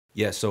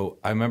Yeah, so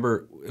I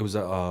remember it was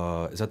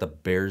at the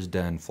Bears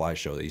Den Fly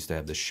Show. They used to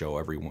have this show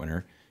every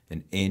winter,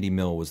 and Andy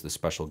Mill was the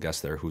special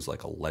guest there, who's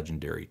like a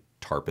legendary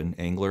tarpon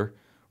angler.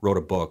 Wrote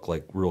a book,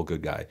 like real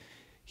good guy.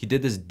 He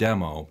did this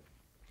demo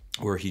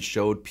where he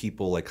showed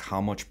people like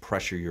how much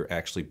pressure you're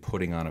actually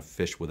putting on a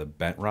fish with a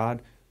bent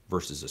rod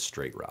versus a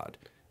straight rod,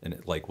 and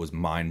it like was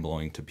mind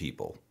blowing to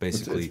people.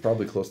 Basically, it's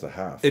probably close to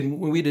half. And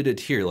when we did it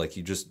here, like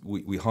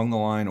we hung the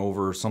line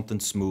over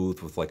something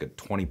smooth with like a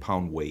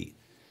 20-pound weight,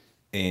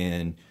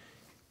 and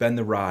bend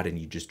the rod, and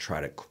you just try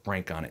to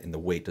crank on it, and the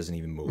weight doesn't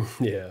even move.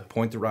 Yeah.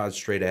 Point the rod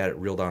straight at it,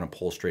 reel down and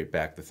pull straight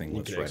back. The thing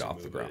lifts right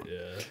off the ground.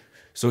 Yeah.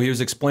 So he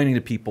was explaining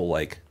to people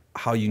like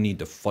how you need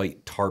to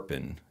fight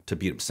tarpon to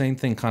beat them. Same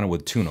thing kind of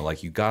with tuna.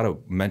 Like you got to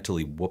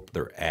mentally whoop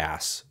their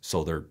ass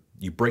so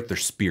you break their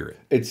spirit.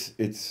 It's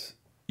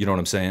You know what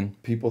I'm saying?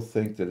 people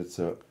think that it's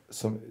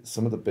some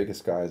of the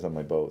biggest guys on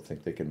my boat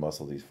think they can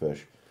muscle these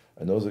fish,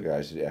 and those are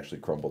guys that actually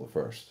crumble the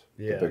first.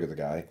 Yeah. The bigger the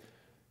guy,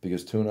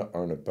 because tuna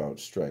aren't about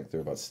strength;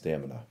 they're about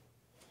stamina.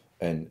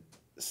 And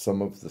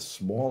some of the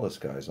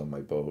smallest guys on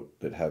my boat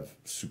that have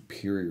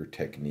superior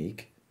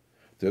technique,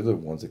 they're the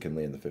ones that can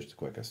land the fish the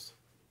quickest,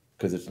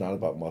 because it's not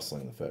about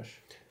muscling the fish.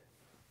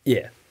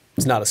 Yeah.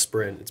 It's not a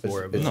sprint. It's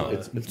more of a...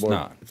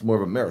 It's more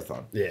of a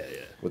marathon. Yeah.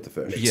 With the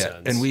fish. Makes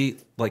Yeah, sense.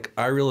 and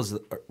I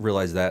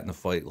realized that in the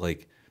fight,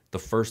 like the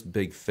first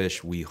big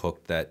fish we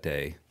hooked that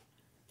day,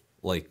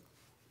 like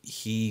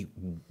he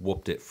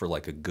whooped it for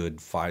like a good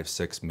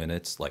 5-6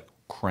 minutes, like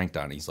cranked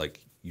on it. He's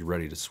like, "You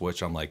ready to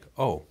switch?" I'm like,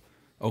 "Oh,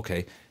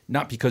 okay."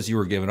 Not because you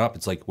were giving up.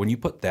 It's like when you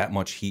put that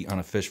much heat on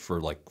a fish for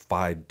like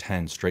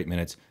 5-10 straight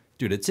minutes,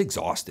 dude, it's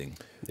exhausting.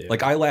 Yeah.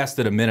 Like I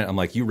lasted a minute. I'm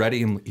like, "You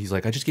ready?" And he's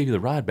like, "I just gave you the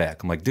rod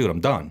back." I'm like, "Dude, I'm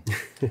done."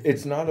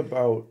 It's not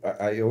about.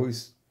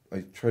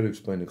 I try to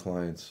explain to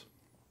clients.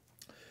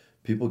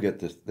 People get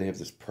this. They have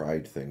this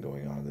pride thing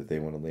going on that they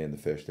want to land the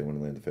fish. They want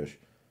to land the fish.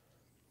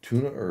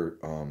 Tuna are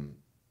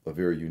a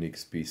very unique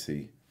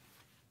species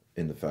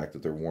in the fact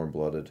that they're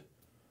warm-blooded,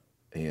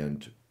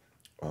 and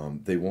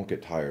they won't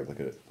get tired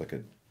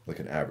like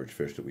an average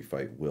fish that we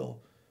fight will.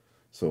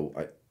 So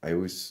I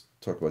always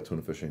talk about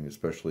tuna fishing,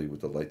 especially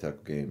with the light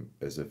tackle game,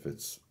 as if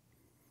it's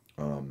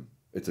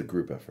a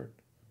group effort.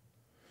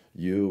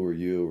 You or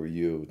you or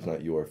you. It's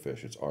not your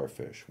fish. It's our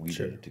fish. We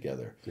did it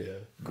together. Yeah.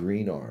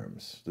 Green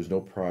arms. There's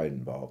no pride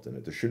involved in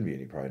it. There shouldn't be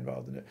any pride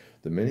involved in it.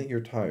 The minute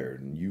you're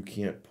tired and you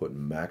can't put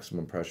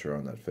maximum pressure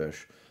on that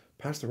fish,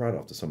 pass the rod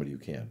off to somebody who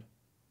can.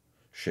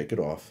 Shake it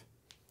off.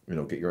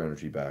 Get your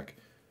energy back,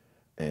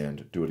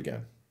 and do it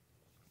again.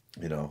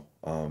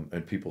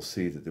 And people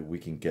see that we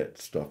can get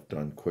stuff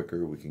done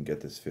quicker. We can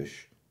get this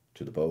fish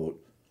to the boat.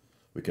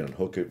 We can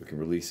unhook it. We can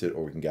release it,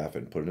 or we can gaff it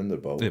and put it in the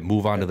boat.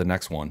 Move on to the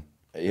next one.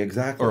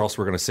 Exactly. Or else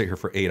we're going to sit here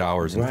for 8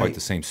 hours and fight the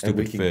same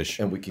stupid fish.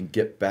 And we can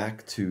get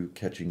back to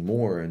catching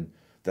more. And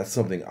that's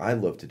something I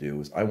love to do.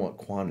 Is I want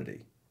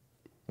quantity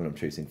when I'm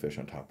chasing fish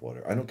on top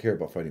water. I don't care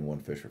about fighting one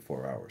fish for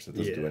 4 hours. It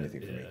doesn't do anything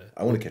for me.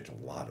 I want to catch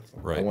a lot of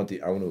them. Right. I want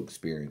to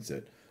experience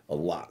it a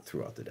lot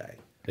throughout the day.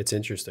 It's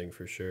interesting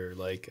for sure.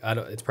 Like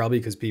it's probably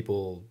because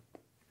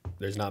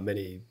there's not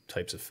many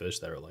types of fish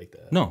that are like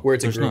that. No, where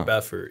it's a there's group not.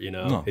 effort.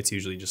 No. It's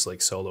usually just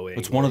like solo angling.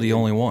 It's one of the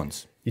only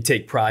ones. You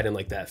take pride in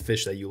like that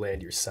fish that you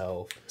land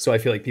yourself. So I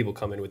feel like people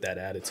come in with that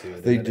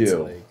attitude. They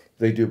do.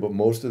 They do. But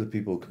most of the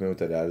people who come in with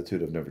that attitude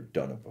have never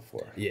done it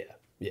before. Yeah.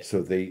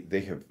 So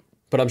they have.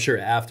 But I'm sure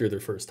after their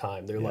first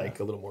time, they're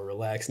like a little more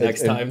relaxed.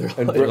 Next time,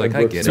 they're like,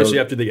 I get it. Especially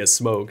after they get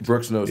smoked.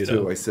 Brooks knows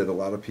too. I said a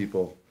lot of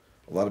people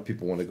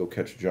want to go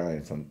catch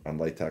giants on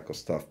light tackle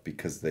stuff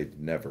because they've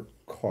never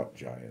caught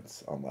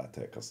giants on light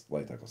tackle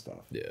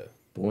stuff. Yeah.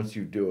 But once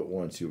you do it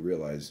once, you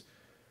realize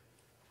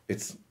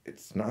it's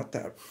not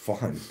that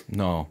fun.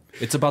 No,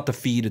 it's about the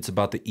feed, it's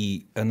about the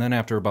eat, and then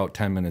after about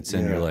 10 minutes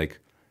in, you're like,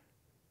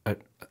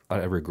 I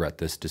regret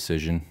this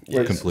decision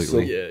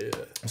completely.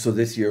 So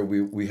this year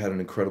we had an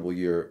incredible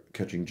year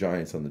catching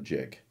giants on the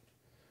jig,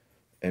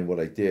 and what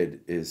I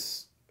did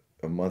is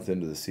a month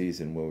into the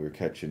season when we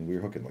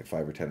were hooking like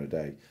 5 or 10 a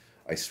day.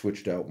 I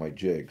switched out my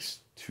jigs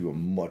to a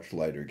much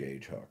lighter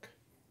gauge hook,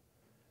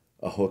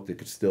 a hook that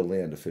could still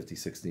land a 50,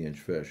 60 inch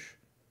fish,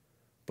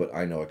 but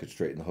I know I could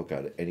straighten the hook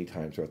out at any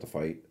time throughout the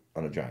fight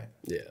on a giant.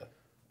 Yeah.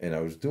 And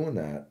I was doing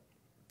that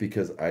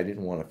because I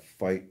didn't want to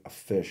fight a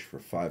fish for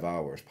 5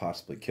 hours,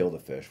 possibly kill the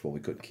fish while we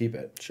couldn't keep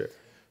it. Sure.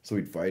 So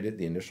we'd fight it,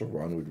 the initial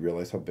run, we'd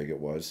realize how big it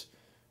was.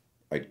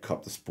 I'd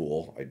cup the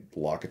spool, I'd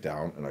lock it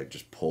down, and I'd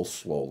just pull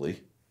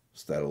slowly,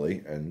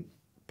 steadily, and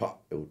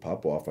pop. It would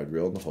pop off. I'd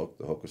reel in the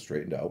hook was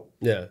straightened out.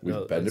 Yeah.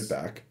 We'd bend it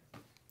back.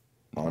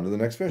 On to the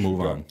next fish. Move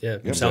on. Yeah,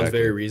 sounds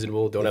very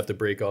reasonable. Don't have to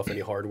break off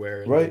any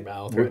hardware in your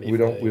mouth or anything.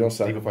 We don't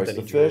sacrifice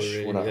the fish.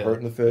 Jewelry. We're not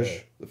hurting the fish.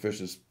 Yeah. The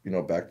fish is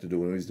back to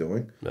doing what he's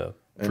doing. No,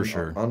 and for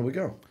sure. On we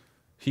go.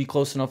 He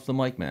close enough to the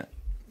mic, Matt?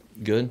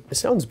 Good? It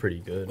sounds pretty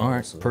good. All right,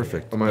 honestly.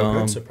 perfect. Am I okay?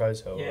 I'm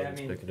surprised how Yeah, I was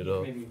picking it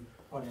up. Maybe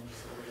one inch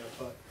just a little bit,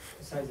 but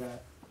besides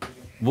that,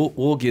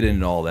 We'll get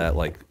into all that,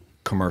 like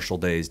commercial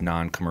days,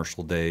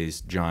 non-commercial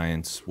days,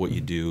 giants, what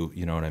you do,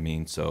 you know what I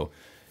mean? So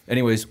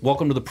anyways,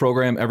 welcome to the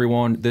program,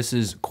 everyone. This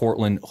is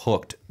Cortland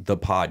Hooked, the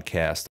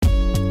podcast.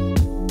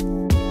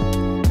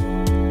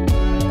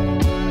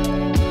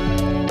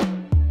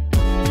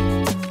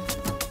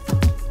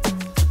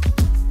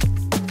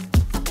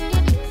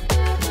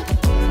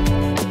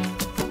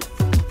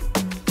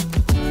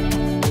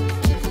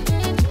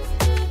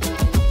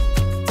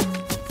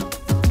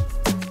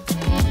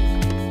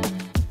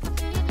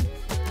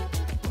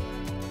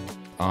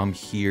 I'm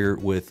here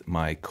with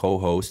my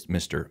co-host,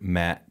 Mr.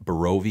 Matt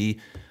Perachio.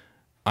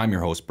 I'm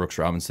your host, Brooks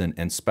Robinson,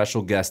 and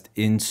special guest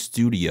in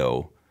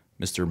studio,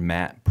 Mr.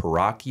 Matt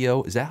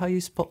Perachio. Is that how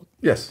you spell?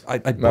 Yes, I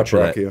Matt butcher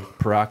that. Perachio.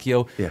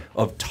 Perachio Yeah.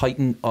 of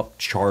Tighten Up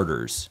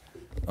Charters.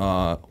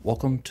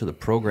 Welcome to the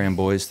program,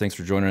 boys. Thanks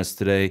for joining us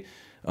today.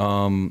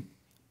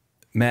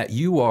 Matt,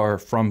 you are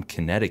from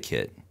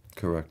Connecticut.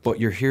 Correct. But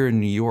you're here in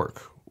New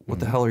York. What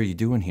the hell are you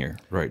doing here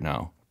right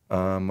now?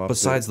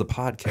 Besides the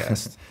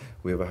podcast.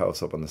 We have a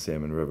house up on the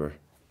Salmon River,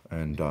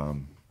 and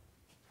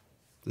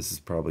this is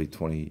probably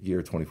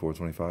 24,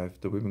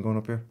 25 that we've been going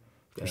up here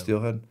for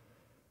Steelhead,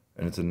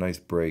 and it's a nice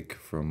break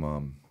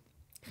from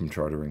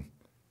chartering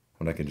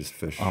when I can just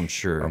fish. I'm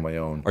sure on my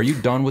own. Are you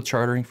done with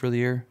chartering for the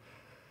year?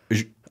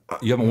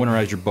 You haven't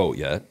winterized your boat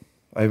yet.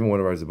 I haven't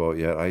winterized the boat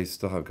yet. I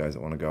still have guys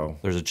that want to go.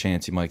 There's a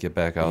chance you might get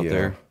back out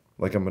there.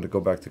 Like I'm going to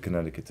go back to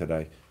Connecticut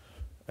today,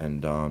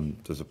 and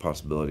there's a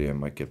possibility I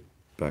might get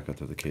back out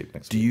to the Cape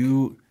next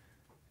week.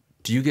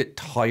 Do you get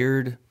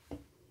tired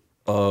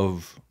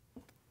of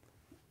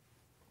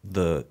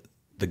the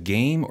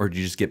game, or do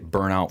you just get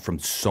burnt out from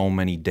so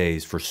many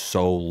days for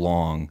so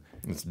long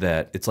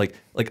that it's like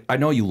I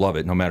know you love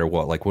it no matter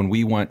what. Like when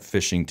we went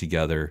fishing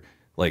together,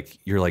 like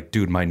you're like,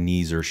 dude, my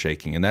knees are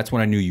shaking, and that's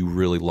when I knew you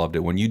really loved it.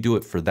 When you do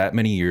it for that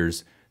many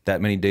years,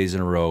 that many days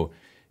in a row,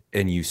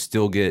 and you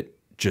still get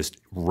just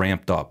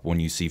ramped up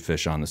when you see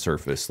fish on the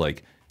surface,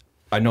 like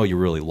I know you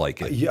really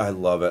like it. Yeah, I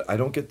love it. I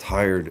don't get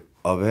tired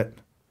of it.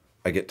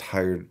 I get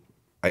tired.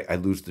 I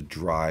lose the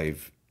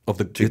drive of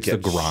the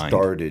grind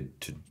started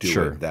to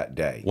do it that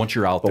day. Once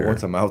you're out there. But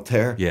once I'm out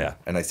there, yeah,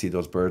 and I see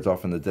those birds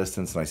off in the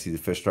distance, and I see the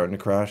fish starting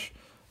to crash,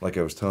 like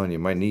I was telling you,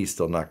 my knees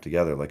still knock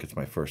together like it's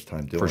my first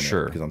time doing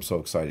it. Because I'm so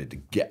excited to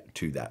get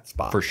to that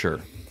spot. For sure.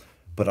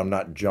 But I'm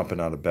not jumping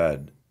out of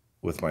bed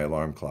with my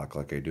alarm clock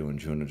like I do in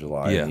June and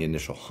July in the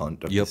initial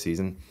hunt of the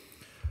season.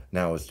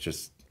 Now it's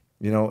just,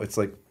 it's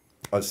like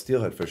a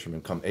steelhead fisherman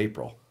come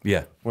April.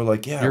 Yeah. We're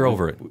like, you're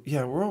over it.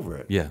 Yeah, we're over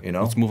it. Yeah.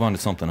 Let's move on to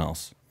something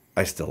else.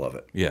 I still love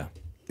it. Yeah.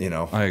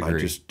 I agree. I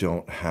just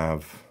don't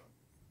have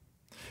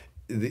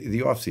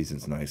the off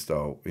season's nice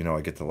though.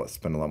 I get to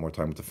spend a lot more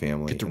time with the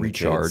family. Get to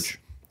recharge.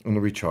 On the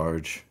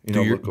recharge.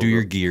 Do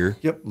your gear.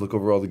 Yep. Look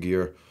over all the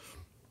gear.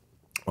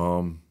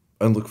 And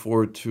look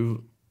forward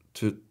to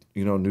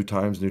new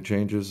times, new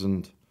changes,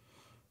 and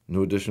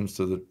new additions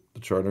to the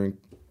chartering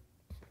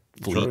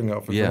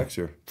outfit for next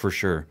year. For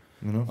sure.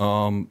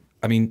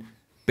 I mean,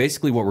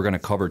 basically what we're going to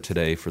cover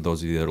today, for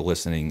those of you that are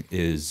listening,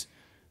 is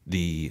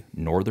the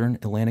Northern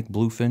Atlantic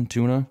Bluefin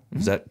Tuna.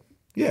 Is that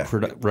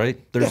right?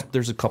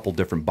 There's a couple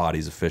different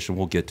bodies of fish, and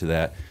we'll get to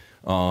that.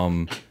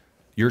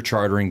 Your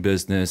chartering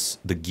business,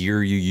 the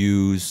gear you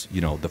use,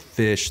 the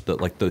fish,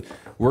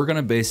 we're going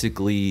to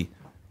basically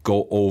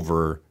go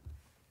over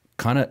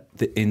kind of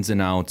the ins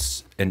and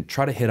outs and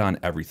try to hit on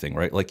everything,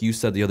 right? Like you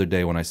said the other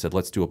day when I said,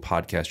 let's do a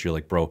podcast, you're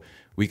like, bro,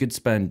 we could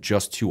spend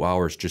just 2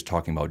 hours just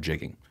talking about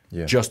jigging.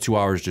 Yeah. Just 2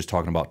 hours just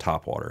talking about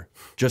topwater.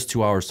 Just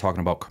 2 hours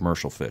talking about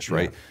commercial fish,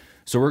 right? Yeah.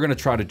 So we're going to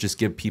try to just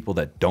give people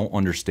that don't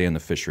understand the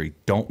fishery,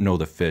 don't know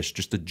the fish,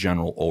 just a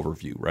general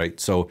overview, right?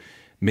 So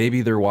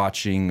maybe they're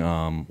watching,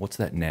 what's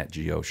that Nat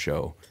Geo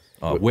show?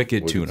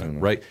 Wicked Tuna,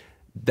 right?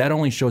 That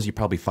only shows you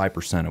probably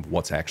 5% of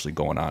what's actually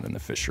going on in the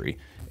fishery.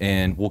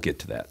 And we'll get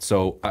to that.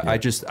 So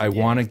I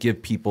want to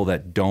give people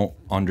that don't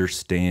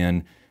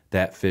understand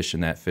that fish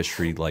and that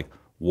fishery, like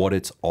what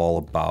it's all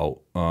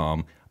about.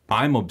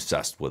 I'm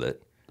obsessed with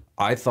it.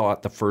 I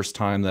thought the first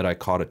time that I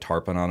caught a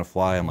tarpon on a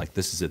fly, I'm like,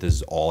 this is it. This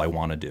is all I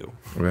want to do.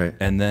 Right.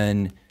 And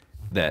then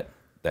that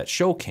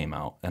show came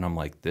out, and I'm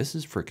like, this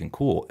is freaking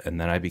cool. And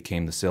then I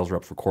became the sales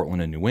rep for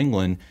Cortland in New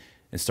England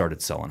and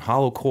started selling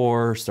hollow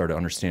core, started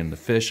understanding the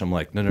fish. I'm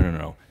like,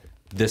 no.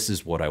 This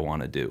is what I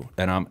want to do.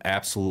 And I'm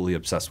absolutely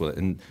obsessed with it.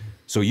 And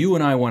so you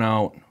and I went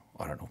out,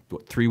 I don't know,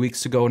 3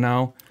 weeks ago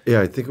now? Yeah,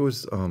 I think it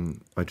was,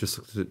 I just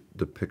looked at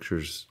the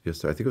pictures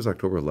yesterday. I think it was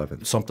October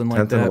 11th. Something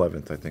like that. 10th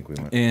and 11th, I think we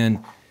went.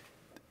 And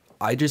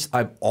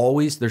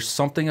there's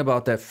something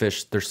about that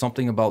fish. There's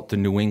something about the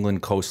New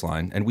England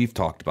coastline. And we've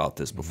talked about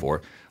this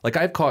before. Like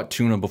I've caught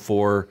tuna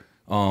before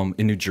in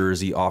New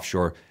Jersey,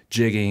 offshore,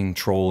 jigging,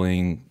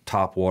 trolling,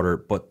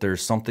 topwater. But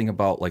there's something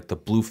about like the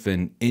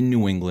bluefin in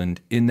New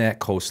England, in that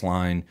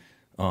coastline,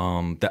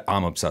 that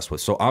I'm obsessed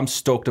with. So I'm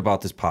stoked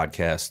about this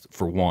podcast,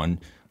 for one.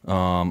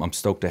 I'm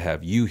stoked to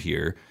have you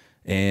here.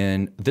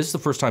 And this is the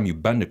first time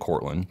you've been to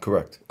Cortland.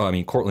 Correct. I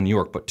mean, Cortland, New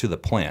York, but to the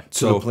plant.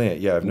 To the plant,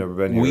 yeah. I've never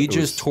been here. We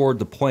just toured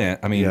the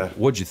plant. I mean,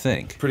 what'd you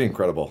think? Pretty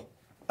incredible.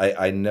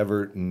 I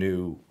never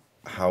knew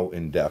how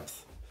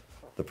in-depth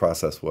the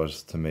process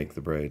was to make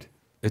the braid.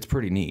 It's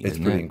pretty neat. It's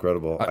pretty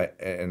incredible. I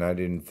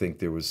didn't think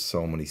there was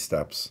so many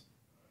steps.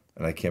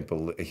 And I can't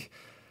believe...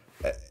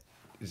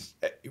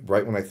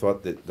 right when I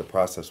thought that the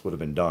process would have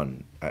been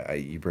done,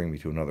 you bring me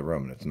to another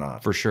room, and it's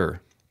not. For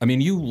sure. I mean,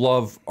 you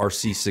love our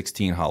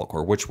C16 hollow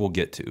core, which we'll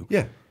get to.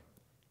 Yeah.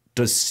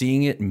 Does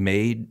seeing it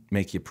made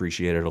make you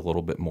appreciate it a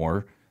little bit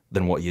more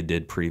than what you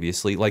did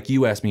previously? Like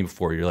you asked me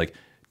before, you're like,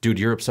 dude,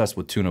 you're obsessed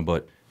with tuna,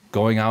 but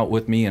going out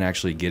with me and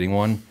actually getting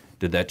one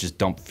Did that just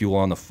dump fuel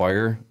on the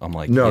fire? I'm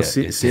like, No,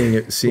 yeah,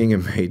 seeing it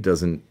made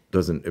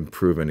doesn't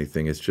improve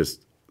anything. It's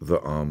just the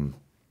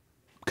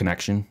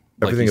connection.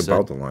 Like everything you said.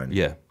 about the line.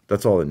 Yeah.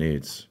 That's all it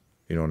needs.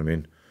 You know what I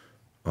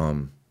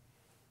mean?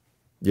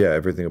 Yeah,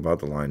 everything about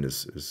the line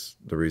is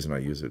the reason I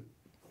use it,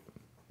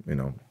 you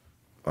know,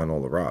 on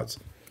all the rods.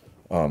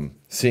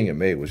 Seeing it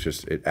made was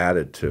just, it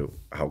added to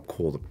how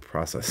cool the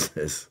process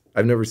is.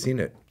 I've never seen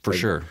it. For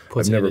sure.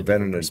 Puts I've it in never a been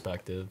different in a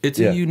perspective. It's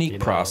Yeah. a unique You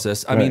know,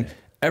 process. I right. mean,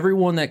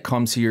 everyone that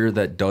comes here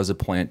that does a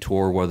plant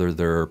tour, whether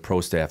they're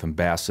pro staff,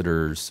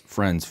 ambassadors,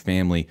 friends,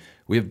 family,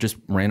 we have just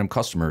random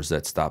customers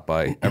that stop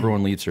by.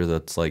 Everyone leaves here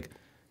that's like,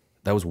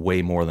 that was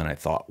way more than I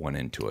thought went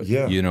into it.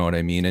 Yeah. You know what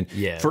I mean? And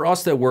Yeah. for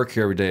us that work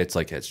here every day, it's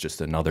like, it's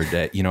just another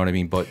day. You know what I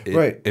mean? But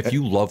Right. if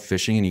you love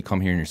fishing and you come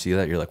here and you see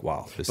that, you're like,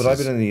 wow. But I've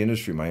been in the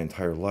industry my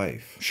entire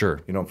life.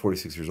 Sure. You know, I'm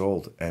 46 years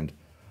old, and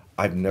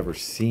I've never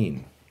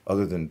seen,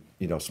 other than,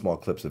 you know, small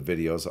clips of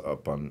videos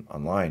up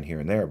online here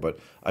and there, but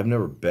I've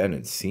never been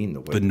and seen the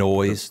way. the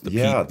noise, the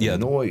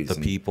noise. the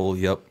and- people.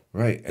 Yep.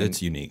 Right. And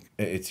It's unique.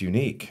 It's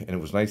unique, and it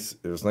was nice.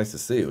 It was nice to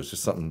see. It was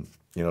just something,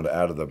 you know, to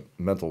add to the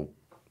mental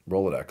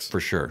Rolodex.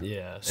 For sure.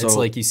 Yeah, So- it's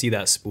like you see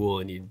that spool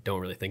and you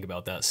don't really think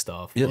about that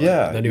stuff. Yeah. But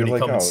Yeah, Then you're when you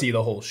like, come and oh. see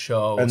the whole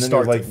show, And then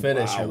start you're like, to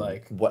finish, wow, you're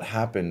like, what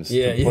happens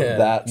yeah, to put yeah.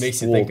 that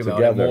Makes you spool think about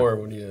together? it more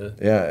when you,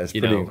 Yeah, it's you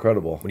pretty know,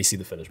 incredible. when you see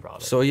the finished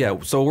product. So yeah,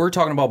 so we're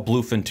talking about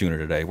Bluefin Tuna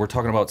today. We're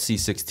talking about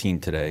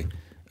C16 today.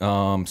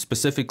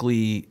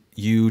 Specifically,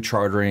 you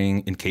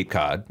chartering in Cape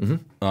Cod.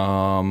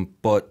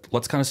 But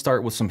let's kind of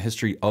start with some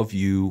history of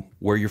you,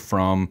 where you're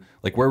from,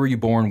 like where were you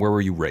born, where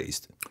were you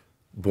raised?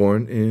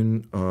 Born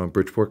in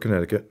Bridgeport,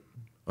 Connecticut.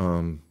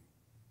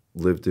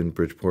 Lived in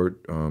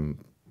Bridgeport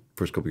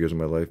first couple years of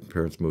my life.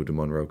 Parents moved to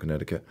Monroe,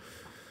 Connecticut.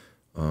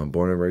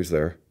 Born and raised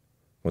there.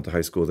 Went to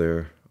high school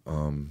there.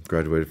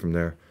 Graduated from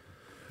there.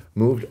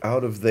 Moved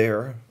out of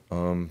there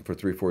for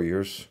 3-4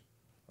 years.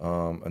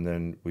 And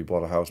then we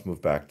bought a house,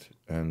 moved back.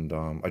 And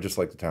I just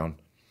liked the town.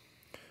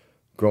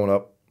 Growing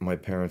up, my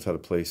parents had a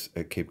place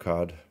at Cape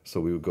Cod. So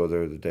we would go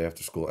there the day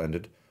after school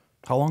ended.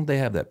 How long did they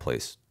have that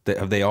place?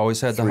 Have they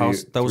always had the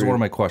house? That was one of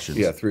my questions.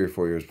 Yeah, 3 or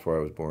 4 years before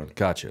I was born.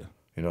 Gotcha.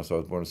 You know, so I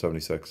was born in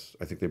 76.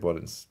 I think they bought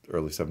it in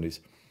early 70s.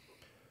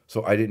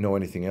 So I didn't know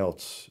anything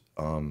else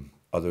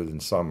other than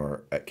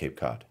summer at Cape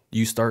Cod.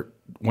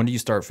 When do you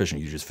start fishing?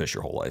 You just fish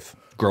your whole life?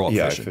 Grow up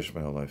Yeah, fishing? I fished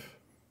my whole life.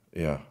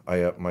 Yeah.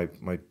 I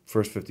my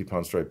first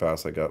 50-pound striped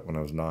bass I got when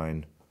I was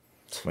 9.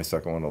 My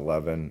second one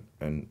 11,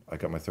 and I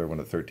got my third one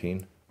at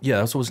 13. Yeah,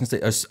 that's what I was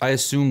going to say. I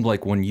assumed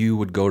like when you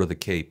would go to the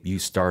Cape, you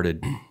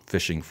started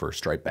fishing for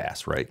striped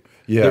bass, right?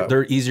 Yeah.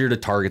 They're easier to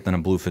target than a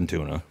bluefin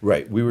tuna.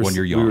 Right. When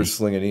you're young. We were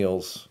slinging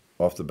eels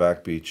off the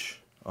back beach.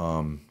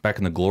 Back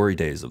in the glory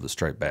days of the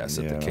striped bass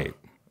at the Cape.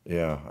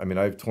 Yeah. I mean,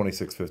 I have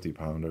 26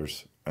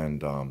 50-pounders,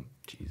 and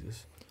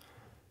Jesus.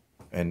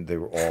 and they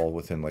were all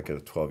within like a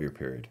 12-year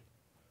period.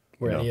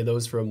 Were No. any of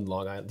those from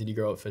Long Island? Did you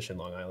grow up fishing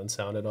Long Island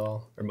Sound at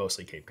all, or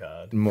mostly Cape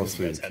Cod?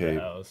 Mostly You guys the had Cape.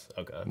 house?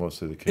 Okay.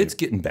 Mostly the Cape. It's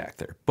getting back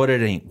there, but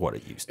it ain't what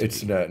it used to It's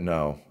be. not,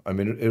 no. I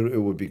mean, it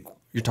would be,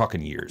 You're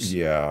talking years.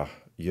 yeah.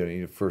 You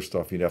know, first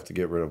off, you'd have to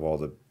get rid of all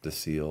the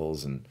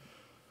seals, and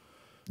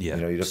Yeah.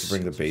 you know, you'd have to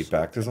bring the bait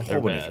back. There's a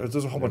whole bunch. bad.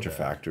 There's a whole bunch of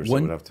factors that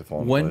When, would have to fall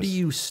into when place. do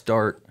you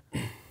start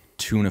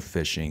tuna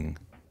fishing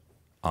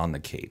on the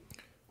Cape?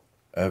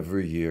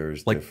 Every year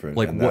is Like- different,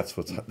 like and what-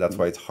 that's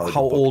why it's hard.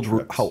 How to book old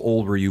trips. how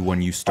old were you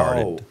when you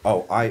started?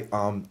 I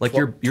Like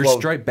you're 12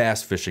 striped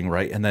bass fishing,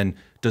 right? And then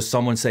does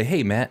someone say,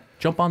 "Hey, Matt,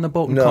 jump on the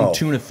boat and No. come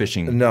tuna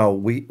fishing"? No,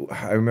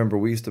 I remember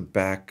we used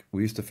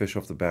to fish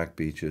off the back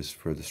beaches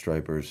for the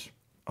stripers,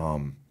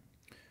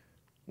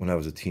 when I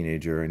was a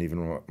teenager and even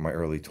in my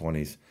early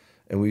 20s.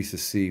 And we used to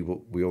see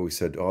what we always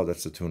said, oh,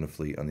 that's the tuna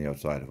fleet on the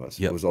outside of us.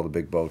 Yep. It was all the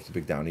big boats, the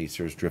big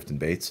downeasters, drifting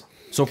baits.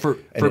 So for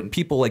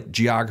people like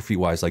geography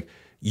wise, like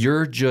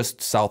you're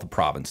just south of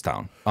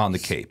Provincetown on the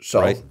Cape,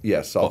 South- right?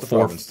 yeah, south About of 4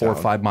 Provincetown. or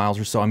 5 miles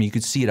or so. I mean, you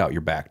could see it out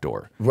your back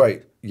door.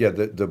 Right. Yeah,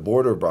 the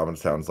border of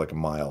Provincetown is like a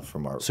mile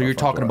from our. So you're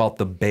talking about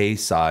the bay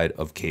side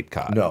of Cape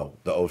Cod, No,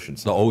 the ocean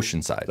side. the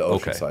ocean side. The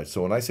ocean okay. side.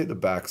 So when I say the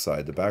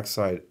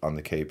backside on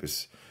the Cape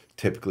is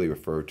typically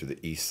referred to the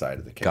east side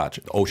of the Cape.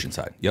 Gotcha. The ocean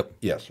side. Yep.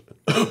 Yes.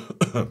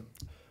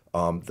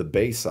 The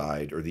bay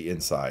side or the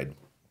inside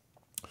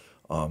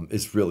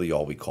is really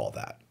all we call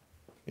that.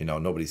 You know,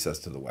 nobody says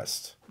to the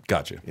west.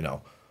 Gotcha. You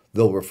know,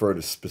 they'll refer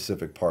to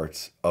specific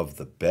parts of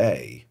the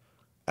bay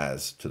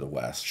as to the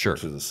west, Sure.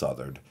 to the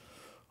southern.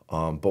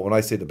 But when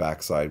I say the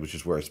backside, which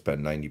is where I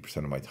spend 90%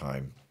 of my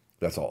time,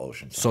 that's all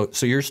ocean side.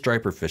 So you're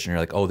striper fishing. You're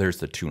like, oh, there's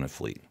the tuna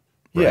fleet.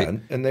 Right? Yeah,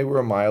 and they were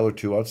a mile or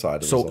two outside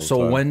of us all the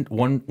So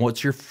time.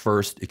 what's your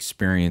first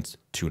experience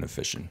tuna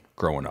fishing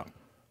growing up?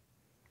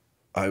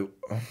 I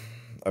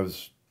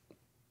was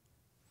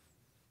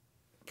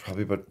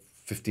probably about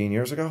 15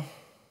 years ago.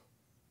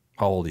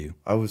 How old are you?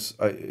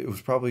 It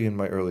was probably in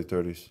my early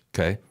 30s.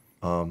 Okay.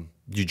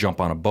 Did you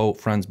jump on a boat,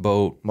 friend's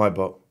boat? My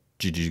boat.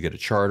 Did you get a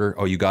charter?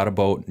 Oh, you got a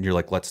boat, and you're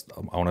like, I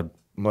want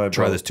My to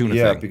try boat. this tuna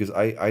yeah, thing. because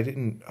I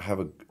didn't have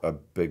a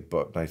big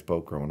boat, nice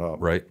boat growing up.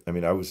 Right. I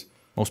mean, I was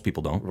Most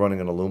people don't. running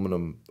a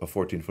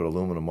 14-foot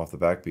aluminum off the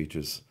back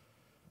beaches,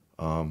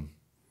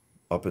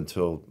 up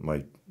until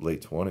my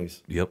late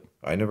 20s. Yep.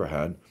 I never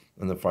had.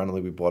 And then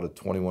finally we bought a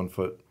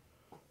 21-foot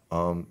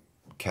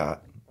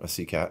cat, a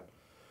sea cat.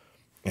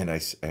 And I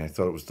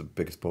thought it was the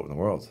biggest boat in the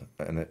world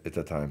at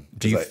that time.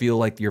 Do you feel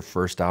like your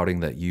first outing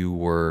that you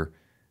were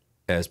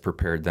as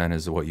prepared then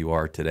as what you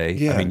are today?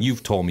 Yeah. I mean,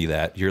 you've told me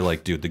that. You're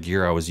like, dude, the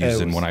gear I was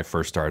using when I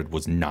first started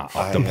was not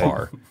up to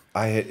par.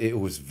 It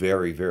was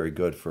very, very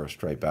good for a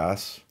striped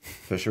bass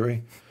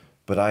fishery,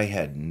 but I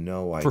had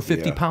no idea. For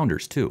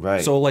 50-pounders, too.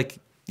 Right. So, like,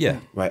 yeah.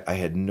 Right. I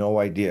had no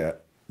idea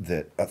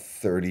that a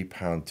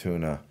 30-pound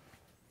tuna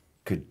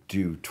could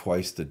do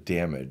twice the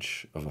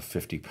damage of a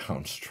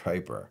 50-pound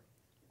striper.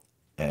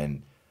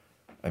 And,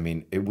 I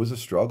mean, it was a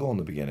struggle in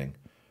the beginning.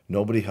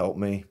 Nobody helped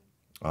me.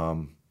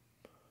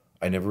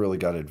 I never really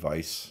got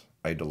advice.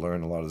 I had to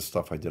learn a lot of the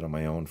stuff I did on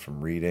my own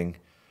from reading.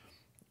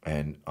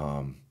 And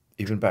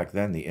even back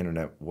then, the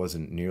internet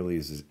wasn't nearly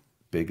as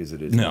big as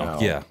it is now.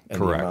 Yeah, and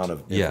correct. the amount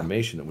of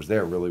information that was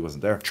there really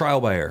wasn't there. Trial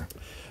by error.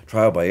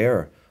 Trial by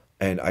error.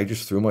 And I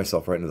just threw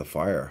myself right into the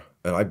fire.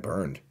 And I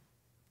burned.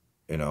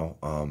 You know,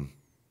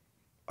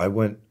 I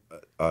went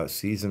a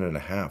season and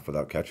a half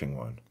without catching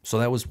one. So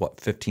that was,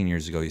 what, 15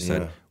 years ago, you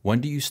said? Yeah.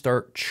 When do you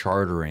start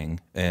chartering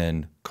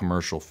and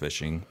commercial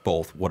fishing,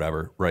 both,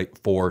 whatever, right,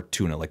 for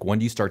tuna? Like, when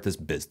do you start this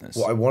business?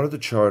 Well, I wanted to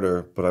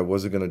charter, but I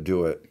wasn't going to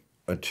do it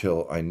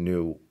until I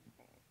knew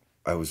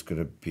I was going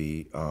to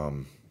be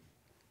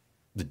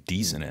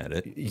decent at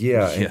it.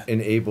 Yeah.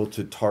 And able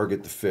to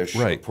target the fish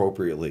Right.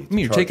 appropriately. I mean,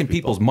 you're taking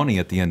people's money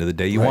at the end of the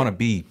day. You want to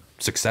be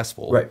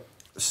successful. Right.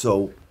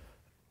 So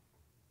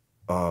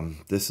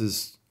this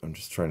is, I'm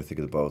just trying to think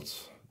of the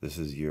boats. This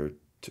is year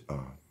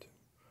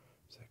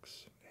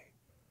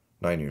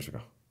 9 years ago.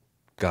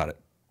 Got it.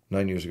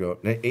 9 years ago,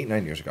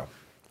 9 years ago.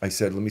 I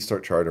said, let me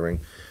start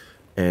chartering.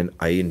 And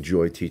I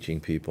enjoy teaching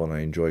people, and I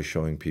enjoy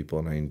showing people,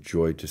 and I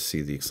enjoy to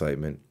see the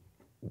excitement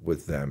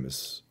with them.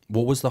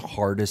 What was the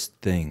hardest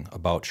thing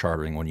about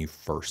chartering when you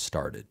first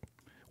started?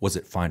 Was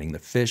it finding the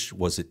fish?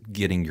 Was it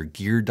getting your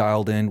gear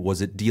dialed in?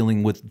 Was it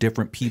dealing with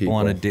different people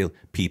on a daily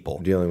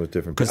Dealing with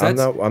different people.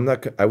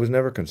 'Cause I was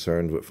never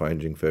concerned with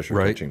finding fish or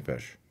Right. catching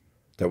fish.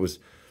 That was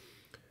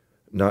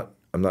not,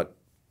 I'm not,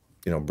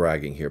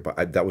 bragging here,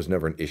 but that was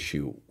never an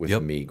issue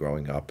with me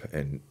growing up.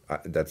 And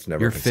that's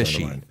never You're a concern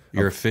fishy. of mine.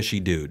 You're a fishy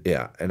dude.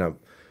 Yeah. And I'm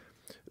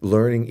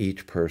learning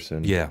each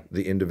person, Yeah.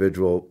 the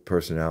individual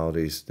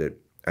personalities that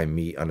I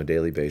meet on a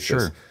daily basis,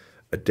 Sure.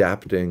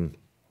 adapting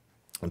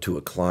to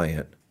a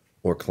client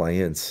or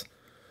clients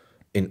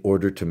in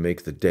order to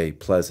make the day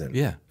pleasant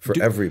for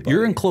everybody.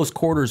 You're in close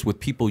quarters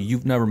with people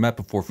you've never met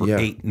before for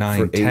 8,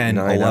 9, for 10,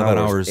 11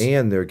 hours.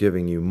 And they're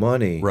giving you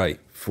money Right.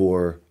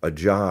 for a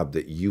job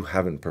that you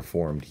haven't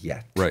performed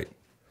yet. Right.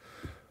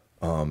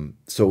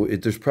 So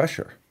there's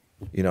pressure,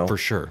 For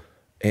sure.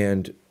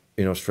 And,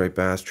 striped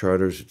bass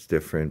charters, it's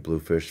different.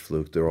 Bluefish,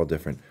 fluke, they're all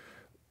different.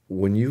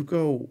 When you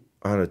go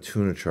on a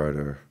tuna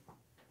charter,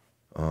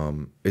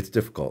 it's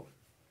difficult.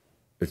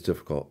 It's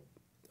difficult.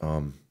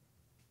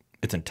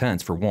 It's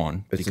intense for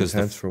one. It's because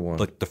intense for one.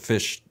 Like the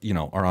fish,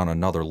 are on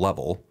another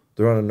level.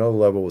 They're on another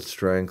level with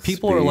strength.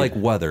 People speed. are like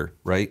weather,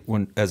 right?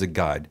 When as a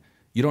guide,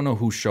 you don't know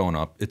who's showing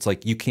up. It's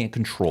like you can't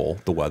control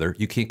the weather.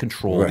 You can't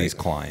control these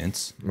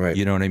clients. Right.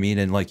 You know what I mean?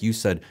 And like you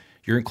said,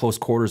 you're in close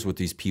quarters with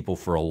these people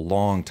for a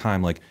long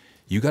time. Like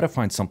you got to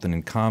find something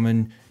in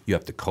common. You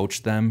have to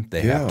coach them.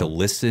 They have to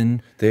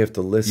listen. They have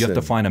to listen. You have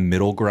to find a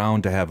middle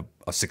ground to have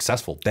a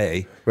successful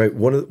day. Right.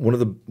 One of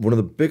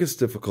the biggest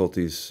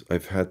difficulties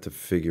I've had to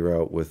figure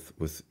out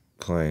with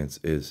clients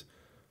is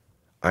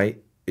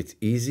it's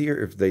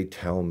easier if they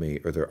tell me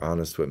or they're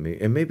honest with me,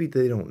 and maybe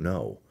they don't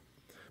know,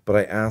 but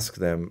I ask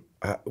them,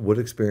 what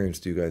experience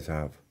do you guys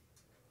have?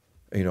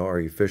 Are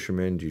you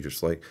fishermen? Do you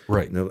just like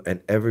right?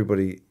 And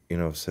everybody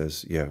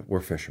says, yeah, we're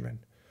fishermen,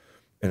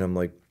 and I'm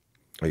like,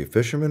 are you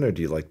fishermen or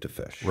do you like to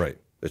fish? Right.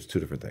 It's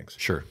two different things.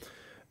 Sure.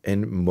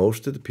 And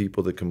most of the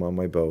people that come on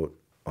my boat,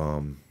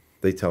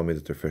 they tell me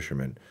that they're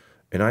fishermen.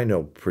 And I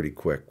know pretty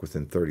quick,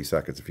 within 30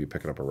 seconds, if you're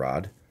picking up a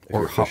rod.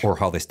 Or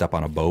how they step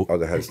on a boat. Or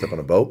how they step on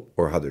a boat,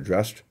 or how they're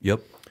dressed. Yep.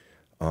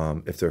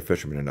 If they're a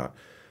fisherman or not.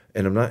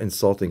 And I'm not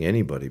insulting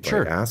anybody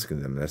by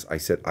asking them this. I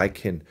said, I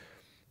can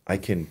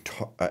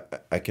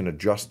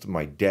adjust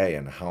my day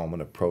and how I'm going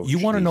to approach You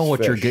want to know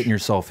what fish. you're getting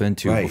yourself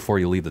into before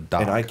you leave the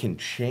dock. And I can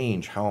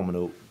change how I'm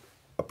going to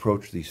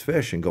approach these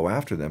fish and go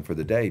after them for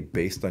the day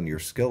based on your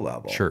skill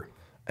level. Sure.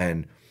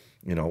 And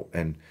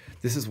and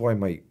this is why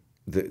my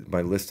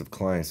list of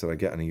clients that I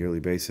get on a yearly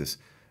basis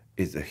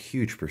is a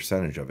huge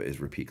percentage of it is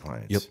repeat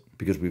clients. Yep.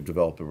 Because we've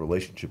developed a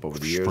relationship over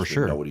the years. For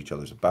sure. We know what each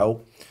other's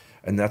about.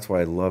 And that's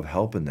why I love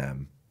helping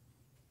them.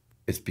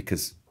 It's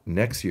because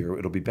next year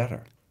it'll be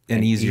better.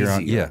 And easier.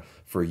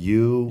 For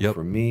you,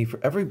 for me, for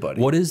everybody.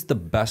 What is the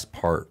best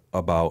part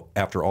about,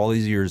 after all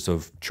these years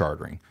of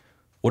chartering,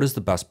 what is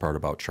the best part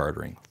about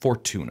chartering for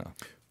tuna?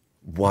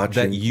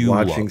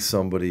 Watching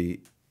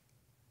somebody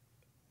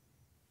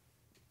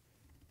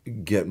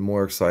get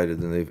more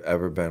excited than they've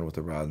ever been with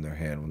a rod in their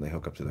hand when they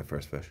hook up to their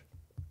first fish.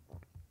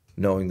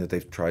 knowing that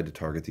they've tried to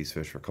target these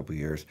fish for a couple of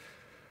years.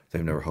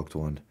 They've never hooked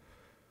one.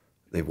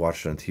 They've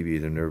watched it on TV.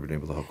 They've never been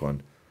able to hook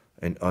one.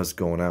 And us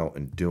going out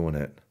and doing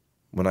it.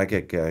 When I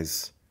get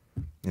guys,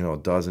 you know,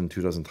 12,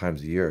 2 dozen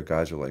times a year,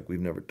 guys are like, we've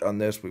never done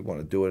this. We want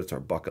to do it. It's our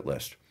bucket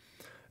list.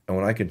 And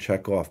when I can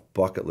check off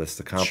bucket list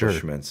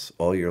accomplishments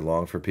all year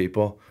long for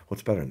people,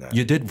 what's better than that?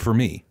 You did for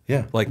me.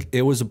 Yeah. Like,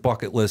 it was a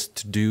bucket list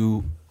to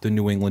do the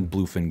New England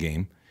bluefin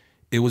game.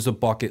 It was a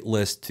bucket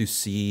list to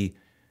see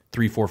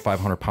 300, 400,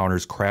 500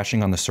 pounders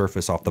crashing on the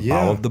surface off the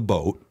bow of the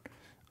boat.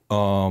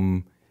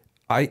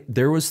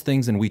 There was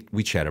things, and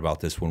we chatted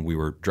about this when we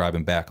were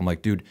driving back. I'm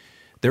like, dude,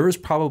 there was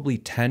probably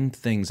 10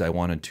 things I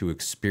wanted to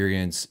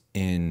experience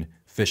in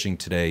fishing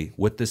today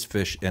with this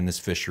fish and this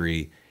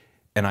fishery,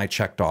 and I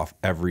checked off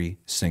every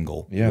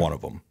single one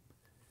of them.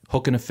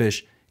 Hooking a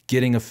fish,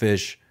 getting a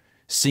fish,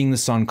 seeing the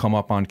sun come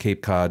up on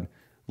Cape Cod,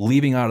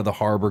 leaving out of the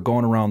harbor,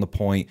 going around the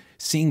point,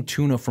 seeing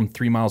tuna from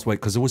 3 miles away,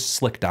 because it was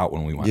slicked out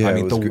when we went. I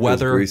mean, the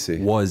weather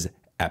was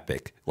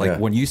epic. Like,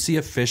 when you see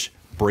a fish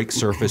break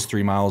surface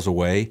 3 miles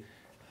away,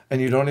 and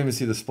you don't even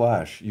see the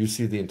splash. You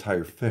see the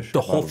entire fish.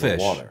 The whole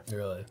fish. Water.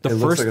 Really? It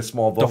looks like a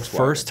small Volkswagen. The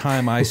first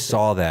time I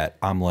saw that,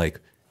 I'm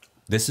like,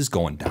 this is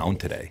going down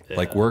today. Yeah.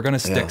 Like, we're going to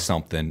stick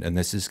something, and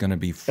this is going to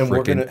be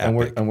freaking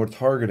epic. And we're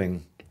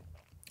targeting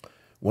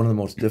one of the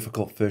most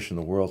difficult fish in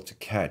the world to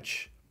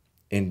catch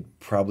in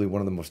probably one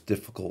of the most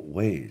difficult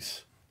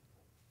ways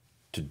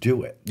to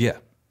do it. Yeah.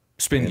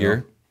 Spin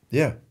gear.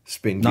 Yeah.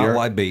 Spin gear. Not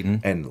live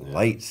baiting. And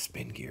light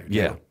spin gear. Dude.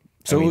 Yeah.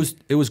 So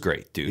it was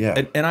great, dude.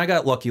 Yeah. And I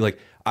got lucky. Like,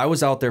 I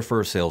was out there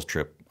for a sales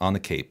trip on the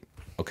Cape,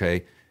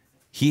 okay?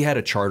 He had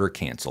a charter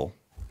cancel.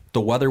 The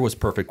weather was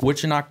perfect,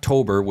 which in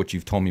October, which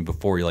you've told me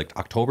before, you're like,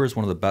 October is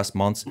one of the best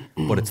months,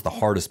 but it's the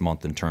hardest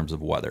month in terms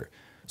of weather.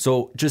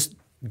 So just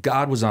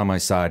God was on my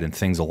side and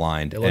things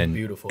aligned. It looked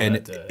beautiful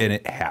that day. And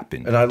it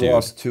happened. And I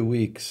lost 2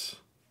 weeks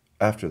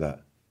after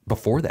that.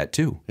 Before that,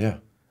 too. Yeah.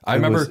 I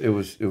remember it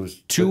was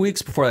 2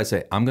 weeks before I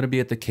say, I'm going to be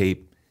at the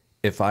Cape.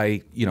 If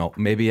I, you know,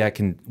 maybe I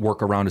can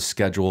work around a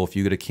schedule. If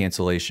you get a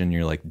cancellation,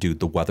 you're like, dude,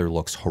 the weather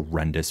looks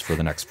horrendous for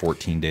the next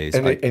 14 days.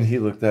 And he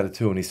looked at it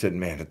too, and he said,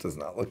 man, it does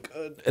not look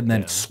good. And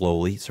then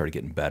slowly it started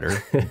getting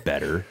better,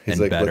 better, He's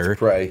and like, better. Let's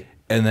pray.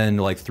 And then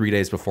like 3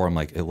 days before, I'm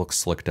like, it looks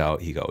slicked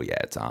out. He go, yeah,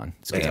 it's on.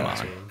 It's game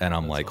on. And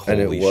I'm like, holy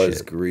shit. And it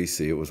was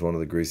greasy. It was one of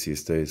the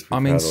greasiest days. I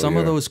mean, some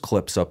of those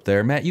clips up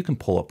there, Matt, you can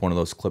pull up one of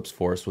those clips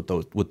for us with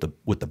those with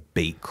the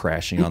bait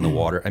crashing on the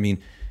water. I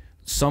mean,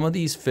 some of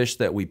these fish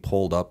that we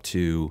pulled up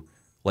to,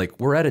 like,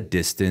 we're at a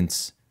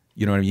distance,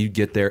 you know what I mean? You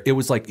get there. It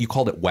was like, you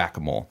called it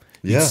whack-a-mole.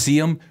 You see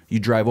them, you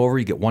drive over,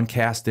 you get one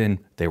cast in,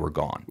 they were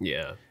gone.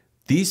 Yeah.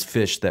 These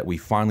fish that we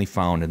finally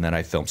found and then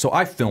I filmed. So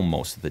I film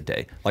most of the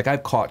day. Like,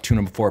 I've caught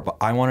tuna before, but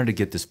I wanted to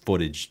get this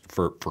footage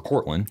for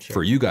Cortland,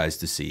 for you guys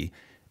to see.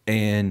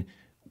 And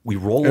we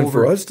roll over. And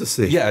for us to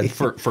see. Yeah,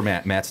 for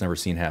Matt. Matt's never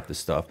seen half this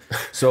stuff.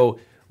 So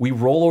we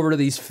roll over to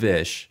these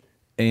fish,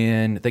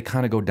 and they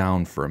kind of go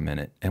down for a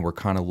minute, and we're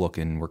kind of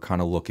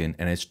looking,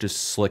 and it's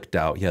just slicked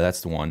out. Yeah,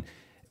 that's the one.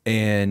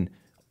 And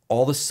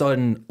all of a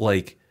sudden,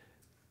 like,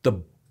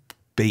 the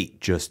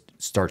bait just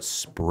starts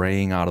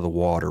spraying out of the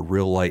water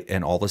real light,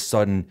 and all of a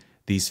sudden,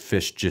 these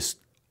fish just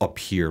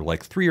appear,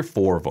 like 3 or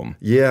 4 of them.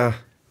 Yeah.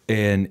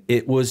 And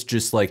it was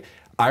just like,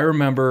 I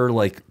remember,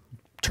 like,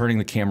 turning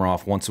the camera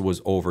off once it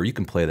was over. You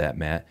can play that,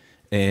 Matt.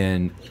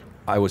 And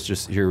I was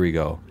just, here we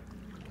go.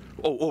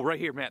 Oh, right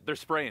here, Matt. They're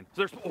spraying.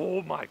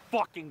 Oh, my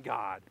fucking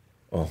God.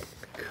 Oh,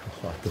 my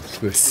God. Those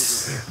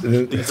fish.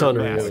 It's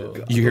unreal.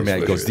 You hear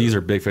Matt goes, these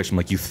are big fish. I'm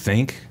like, you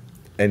think?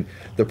 And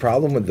the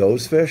problem with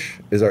those fish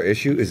is our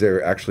issue is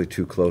they're actually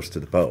too close to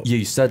the boat. Yeah,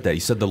 you said that. You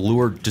said the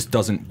lure just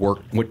doesn't work.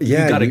 You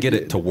got to get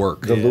it to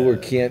work. The lure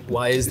can't.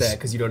 Why is that?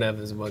 Because you don't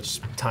have as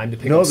much time to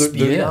pick up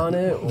speed on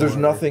it? Or? There's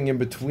nothing in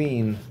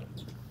between.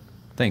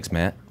 Thanks,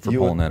 Matt, for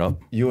pulling that up.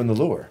 You and the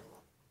lure.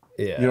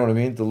 Yeah. You know what I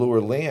mean? The lure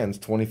lands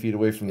 20 feet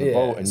away from the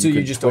boat, and so you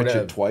can just twitch don't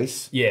have, it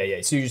twice. Yeah.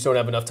 So you just don't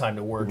have enough time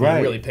to work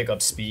and really pick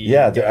up speed.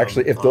 Yeah, they're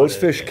actually, if those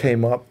fish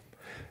came up,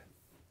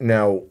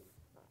 now,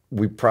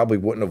 we probably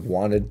wouldn't have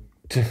wanted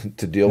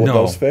to deal with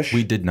those fish.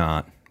 We did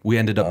not. We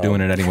ended up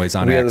doing it anyways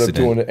on accident. We ended up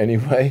doing it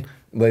anyway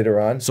later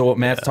on. So what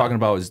Matt's talking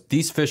about is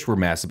these fish were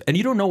massive, and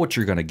you don't know what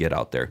you're going to get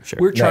out there. Sure.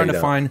 We're trying to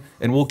find,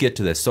 and we'll get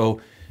to this.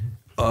 So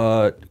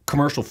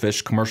commercial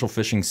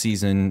fishing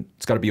season,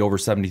 it's got to be over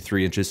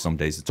 73 inches. Some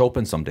days it's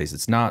open, some days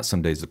it's not.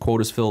 Some days the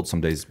quota's filled,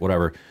 some days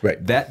whatever.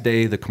 Right. That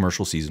day, the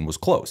commercial season was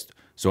closed.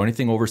 So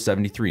anything over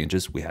 73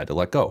 inches, we had to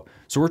let go.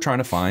 So we're trying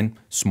to find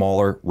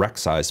smaller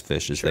wreck-sized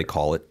fish, as they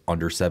call it,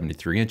 under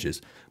 73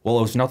 inches. Well,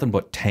 it was nothing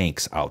but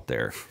tanks out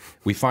there.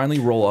 We finally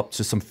roll up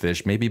to some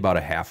fish, maybe about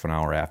a half an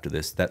hour after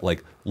this, that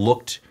like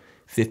looked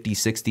 50,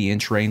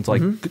 60-inch range,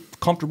 like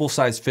comfortable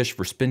sized fish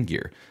for spin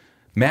gear.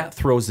 Matt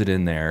throws it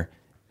in there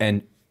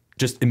and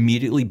just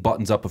immediately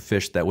buttons up a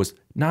fish that was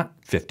not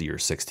 50 or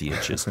 60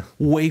 inches,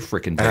 way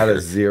freaking bigger. Add a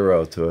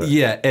 0 to it.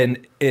 Yeah,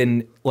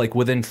 and like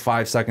within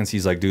 5 seconds,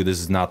 he's like, dude, this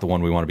is not the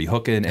one we want to be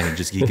hooking, and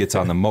he gets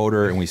on the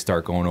motor, and we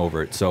start going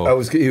over it. So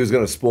he was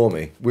going to spool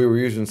me. We were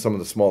using some of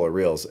the smaller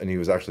reels, and he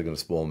was actually going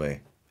to spool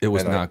me. It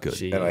was And not good.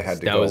 Jeez. And I had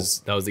to that go.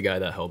 was the guy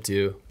that helped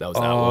you. That was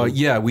that one.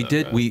 Yeah, we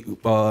did.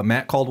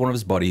 Matt called one of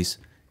his buddies.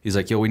 He's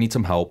like, "Yo, we need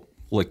some help."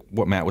 Like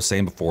what Matt was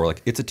saying before,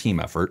 like it's a team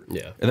effort.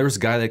 Yeah. And there was a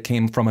guy that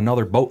came from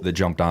another boat that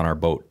jumped on our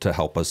boat to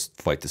help us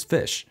fight this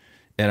fish.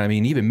 And I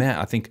mean, even Matt,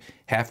 I think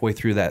halfway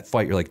through that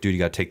fight, you're like, dude, you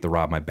got to take the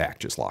rod. My back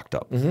just locked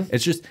up.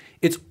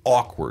 It's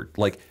awkward.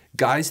 Like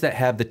guys that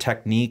have the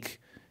technique,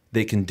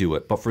 they can do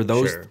it. But for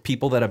those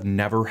people that have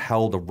never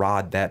held a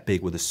rod that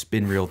big with a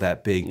spin reel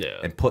that big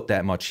and put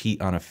that much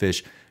heat on a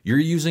fish, you're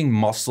using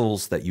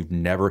muscles that you've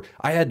never.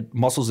 I had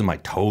muscles in my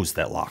toes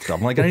that locked up.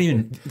 I'm like, I didn't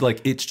even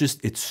like. It's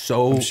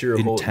so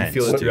intense.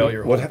 You feel it throughout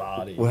your whole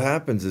body. What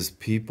happens is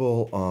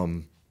people,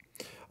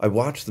 I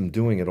watch them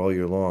doing it all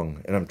year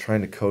long, and I'm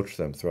trying to coach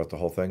them throughout the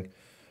whole thing.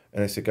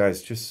 And I said,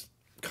 guys, just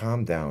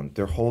calm down.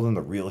 They're holding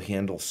the reel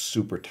handle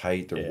super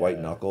tight. They're white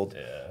knuckled.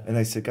 Yeah. And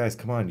I said, guys,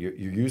 come on. You're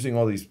using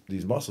all these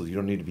muscles you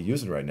don't need to be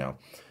using right now.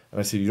 And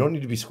I said, you don't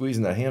need to be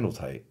squeezing that handle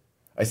tight.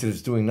 I said,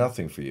 it's doing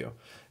nothing for you.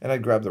 And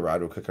I'd grab the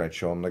rod real quick and I'd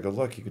show them. And I go,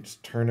 look, you could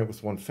just turn it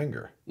with one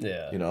finger.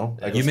 Yeah. You know?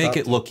 I go, You make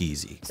it look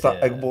easy. Stop.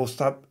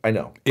 Stop. I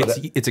know.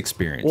 It's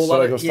experience. Well,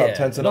 So I go, stop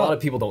tensing a lot up. of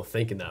people don't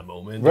think in that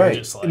moment. Right.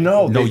 They're just like,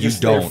 No, No, you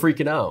they're don't.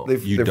 freaking out. They're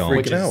don't.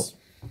 freaking out.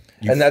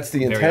 And that's the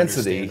very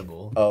intensity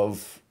understandable.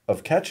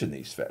 of catching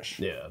these fish.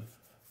 Yeah.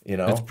 You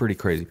know? That's pretty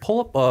crazy. Pull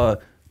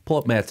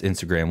up Matt's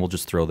Instagram. We'll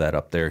just throw that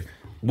up there.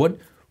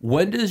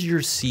 When does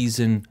your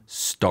season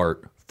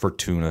start for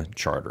tuna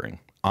chartering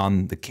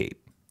on the Cape?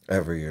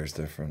 Every year is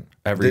different.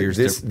 Every year's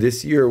different.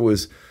 This year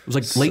was... It was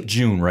like late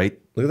June, right?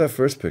 Look at that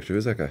first picture.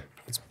 Who's that guy?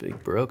 It's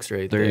Big Brooks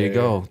right there. There you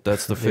go.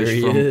 That's the fish There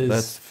he from.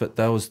 is.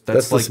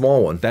 That's the like,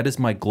 small one. That is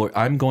my glory.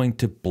 I'm going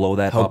to blow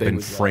that How up big and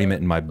was frame that?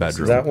 it in my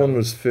bedroom. That one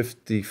was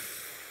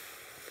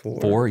 54.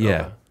 Four, yeah.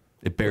 Okay.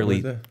 It barely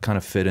was that? kind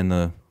of fit in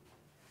the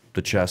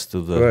chest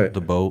of the Right.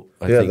 the boat.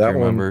 I Yeah, think that you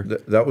remember. one.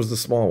 That was the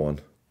small one.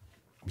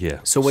 Yeah.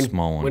 So when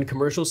small one. when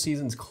commercial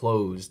season's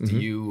closed, do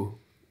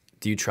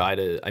you try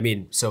to? I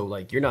mean, so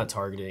like you're not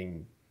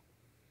targeting.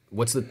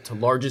 What's the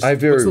largest? I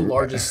very- what's the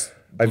largest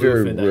I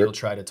very bluefin that rare- you'll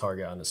try to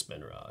target on a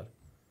spin rod?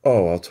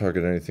 Oh, I'll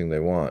target anything they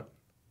want,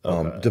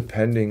 Okay.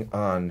 depending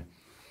on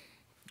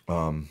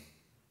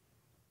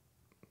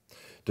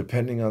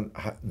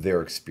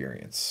their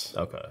experience.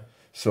 Okay.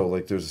 So,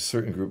 like, there's a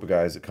certain group of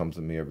guys that comes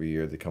to me every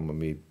year. They come with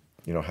me,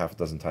 half a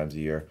dozen times a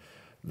year.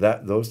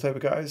 Those type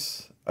of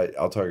guys,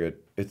 I'll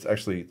target. It's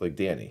actually like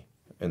Danny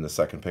in the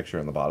second picture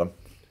in the bottom,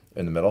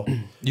 in the middle.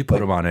 You put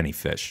them on any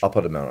fish. I'll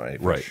put them out on any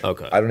fish. Right.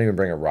 Okay. I don't even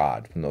bring a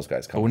rod when those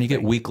guys come. But when you with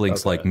get me.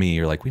 weaklings like me,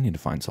 you're like, we need to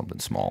find something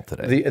small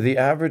today. The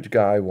average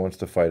guy wants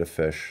to fight a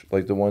fish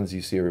like the ones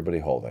you see everybody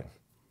holding.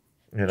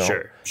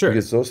 Sure.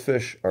 Because those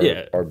fish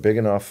are big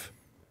enough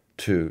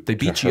to They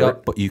beat to you hurt.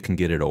 up, but you can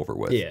get it over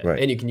with. Yeah, Right.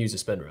 and you can use a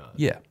spin rod.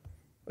 Yeah.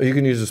 You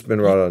can use a spin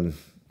rod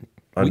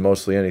on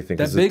mostly anything.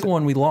 That 'cause big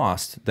one we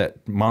lost,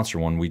 that monster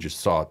one we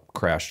just saw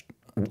crash,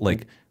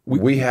 like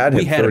We had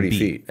him 30 beat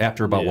feet.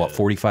 after about what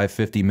 45,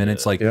 50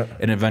 minutes, like, Yeah.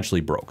 and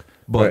eventually broke.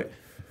 But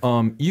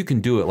you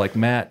can do it, like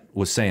Matt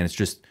was saying. It's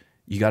just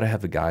you got to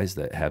have the guys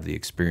that have the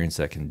experience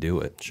that can do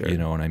it. Sure. You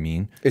know what I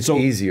mean? It's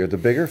easier. The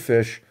bigger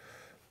fish,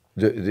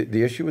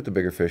 the issue with the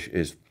bigger fish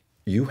is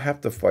you have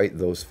to fight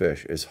those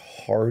fish as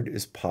hard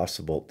as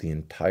possible the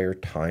entire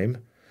time,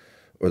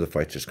 or the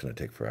fight's just going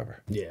to take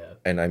forever. Yeah.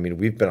 And I mean,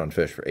 we've been on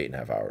fish for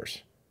 8.5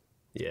 hours.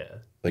 Yeah.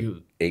 Like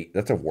 8.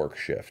 That's a work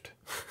shift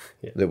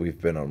that we've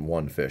been on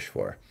one fish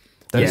for.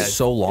 That is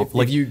so long.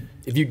 If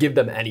you give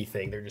them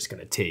anything, they're just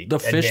gonna take The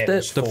fish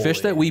advantage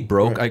that fully. we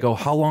broke, I go,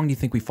 how long do you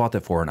think we fought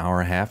that for? An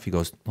hour and a half? He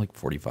goes, like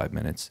 45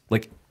 minutes.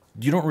 Like,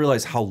 you don't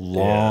realize how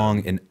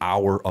long an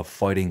hour of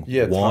fighting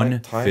one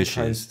time fish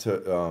tends is.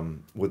 to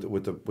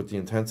with the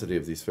intensity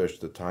of these fish,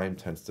 the time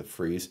tends to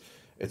freeze.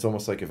 It's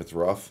almost like if it's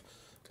rough,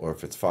 or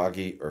if it's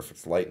foggy, or if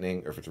it's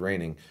lightning, or if it's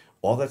raining,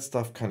 all that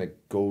stuff kind of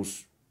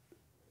goes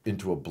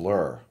into a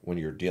blur when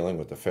you're dealing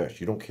with the fish.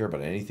 You don't care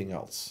about anything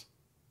else,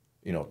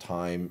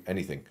 time,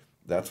 anything.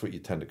 That's what you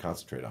tend to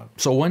concentrate on.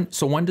 So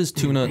when does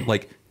tuna,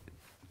 like,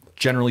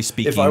 generally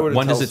speaking, If I were to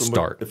when tell does it somebody-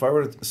 start? If I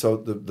were to, so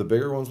the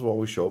bigger ones will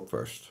always show up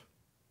first.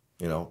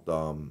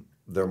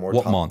 They're more.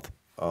 What month?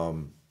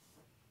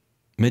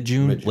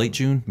 Mid-June, mid-June. late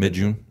June,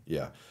 mid-June.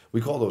 Yeah,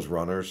 we call those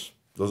runners.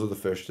 Those are the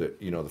fish that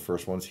the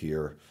first ones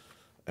here,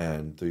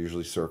 and they're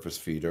usually surface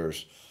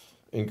feeders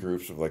in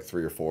groups of like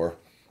 3 or 4,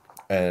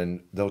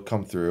 and they'll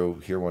come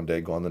through here one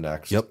day, go on the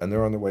next, Yep. and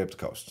they're on their way up the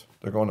coast.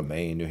 They're going to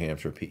Maine, New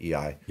Hampshire,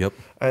 PEI. Yep.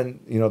 And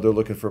they're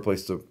looking for a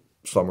place to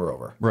summer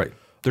over. Right.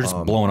 They're just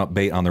blowing up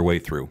bait on their way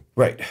through.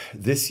 Right.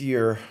 This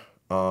year,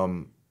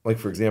 like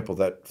for example,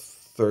 that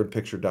third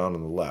picture down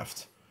on the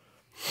left,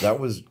 that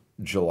was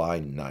July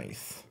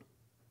 9th.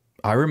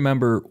 I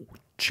remember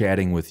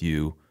chatting with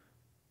you,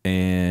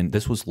 and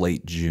this was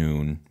late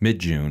June,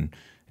 mid-June, and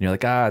you're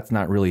like, it's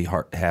not really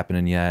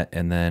happening yet.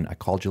 And then I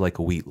called you like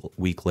a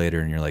week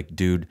later, and you're like,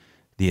 dude,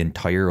 the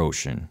entire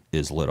ocean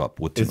is lit up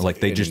with tuna.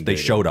 Like they inundated.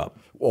 showed up.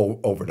 Oh,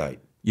 overnight.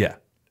 Yeah,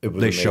 It was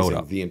they amazing. showed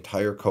up. The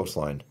entire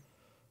coastline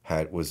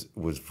was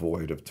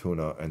void of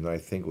tuna, and I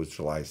think it was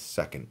July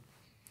 2nd.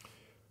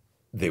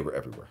 They were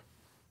everywhere.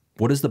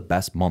 What is the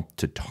best month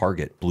to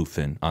target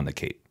bluefin on the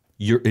Cape?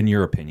 In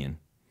your opinion?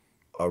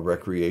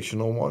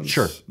 Recreational ones?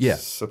 Sure, yeah.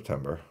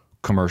 September.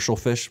 Commercial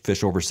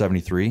fish over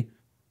 73?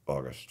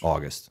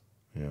 August.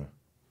 Yeah.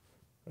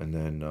 And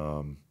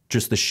then...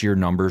 just the sheer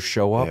numbers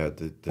show up?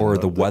 Yeah, or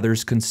the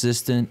weather's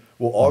consistent?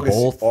 Well,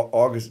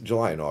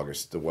 July and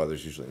August, the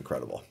weather's usually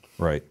incredible.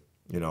 Right.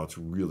 You know, it's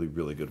really,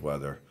 really good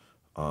weather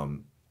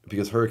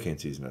because hurricane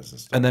season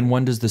hasn't started. And then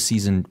when does the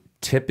season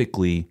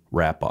typically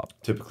wrap up?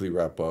 Typically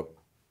wrap up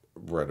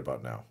right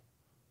about now.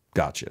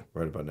 Gotcha.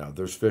 Right about now.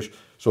 There's fish.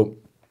 So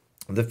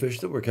the fish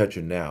that we're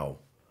catching now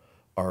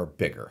are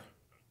bigger.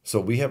 So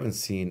we haven't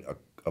seen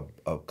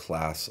a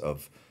class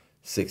of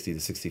 60 to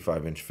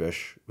 65 inch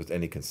fish with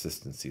any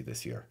consistency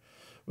this year.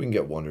 We can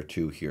get one or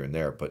two here and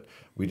there, but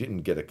we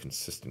didn't get a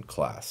consistent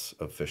class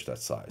of fish that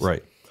size.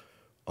 Right.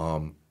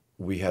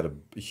 We had a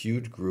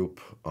huge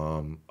group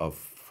of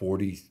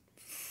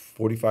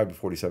 45 to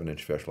 47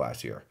 inch fish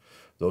last year.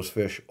 Those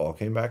fish all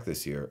came back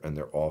this year, and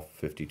they're all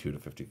 52 to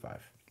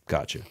 55.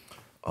 Gotcha.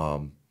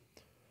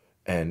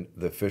 And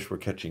the fish we're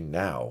catching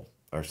now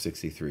are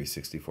 63,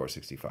 64,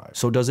 65.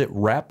 So does it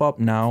wrap up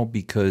now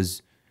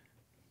because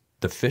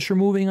the fish are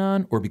moving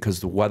on, or because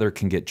the weather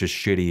can get just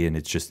shitty and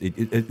it's just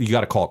you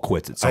got to call it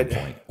quits at some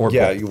point? Or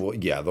yeah, both?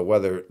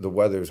 the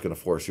weather is going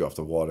to force you off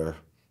the water.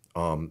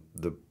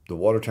 The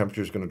water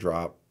temperature is going to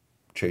drop,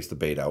 chase the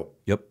bait out.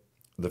 Yep.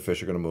 The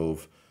fish are going to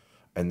move,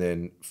 and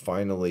then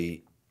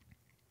finally,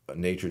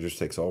 nature just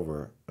takes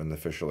over, and the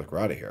fish are like, we're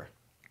out of here.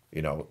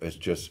 You know, it's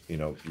just, you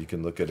know, you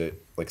can look at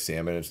it like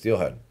salmon and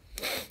steelhead.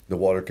 The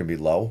water can be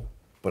low,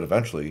 but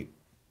eventually,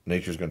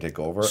 nature's going to take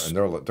over, and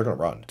they're going to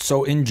run.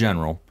 So in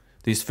general,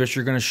 these fish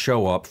are going to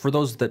show up. For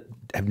those that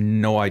have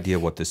no idea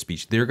what this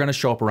species, they're going to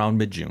show up around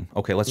mid-June.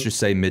 Okay, let's just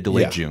say mid to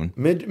late June.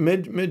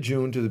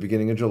 Mid-June to the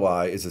beginning of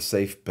July is a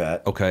safe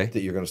bet. Okay.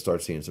 That you're going to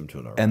start seeing some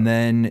tuna around. And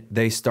then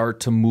they start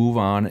to move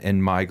on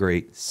and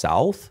migrate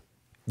south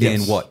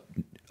in what,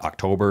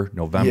 October,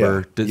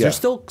 November? There's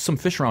still some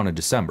fish around in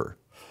December.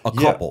 A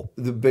couple.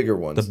 The bigger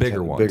ones. The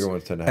bigger ones. Bigger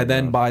ones tend to hang And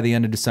then around. by the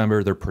end of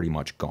December, they're pretty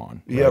much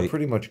gone. Yeah, right?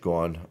 pretty much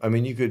gone. I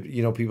mean, you could,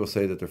 you know, people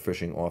say that they're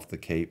fishing off the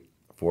Cape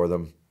for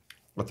them,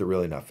 but they're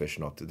really not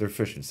fishing off. They're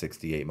fishing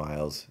 68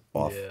 miles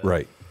off. Yeah.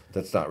 Right.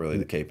 That's not really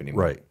the Cape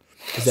anymore. Right.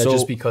 Is that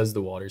just because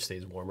the water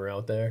stays warmer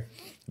out there?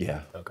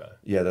 Yeah. Okay.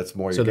 Yeah, that's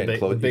more. So You're the getting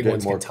big, the big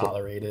ones can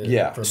tolerate it.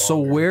 Yeah. For So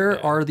longer.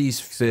 where are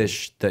these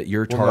fish that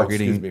you're Well, no,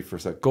 targeting? excuse me for a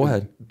second. Go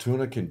ahead.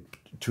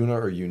 Tuna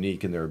are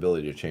unique in their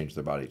ability to change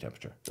their body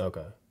temperature.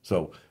 Okay.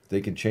 So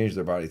they can change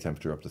their body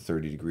temperature up to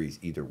 30 degrees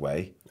either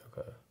way,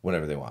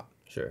 whenever they want.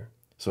 Sure.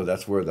 So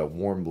that's where the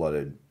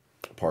warm-blooded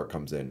part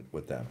comes in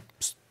with them,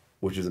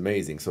 which is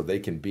amazing. So they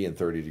can be in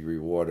 30-degree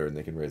water and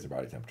they can raise their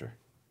body temperature,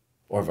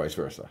 or vice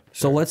versa.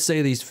 So let's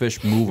say these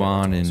fish move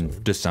on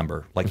in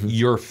December, like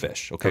your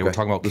fish. Okay, we're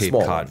talking about The Cape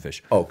small Cod one.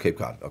 fish. Oh, Cape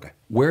Cod. Okay.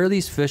 Where are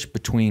these fish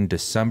between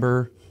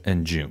December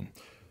and June?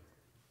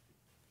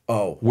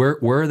 Oh, Where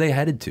are they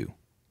headed to?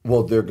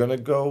 well, they're gonna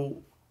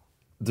go.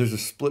 There's a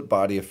split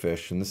body of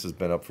fish, and this has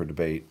been up for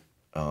debate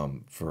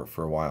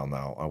for a while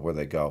now on where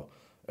they go.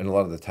 And a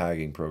lot of the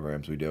tagging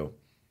programs we do,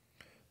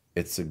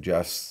 it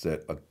suggests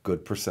that a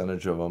good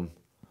percentage of them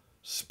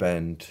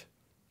spend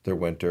their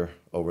winter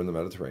over in the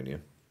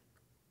Mediterranean.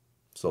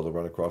 So they'll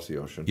run across the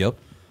ocean. Yep.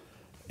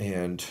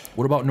 And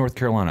What about North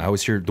Carolina? I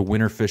always hear the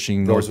winter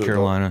fishing North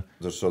Carolina.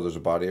 So there's a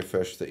body of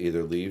fish that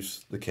either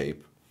leaves the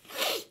Cape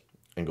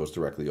and goes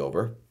directly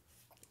over,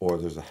 or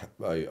there's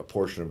a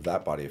portion of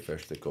that body of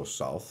fish that goes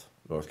south,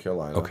 North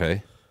Carolina.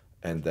 Okay.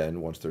 And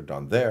then once they're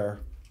done there,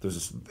 there's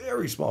this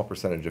very small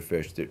percentage of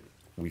fish that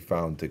we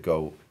found to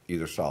go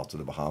either south to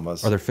the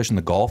Bahamas. Are there fish in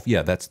the Gulf?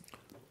 Yeah, that's.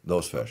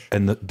 Those fish.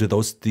 And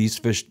do these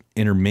fish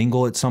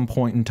intermingle at some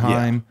point in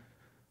time?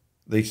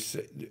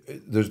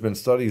 There's been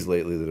studies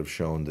lately that have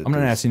shown that. I'm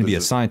not asking to be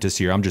a scientist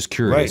here. I'm just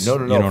curious. Right?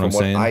 No. You know From what I'm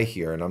saying? I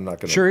hear, and I'm not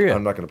going to. Sure, yeah.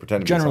 I'm not going to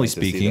pretend to Generally be a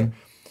scientist speaking.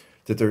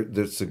 either, that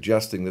they're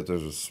suggesting that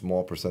there's a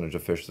small percentage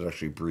of fish that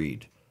actually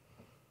breed,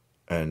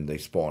 and they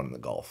spawn in the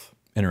Gulf.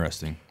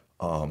 Interesting.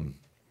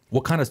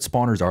 What kind of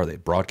spawners are they?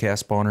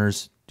 Broadcast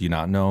spawners? Do you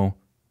not know?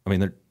 I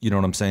mean, you know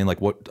what I'm saying? Like,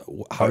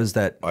 how does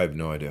that? I have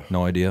no idea.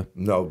 No idea.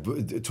 No,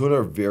 tuna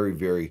are very,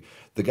 very.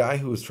 The guy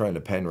who was trying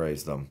to pen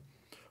raise them,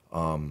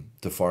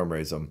 to farm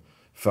raise them,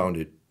 found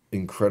it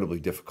incredibly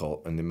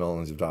difficult, and the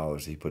millions of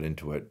dollars he put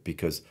into it,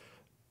 because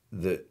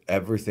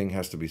everything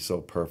has to be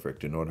so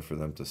perfect in order for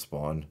them to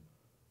spawn,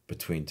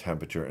 between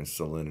temperature and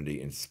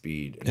salinity and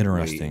speed and weight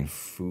Interesting. and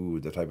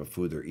food. The type of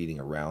food they're eating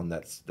around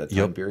that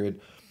time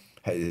period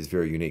is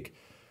very unique.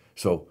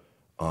 So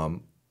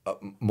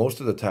most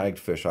of the tagged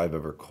fish I've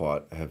ever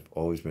caught have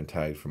always been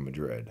tagged from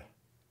Madrid.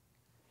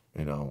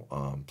 You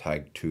know,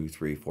 tagged 2,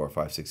 3, 4,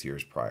 5, 6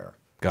 years prior.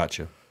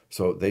 Gotcha.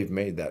 So they've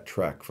made that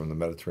trek from the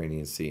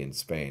Mediterranean Sea in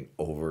Spain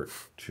over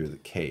to the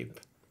Cape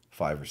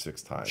 5 or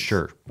 6 times.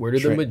 Sure. Where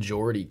did the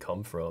majority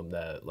come from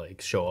that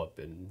like show up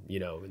in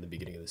the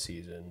beginning of the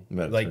season?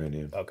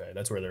 Mediterranean. Like, okay,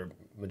 that's where their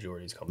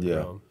majority's coming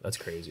from. That's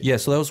crazy. Yeah,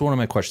 so that was one of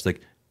my questions.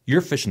 Like,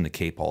 you're fishing the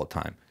Cape all the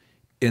time.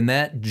 In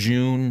that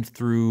June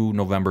through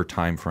November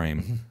time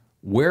frame,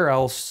 where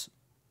else,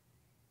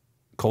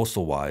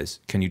 coastal wise,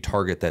 can you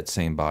target that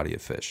same body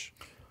of fish?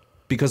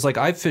 Because like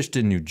I've fished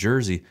in New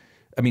Jersey.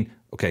 I mean,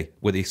 okay,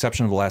 with the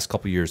exception of the last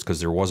couple of years, because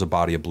there was a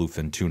body of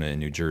bluefin tuna in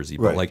New Jersey,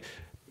 but like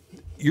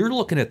you're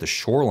looking at the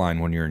shoreline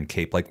when you're in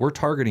Cape. Like we're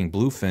targeting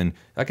bluefin.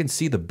 I can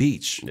see the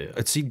beach. Yeah.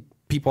 I see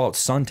people out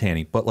sun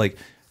tanning, but like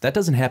that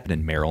doesn't happen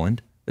in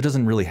Maryland. It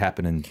doesn't really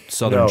happen in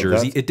southern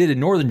Jersey. It did in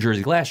northern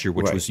Jersey last year,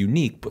 which was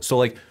unique. But so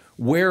like,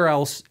 where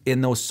else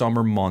in those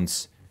summer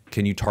months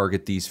can you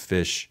target these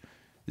fish?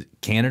 Is it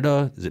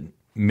Canada? Is it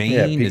Maine?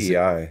 Yeah, PEI. Is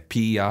it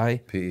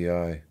PEI?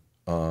 PEI.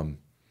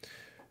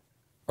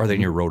 Are they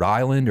near Rhode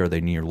Island? Are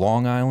they near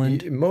Long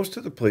Island? Most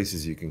of the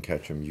places you can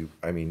catch them,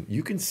 I mean,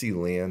 you can see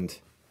land,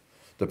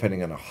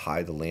 depending on how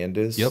high the land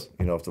is. Yep.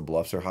 You know, if the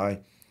bluffs are high,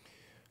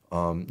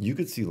 you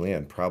could see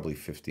land probably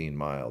 15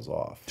 miles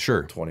off.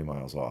 Sure. 20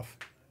 miles off.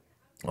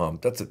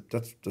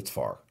 That's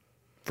far.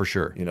 For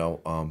sure. You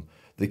know,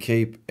 the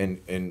Cape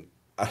and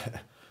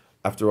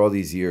after all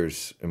these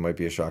years, it might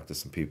be a shock to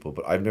some people,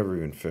 but I've never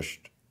even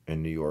fished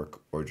in New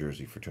York or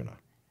Jersey for tuna.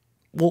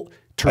 Well,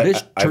 I've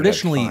had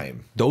traditionally,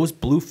 time. those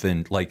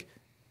bluefin, like,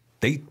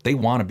 they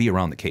want to be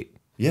around the Cape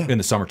in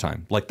the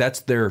summertime. Like,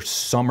 that's their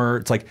summer.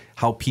 It's like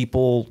how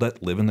people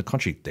that live in the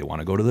country, they want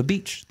to go to the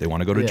beach. They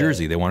want to go to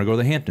Jersey. They want to go to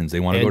the Hamptons. They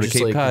want to go to just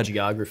Cape like Cod. the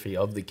geography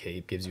of the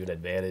Cape gives you an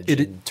advantage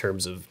in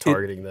terms of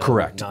targeting them.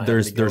 Correct. not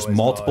having to There's go as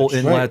multiple much,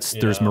 inlets.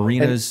 you There's know?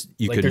 marinas.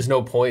 You Like, could. there's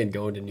no point in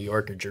going to New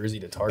York or Jersey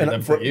to target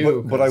them for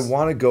you. But I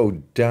want to go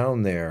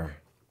down there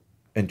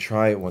and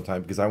try it one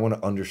time because I want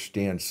to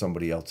understand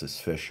somebody else's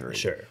fishery.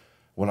 Sure.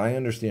 When I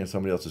understand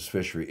somebody else's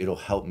fishery, it'll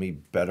help me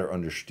better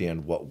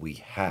understand what we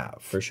have.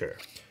 For sure.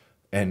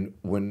 And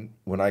when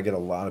I get a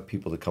lot of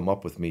people to come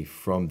up with me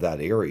from that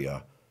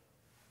area,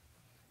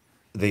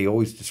 they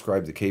always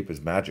describe the Cape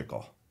as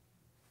magical.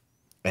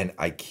 And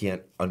I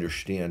can't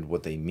understand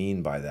what they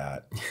mean by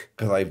that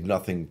because I have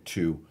nothing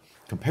to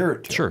compare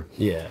it to. Sure.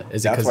 Yeah.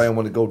 That's why I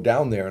want to go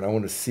down there and I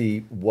want to see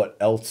what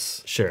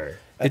else. Sure.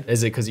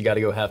 Is it because you got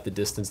to go half the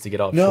distance to get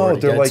offshore? No,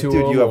 to they're get like, to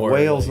dude, them, you have or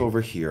whales like-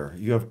 over here.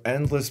 You have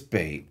endless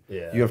bait.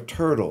 Yeah. You have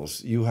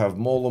turtles. You have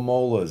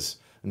molas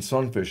and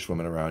sunfish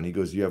swimming around. He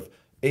goes, you have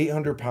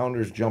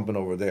 800-pounders jumping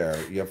over there.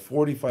 You have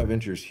 45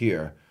 inches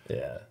here.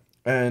 Yeah.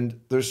 And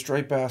there's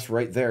striped bass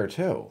right there,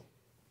 too.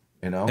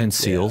 You know? and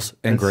seals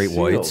and great seals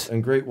whites.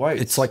 And great whites.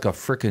 It's like a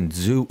freaking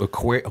zoo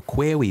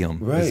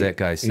aquarium, as that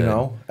guy said. You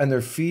know? And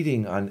they're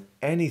feeding on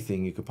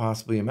anything you could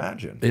possibly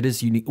imagine. It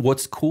is unique.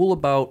 What's cool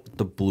about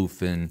the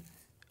bluefin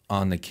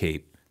on the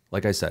Cape,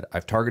 like I said,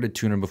 I've targeted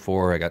tuna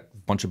before. I got a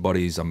bunch of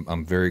buddies.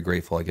 I'm very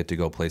grateful I get to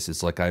go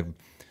places. Like I've,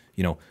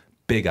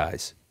 big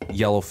eyes,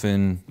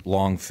 yellowfin,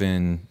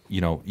 longfin,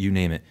 you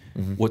name it.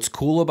 Mm-hmm. What's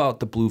cool about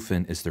the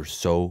bluefin is they're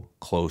so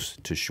close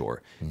to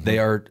shore. Mm-hmm. They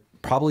are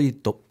probably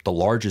the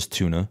largest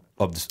tuna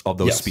of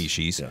those Yes.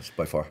 species. Yes,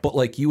 by far. But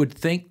like you would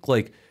think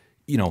like,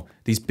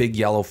 these big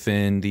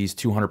yellowfin, these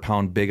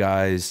 200-pound big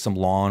eyes, some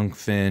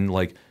longfin,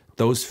 like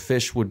those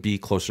fish would be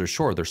closer to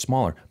shore. They're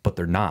smaller, but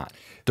they're not.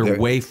 They're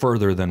way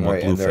further than what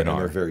Right, bluefin and are.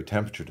 they're very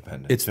temperature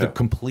dependent. It's the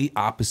complete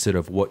opposite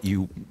of what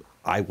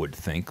I would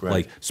think.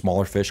 Like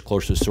smaller fish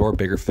closer to shore,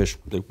 bigger fish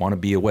they want to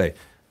be away.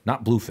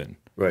 Not bluefin.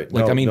 Right.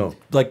 Like No.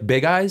 like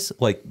big eyes,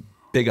 like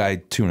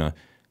big-eyed tuna.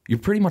 You're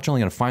pretty much only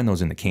going to find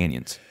those in the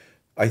canyons.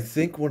 I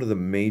think one of the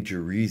major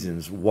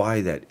reasons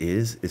why that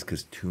is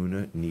because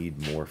tuna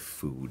need more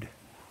food.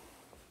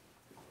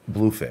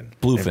 Bluefin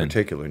in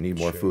particular need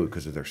more food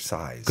because of their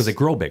size. Because they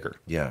grow bigger.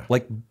 Yeah.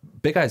 Like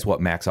big eyes,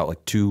 what max out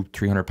like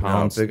 200-300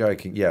 pounds. Big eye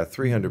can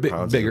 300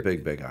 pounds is a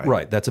big eye.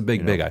 Right, that's a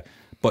big eye.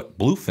 But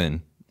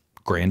bluefin,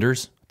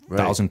 granders,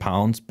 1,000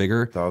 pounds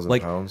bigger. 1,000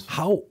 pounds.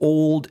 How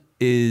old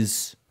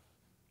is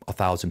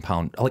 1,000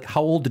 pound? Like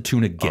how old did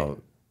tuna get?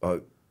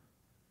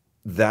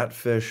 That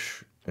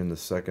fish in the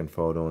second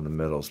photo in the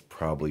middle is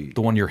probably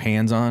The one your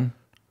hands on?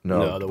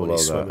 No, the one below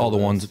he's that. swimming Oh,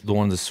 the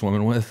ones that's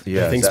swimming with?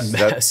 Yeah, thing's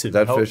massive.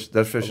 That How- fish how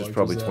is large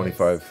probably is that?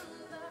 25.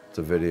 It's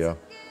a video.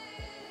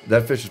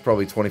 That fish is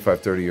probably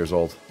 25, 30 years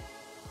old.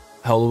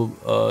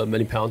 How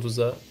many pounds was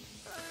that?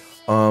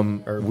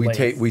 Or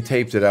We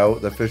taped it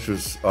out. That fish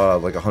was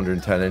like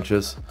 110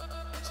 inches.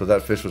 So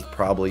that fish was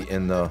probably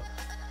in the.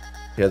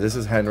 Yeah, this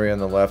is Henry on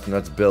the left, and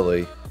that's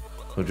Billy,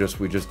 we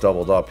just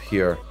doubled up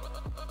here.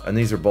 And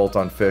these are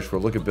bolt-on fish.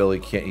 Where look at Billy,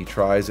 he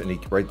tries,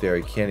 and right there,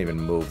 he can't even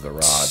move the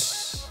rod.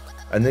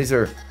 And these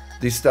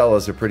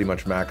Stellas are pretty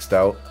much maxed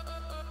out.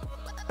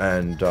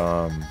 And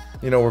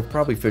we're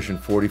probably fishing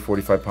 40,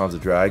 45 pounds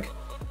of drag,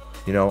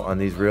 on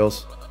these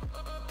reels.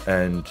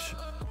 And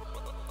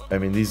I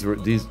mean, these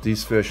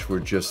fish were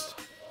just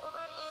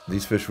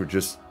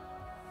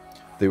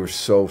they were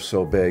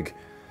so big,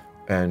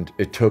 and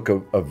it took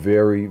a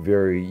very,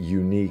 very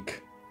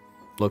unique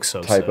Looks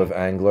so type sick. of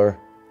angler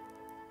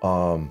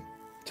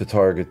to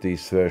target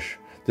these fish.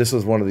 This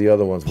was one of the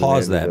other ones. we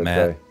Pause landed that,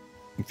 Matt. day.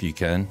 If you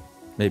can.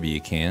 Maybe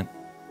you can't.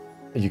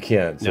 You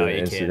can't. It's No, an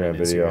you Instagram can't.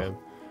 video.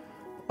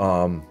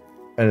 Instagram.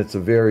 And it's a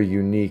very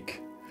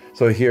unique.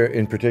 So here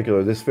in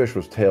particular, this fish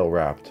was tail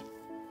wrapped.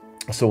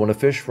 So when a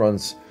fish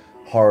runs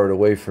hard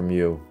away from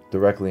you,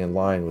 directly in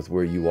line with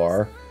where you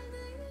are,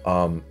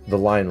 the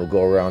line will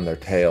go around their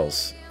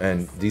tails.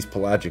 And these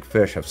pelagic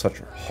fish have such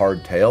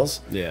hard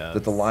tails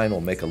that the line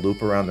will make a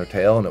loop around their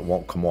tail and it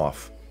won't come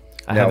off.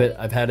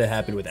 I've had it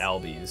happen with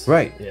albies.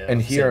 Right. Yeah,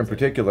 and here in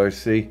particular,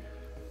 see,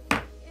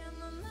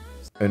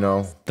 you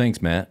know.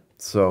 Thanks, Matt.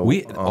 So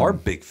our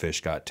big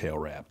fish got tail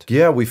wrapped.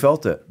 Yeah, we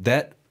felt it.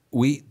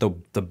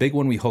 The big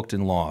one we hooked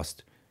and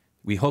lost.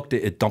 We hooked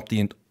it. It dumped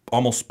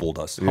almost spooled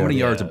us. How many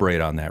yards of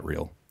braid on that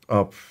reel?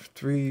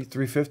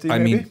 350. I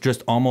maybe? mean,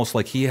 just almost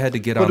like he had to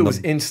get but on. But it was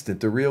instant.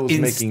 The reel was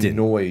making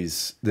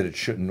noise that it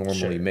shouldn't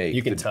normally make.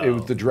 You can tell.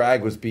 The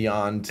drag was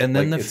beyond. And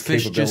then like, the its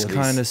fish just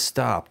capabilities. kind of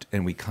stopped,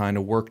 and we kind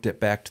of worked it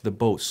back to the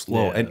boat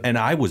slow. Yeah. And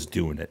I was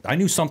doing it. I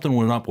knew something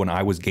went up when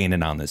I was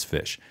gaining on this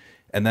fish.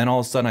 And then all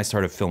of a sudden, I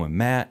started filming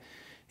Matt.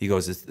 He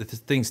goes, this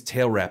thing's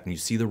tail wrapped, and you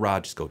see the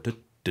rod just go.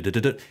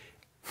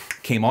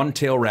 Came on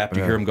tail wrapped.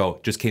 You hear him go.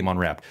 Just came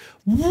unwrapped.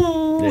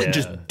 It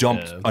just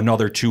dumped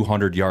another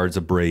 200 yards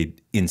of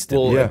braid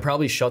instantly. Well, it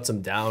probably shuts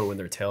them down when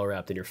they're tail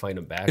wrapped and you're fighting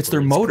them backwards. It's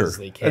their motor.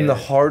 And the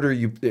harder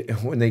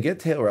when they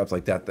get tail wrapped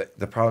like that,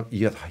 the problem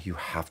you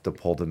have to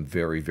pull them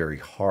very, very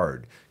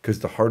hard because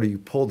the harder you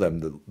pull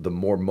them, the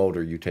more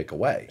motor you take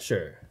away.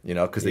 Sure. You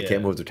know, because they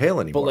can't move their tail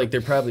anymore. But like they're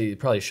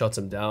probably shuts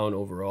them down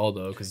overall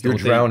though, because you're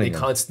drowning. They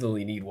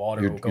constantly need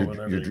water going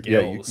over the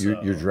gills.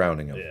 You're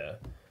drowning them. Yeah.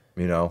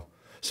 You know.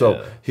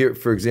 So here,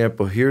 for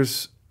example,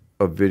 here's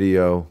a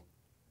video.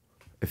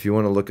 If you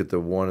want to look at the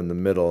one in the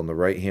middle on the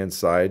right-hand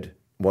side,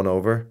 one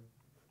over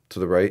to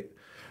the right,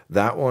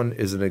 that one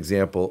is an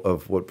example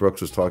of what Brooks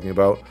was talking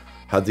about,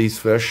 how these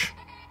fish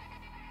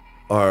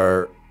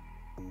are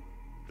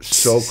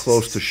so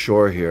close to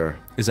shore here.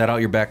 Is that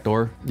out your back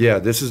door? Yeah,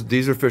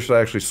 these are fish that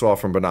I actually saw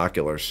from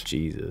binoculars.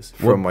 Jesus.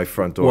 From my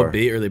front door. What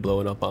bait are they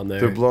blowing up on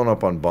there? They're blowing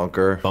up on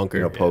bunker,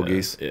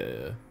 pogies.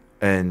 Yeah.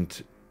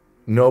 And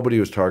nobody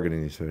was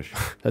targeting these fish.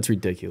 That's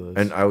ridiculous.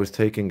 And I was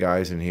taking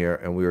guys in here,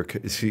 and we were,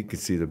 you could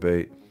see the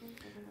bait,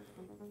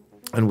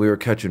 and we were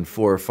catching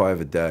 4 or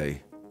 5 a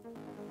day,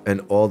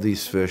 and all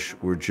these fish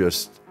were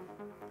just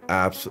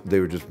they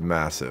were just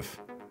massive.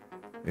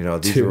 You know,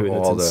 these were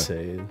all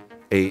the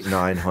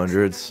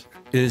 800-900s.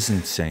 It is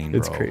insane, bro.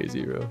 It's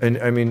crazy, bro. And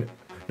I mean,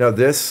 now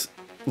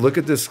look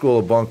at this school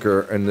of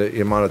bunker and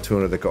the amount of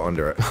tuna that go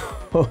under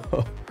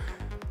it.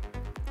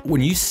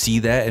 When you see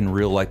that in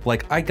real life,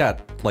 like I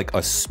got like a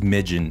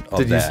smidgen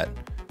of that,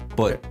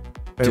 but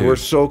and dude, we're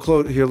so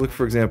close. Here, look,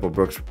 for example,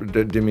 Brooks,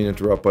 didn't mean to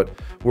interrupt, but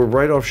we're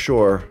right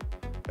offshore,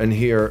 and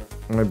here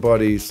my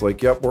buddy's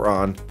like, yep, we're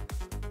on,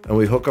 and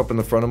we hook up in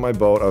the front of my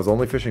boat. I was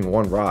only fishing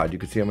one rod. You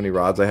could see how many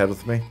rods I had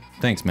with me.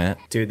 Thanks, Matt.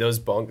 Dude, those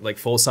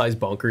full-size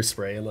bunkers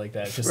spraying like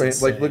that, just right,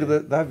 like look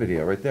at that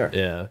video right there.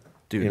 Yeah,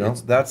 dude, you know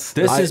this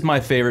is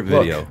my favorite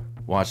video.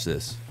 Watch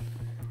this.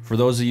 For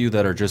those of you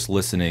that are just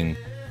listening,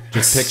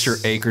 just picture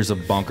acres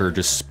of bunker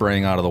just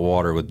spraying out of the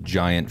water with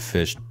giant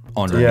fish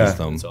underneath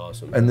them. That's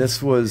awesome. And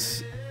this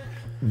was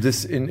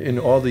in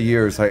all the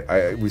years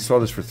we saw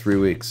this for 3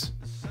 weeks.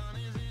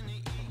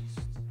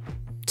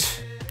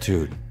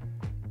 Dude.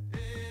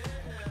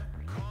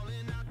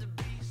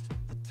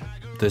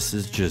 This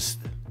is just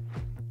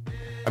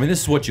I mean,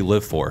 this is what you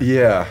live for.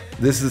 Yeah,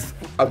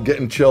 I'm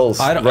getting chills.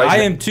 I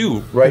am too.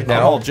 Right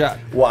now, I'm all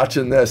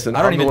watching this, and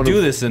I don't even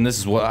do this, and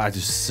this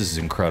is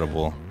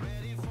incredible.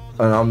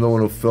 And I'm the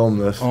one who filmed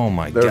this. Oh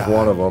my God. There's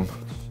one of them.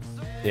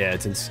 Yeah,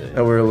 it's insane.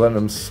 And we were letting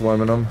them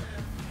swim in them.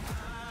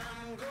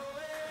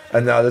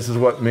 And now this is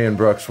what me and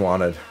Brooks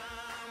wanted.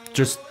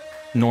 Just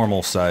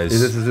normal size.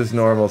 This is just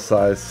normal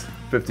size,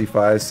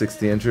 55,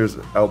 60 inches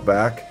out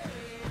back,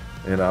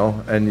 you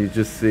know, and you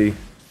just see.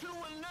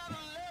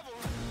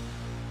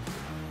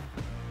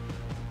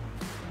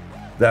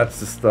 That's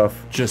the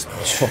stuff. Just,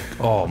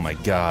 oh my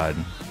God.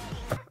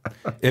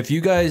 If you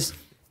guys,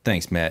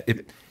 thanks, Matt.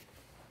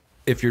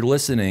 If you're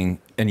listening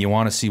and you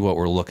want to see what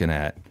we're looking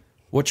at,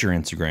 what's your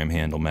Instagram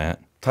handle,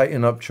 Matt?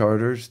 Tighten Up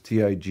Charters,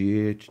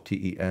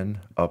 TIGHTEN,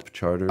 Up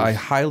Charters. I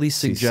highly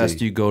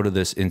suggest you go to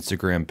this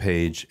Instagram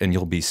page and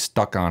you'll be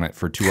stuck on it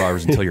for 2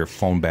 hours until your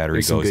phone battery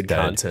There's goes some good dead.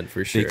 content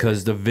for sure.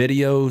 Because the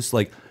videos,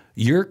 like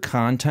your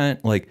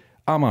content, like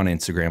I'm on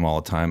Instagram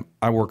all the time.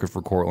 I work it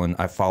for Cortland.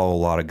 I follow a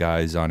lot of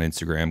guys on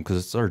Instagram because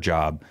it's our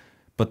job.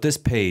 But this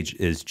page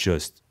is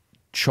just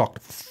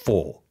chocked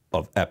full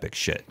of epic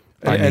shit.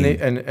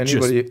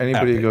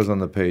 Anybody who goes on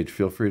the page,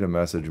 feel free to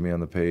message me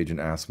on the page and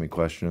ask me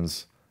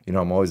questions. You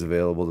know, I'm always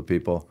available to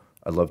people.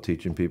 I love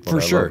teaching people.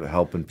 For sure. I love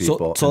helping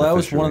people. So that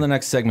was one of the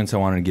next segments I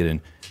wanted to get in.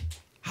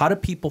 How do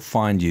people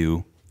find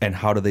you and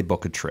how do they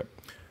book a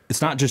trip?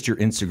 It's not just your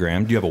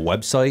Instagram. Do you have a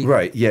website?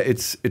 Right. Yeah,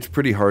 it's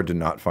pretty hard to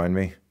not find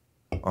me.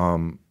 I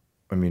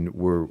mean,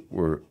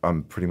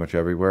 I'm pretty much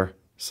everywhere.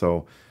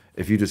 So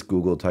if you just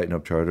Google Tighten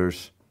Up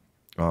Charters,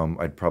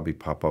 I'd probably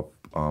pop up.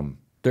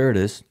 There it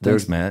is.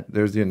 Thanks, Matt.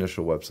 There's the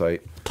initial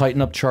website.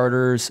 Tighten Up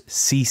Charters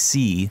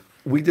CC.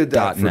 We did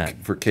that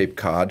for Cape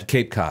Cod.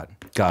 Cape Cod.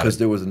 Got it. Because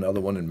there was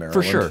another one in Maryland.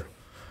 For sure.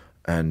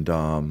 And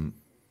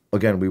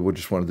again, we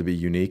just wanted to be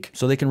unique.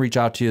 So they can reach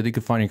out to you. They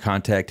can find your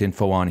contact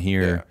info on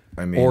here.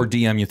 Yeah, I mean, or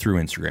DM you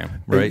through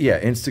Instagram, right? Yeah,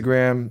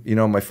 Instagram. You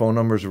know, my phone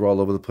numbers are all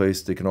over the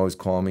place. They can always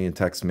call me and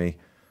text me.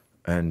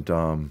 And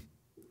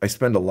I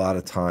spend a lot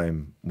of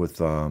time with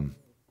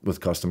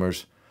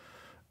customers,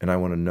 and I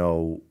want to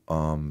know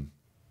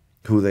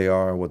who they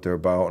are, what they're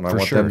about, and I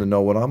want them to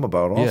know what I'm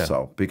about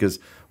also. Because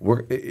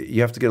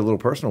you have to get a little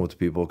personal with the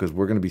people because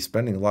we're going to be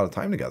spending a lot of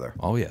time together.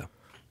 Oh yeah.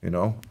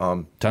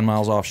 10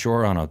 miles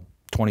offshore on a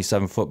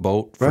 27-foot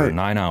boat for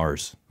 9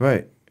 hours.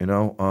 Right.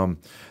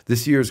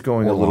 This year's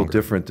going a little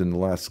different than the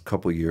last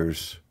couple of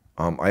years.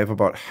 I have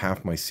about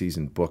half my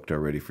season booked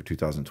already for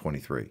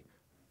 2023,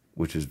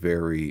 which is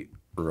very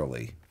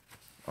early.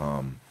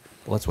 Well,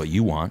 that's what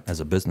you want as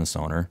a business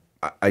owner.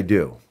 I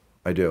do.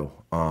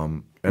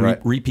 And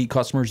repeat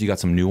customers, you got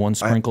some new ones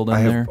sprinkled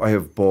in there? I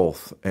have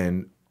both.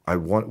 And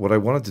what I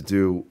wanted to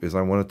do is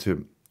I wanted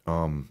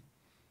to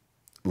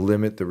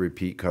limit the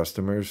repeat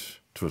customers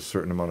to a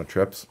certain amount of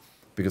trips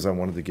because I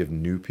wanted to give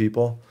new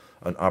people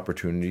an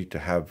opportunity to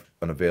have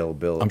an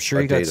availability. I'm sure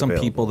you got some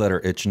people that are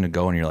itching to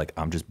go and you're like,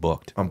 I'm just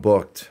booked. I'm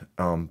booked,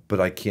 but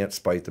I can't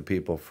spite the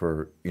people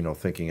for,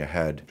 thinking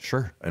ahead.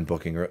 Sure. And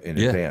booking in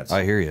advance.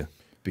 I hear you.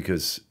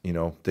 Because,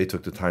 they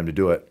took the time to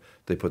do it.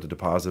 They put the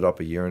deposit up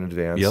a year in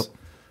advance. Yep.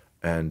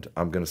 And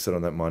I'm going to sit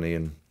on that money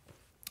and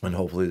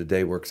hopefully the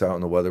day works out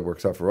and the weather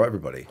works out for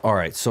everybody. All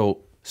right. So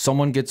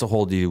someone gets a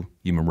hold of you.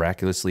 You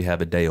miraculously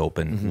have a day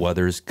open.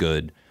 Weather's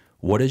good.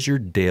 What is your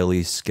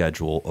daily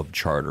schedule of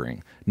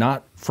chartering?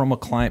 Not from a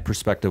client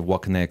perspective,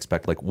 what can they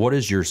expect? Like, what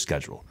is your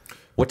schedule?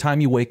 What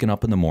time you waking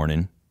up in the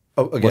morning?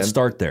 Oh, again, let's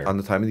start there. On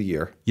the time of the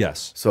year.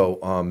 Yes.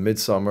 So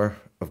midsummer,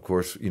 of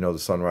course, the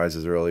sun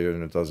rises earlier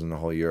than it does in the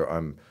whole year.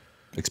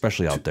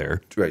 Especially out there.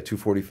 Right,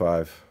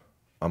 2:45,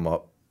 I'm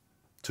up.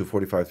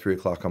 2:45, 3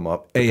 o'clock, I'm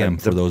up. AM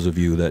for those of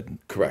you that...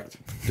 Correct.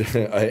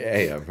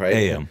 AM, right?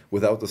 AM.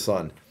 Without the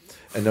sun.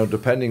 And now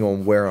depending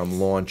on where I'm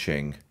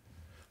launching,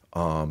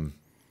 I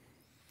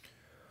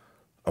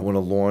want to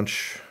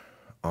launch.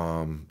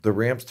 The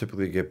ramps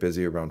typically get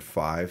busy around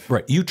 5.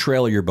 Right. You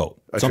trailer your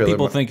boat. Some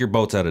people think your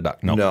boat's at a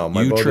dock. No,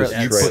 my boat is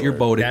you put your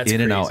boat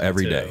in and out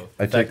every day.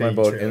 I take my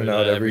boat in and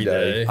out every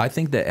day. I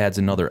think that adds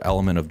another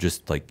element of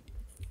just like...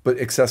 But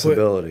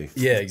accessibility.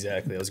 Yeah,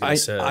 exactly. I was going to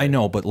say. I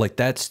know, but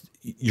like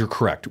you're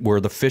correct.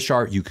 Where the fish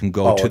are, you can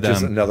go to them.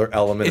 Just another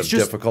element of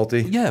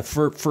difficulty. Yeah,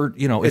 for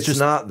it's just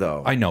not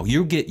though. I know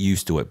you get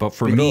used to it, but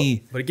for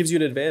me, but it gives you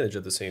an advantage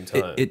at the same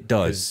time. It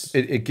does.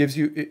 It gives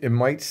you. It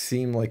might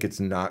seem like it's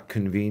not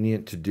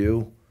convenient to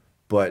do,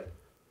 but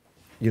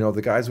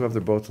the guys who have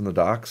their boats on the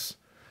docks,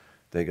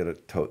 they got to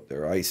tote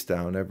their ice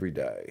down every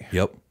day.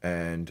 Yep.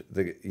 And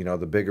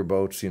the bigger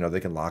boats, they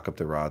can lock up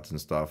their rods and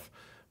stuff.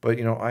 But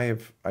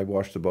I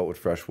wash the boat with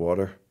fresh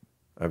water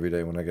every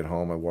day when I get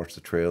home. I wash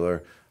the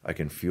trailer. I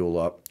can fuel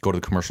up. Go to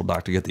the commercial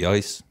dock to get the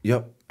ice.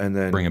 Yep, and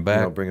then bring it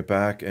back. Bring it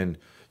back. And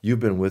you've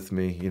been with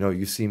me.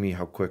 You see me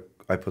how quick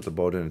I put the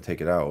boat in and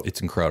take it out. It's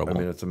incredible. I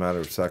mean, it's a matter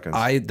of seconds.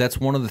 That's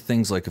one of the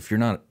things. Like if you're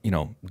not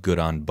good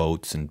on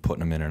boats and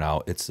putting them in and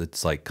out,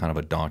 it's like kind of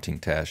a daunting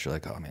task. You're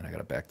like, oh man, I got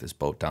to back this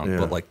boat down. Yeah.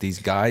 But like these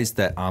guys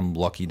that I'm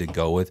lucky to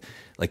go with,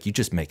 like you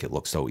just make it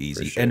look so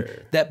easy. For sure. And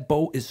that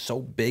boat is so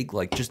big.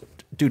 Like just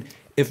dude.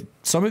 If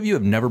some of you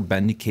have never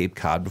been to Cape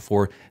Cod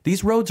before,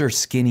 these roads are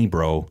skinny,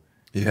 bro.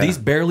 Yeah. These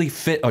barely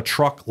fit a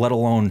truck, let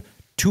alone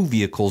 2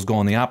 vehicles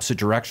going the opposite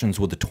directions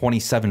with a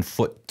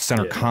 27-foot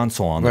center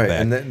console on the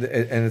back. And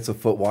it's a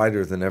foot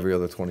wider than every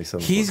other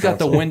 27. He's got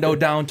the window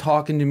down,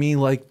 talking to me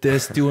like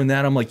this, doing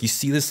that. I'm like, you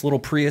see this little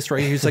Prius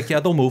right here? He's like, yeah,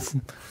 they'll move.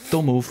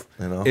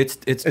 It's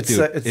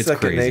second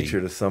crazy.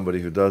 nature to somebody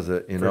who does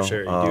it. For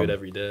sure, you do it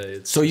every day.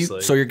 It's so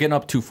you're getting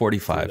up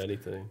 2:45.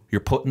 Anything.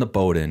 You're putting the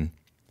boat in.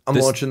 I'm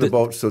launching the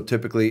boat, so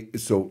typically,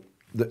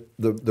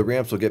 the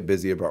ramps will get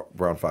busy about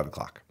around 5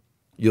 o'clock.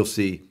 You'll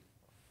see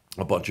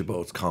a bunch of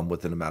boats come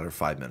within a matter of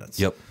 5 minutes.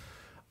 Yep.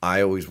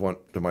 I always want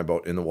my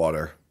boat in the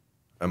water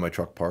and my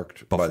truck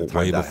parked by the time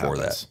way that before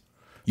happens. that.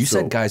 You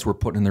said guys were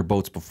putting in their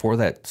boats before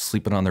that,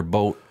 sleeping on their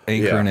boat,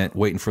 anchoring it,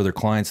 waiting for their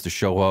clients to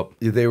show up.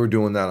 Yeah, they were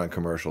doing that on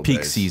commercial days.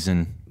 Peak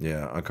season.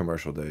 Yeah, on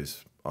commercial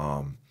days.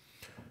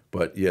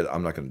 But yeah,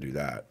 I'm not going to do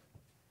that.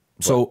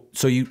 So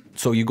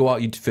you go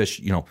out, you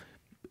fish,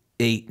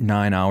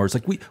 8-9 hours.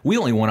 Like we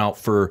only went out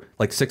for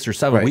like 6 or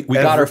 7. Right. We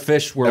got our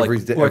fish. We're every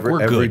good.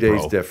 Every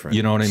day's bro. different.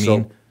 You know what I So,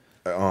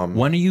 mean?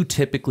 When are you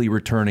typically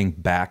returning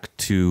back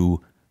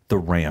to the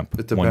ramp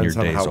It when your depends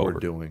on day's how over? we're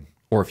doing.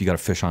 Or if you got to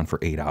fish on for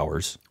 8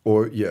 hours.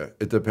 Or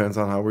it depends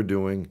on how we're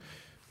doing,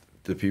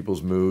 the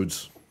people's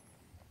moods,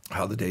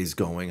 how the day's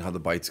going, how the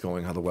bite's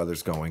going, how the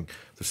weather's going.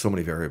 There's so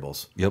many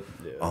variables. Yep.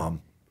 Yeah.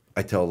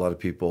 I tell a lot of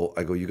people,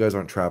 I go, you guys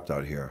aren't trapped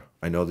out here.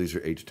 I know these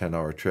are 8 to 10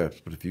 hour trips,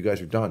 but if you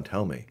guys are done,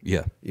 tell me.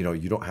 Yeah. You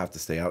don't have to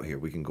stay out here.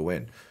 We can go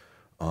in.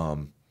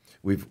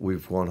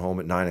 We've gone home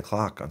at 9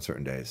 o'clock on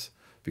certain days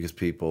because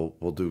people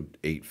will do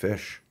 8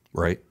 fish.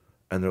 Right.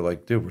 And they're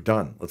like, dude, we're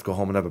done. Let's go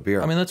home and have a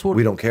beer. I mean, that's what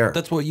we don't care.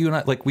 That's what you and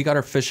I like. We got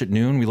our fish at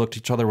noon. We looked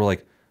at each other. We're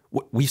like,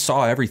 we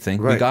saw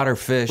everything. Right. We got our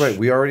fish. Right.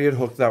 We already had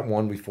hooked that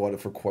one. We fought it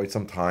for quite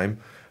some time,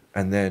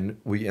 and then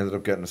we ended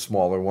up getting a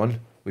smaller one.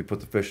 We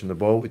put the fish in the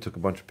boat. We took a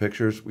bunch of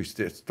pictures. We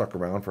stuck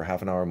around for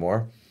half an hour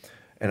more,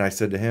 and I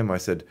said to him, I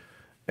said,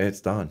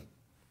 "It's done."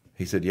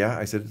 He said, yeah.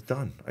 I said, it's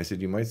done. I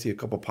said, you might see a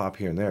couple pop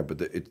here and there, but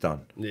it's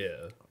done. Yeah.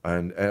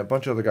 And a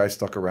bunch of other guys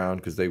stuck around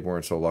because they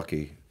weren't so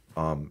lucky.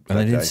 And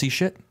they didn't see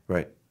shit.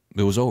 Right.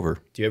 It was over.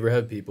 Do you ever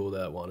have people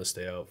that want to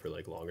stay out for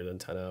like longer than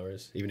 10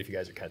 hours, even if you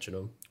guys are catching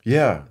them?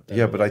 Yeah,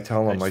 yeah, but I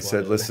tell them, I just said,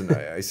 wanna- listen,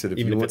 I said, if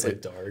Even you if want, it's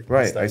like dark. and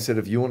right, stuff? I said,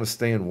 if you want to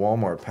stay in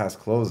Walmart past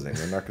closing,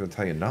 I'm not going to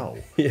tell you no.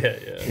 Yeah,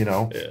 yeah. You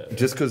know,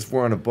 just because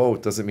we're on a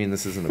boat doesn't mean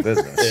this isn't a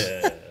business.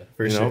 Yeah,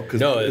 for You sure. know, because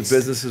No, it's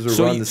businesses are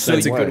So run you- the so same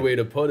that's a way. good way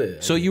to put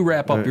it. So you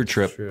wrap up your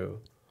trip. True.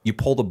 You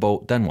pull the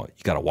boat, then what?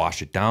 You got to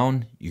wash it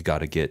down. You got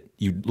to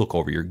you look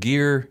over your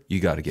gear.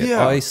 You got to get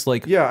Yeah. ice.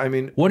 Like, Yeah, I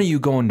mean, when are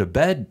you going to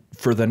bed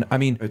for the? I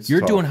mean, It's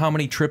you're tough. doing how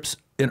many trips?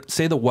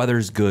 Say the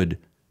weather's good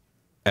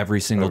every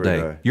single Every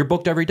day. day. You're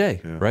booked every day,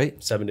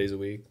 right? 7 days a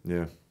week.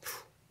 yeah.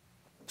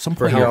 Some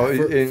For point, how-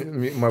 You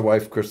know, for- my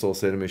wife Crystal will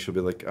say to me, she'll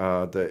be like,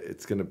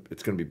 it's gonna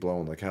be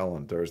blowing like hell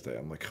on Thursday.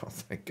 I'm like, oh,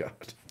 thank God.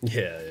 Yeah,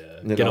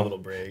 yeah. You Get know? a little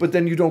break. But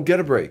then you don't get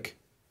a break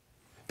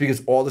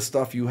because all the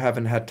stuff you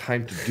haven't had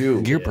time to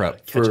do Gear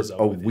prep. for catches up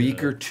a with you,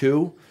 week yeah. or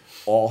two,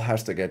 all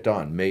has to get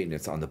done.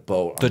 Maintenance on the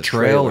boat, on The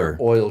trailer.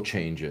 oil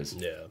changes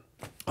yeah.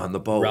 on the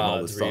boat, and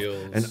all this Rods, stuff.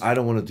 reels. And I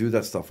don't want to do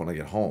that stuff when I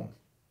get home.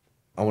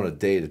 I want a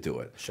day to do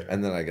it. Sure.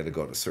 And then I got to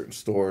go to certain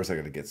stores. I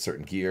got to get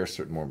certain gear,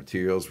 certain more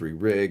materials,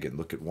 re-rig, and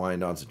look at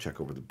wind-ons and check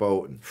over the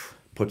boat and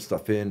put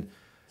stuff in.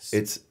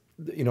 It's,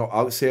 you know,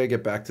 I'll say I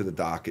get back to the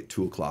dock at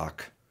 2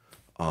 o'clock.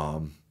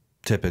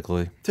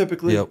 typically.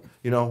 Typically, Yep.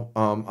 you know,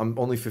 I'm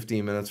only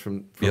 15 minutes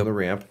from Yep. the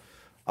ramp.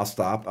 I'll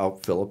stop. I'll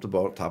fill up the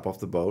boat, top off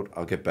the boat.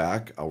 I'll get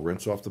back. I'll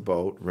rinse off the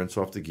boat, rinse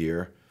off the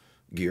gear.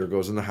 Gear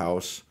goes in the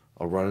house.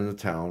 I'll run into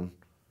town,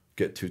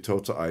 get 2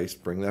 totes of ice,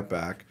 bring that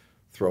back,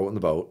 throw it in the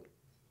boat,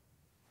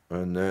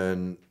 and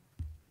then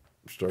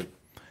start.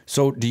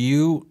 So do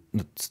you?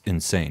 It's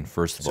insane.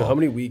 First of So all, how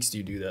many weeks do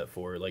you do that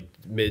for? Like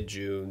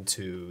mid-June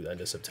to end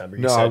of September?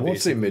 You No, I said, won't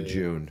say basically?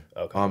 mid-June.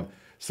 Okay.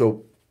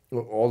 So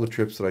all the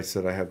trips that I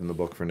said I have in the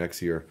book for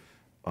next year,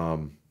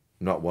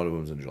 not one of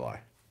them's in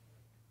July.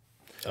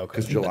 Okay.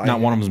 Because July. not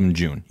one of them's in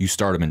June. You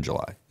start them in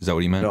July. Is that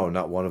what you meant? No,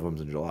 not one of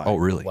them's in July. Oh,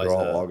 really? Why They're is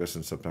all that? August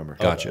and September.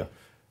 Gotcha.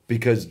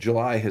 Because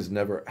July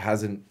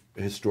hasn't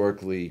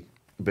historically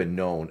been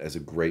known as a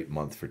great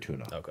month for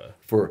tuna. Okay.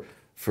 For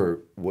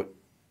what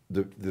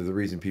the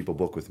reason people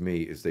book with me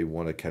is they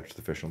want to catch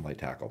the fish on light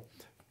tackle.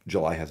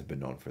 July hasn't been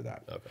known for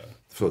that. Okay.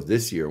 So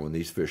this year, when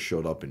these fish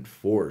showed up in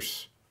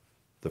force,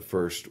 the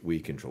first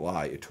week in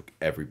July, it took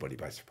everybody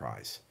by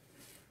surprise.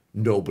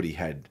 Nobody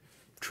had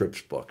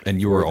trips booked. And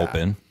you for were that.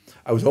 open?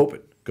 I was open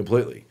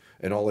completely,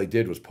 and all I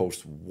did was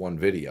post one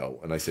video,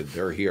 and I said,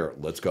 "They're here.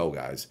 Let's go,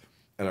 guys."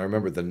 And I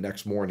remember the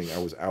next morning I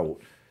was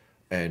out,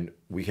 and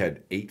we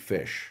had 8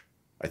 fish.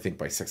 I think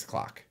by 6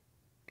 o'clock.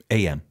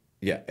 A.M.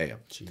 Yeah, a.m.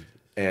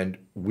 And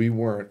we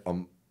weren't.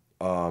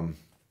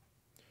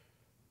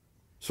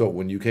 So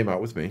when you came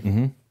out with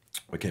me,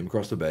 we came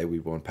across the bay. We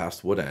went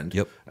past Wood End.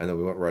 Yep. And then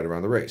we went right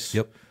around the race.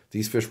 Yep.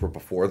 These fish were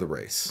before the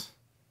race,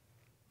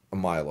 a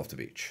mile off the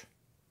beach.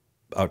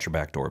 Out your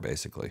back door,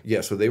 basically.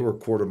 Yeah, so they were a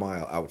quarter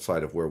mile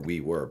outside of where we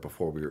were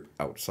before we were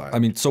outside. I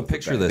mean, so of the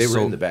picture bay. this. They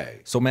were so, in the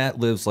bay. So Matt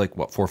lives like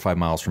what 4 or 5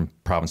 miles from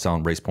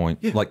Provincetown Race Point.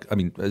 Yeah. Like, I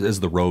mean, as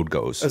the road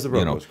goes. As the road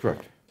you know. was,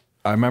 correct.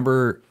 I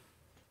remember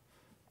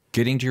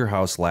getting to your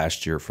house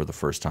last year for the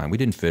first time. We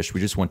didn't fish. We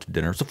just went to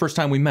dinner. It's the first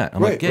time we met.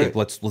 I'm Right, like, hey, right.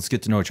 let's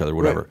get to know each other,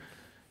 whatever. Right.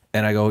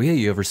 And I go, yeah,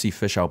 you ever see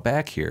fish out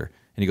back here?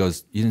 And he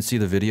goes, you didn't see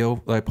the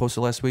video that I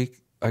posted last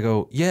week? I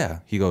go, yeah.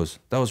 He goes,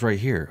 that was right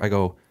here. I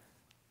go,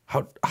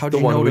 how'd The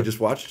you one know we to,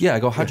 just watched? Yeah, I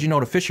go, how'd you know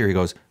to fish here? He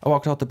goes, I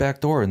walked out the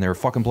back door and they were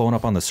fucking blowing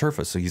up on the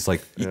surface. So he's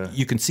like,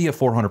 you can see a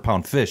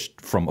 400-pound fish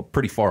from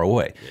pretty far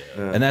away.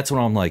 And that's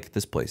when I'm like,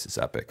 this place is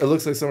epic. It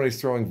looks like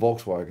somebody's throwing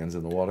Volkswagens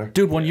in the water.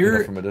 Dude, when You know,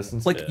 you're from a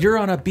distance. like you're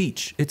on a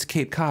beach, it's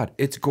Cape Cod,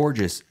 it's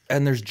gorgeous,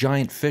 and there's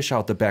giant fish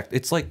out the back.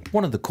 It's like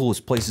one of the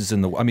coolest places in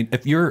the. I mean,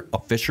 if you're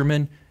a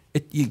fisherman,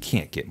 you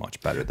can't get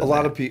much better than a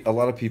lot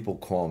that. of people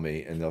call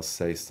me and they'll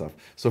say stuff.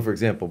 So, for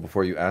example,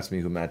 before you asked me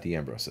who Matt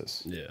D'Ambrose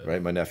is,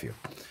 right, my nephew,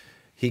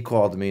 he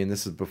called me, and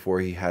this is before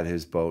he had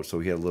his boat, so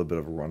he had a little bit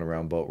of a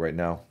runaround boat right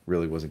now.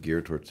 Really wasn't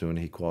geared towards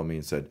tuna. He called me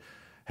and said,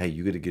 "Hey,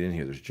 you got to get in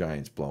here. There's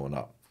giants blowing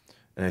up."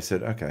 And I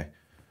said, "Okay,"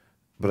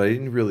 but I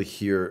didn't really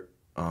hear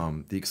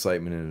the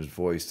excitement in his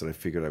voice that I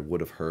figured I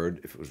would have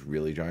heard if it was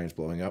really giants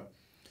blowing up.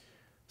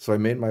 So I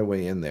made my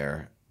way in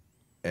there,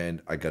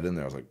 and I got in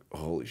there. I was like,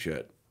 "Holy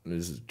shit!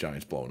 This is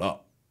giants blowing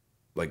up."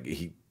 Like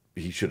he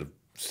should have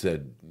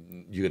said,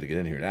 "You got to get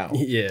in here now."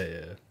 Yeah, yeah. Been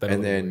a And little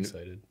more then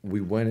excited.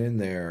 we went in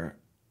there,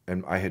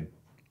 and I had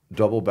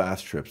double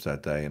bass trips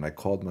that day, and I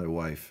called my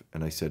wife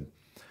and I said,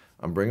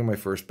 "I'm bringing my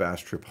first bass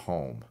trip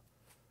home."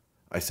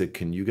 I said,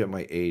 "Can you get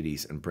my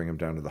 80s and bring them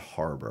down to the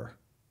harbor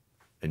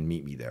and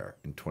meet me there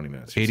in 20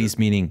 minutes?" She 80s said,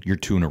 mening your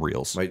tuna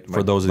reels. My-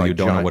 For those of my you who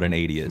don't know giant- what an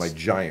 80 is, my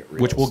giant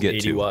reels. which we'll get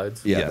 80 to.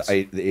 wides. Yeah, Yes.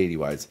 the 80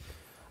 wides.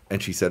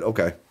 And she said,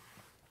 "Okay."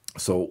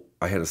 So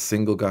I had a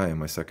single guy on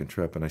my second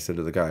trip, and I said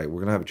to the guy, "We're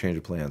going to have a change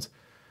of plans."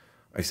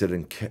 I said,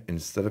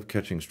 "Instead of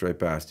catching striped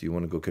bass, do you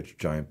want to go catch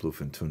giant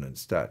bluefin tuna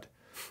instead?"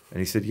 And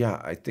he said, "Yeah,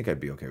 I think I'd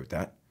be okay with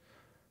that."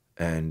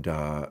 And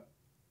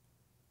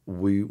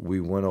we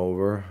went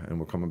over and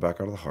we're coming back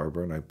out of the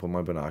harbor, and I put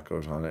my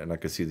binoculars on it, and I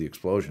could see the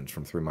explosions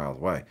from 3 miles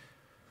away.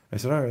 I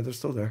said, all right, they're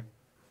still there.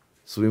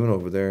 So we went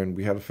over there, and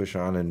we had a fish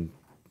on, and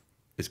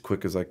as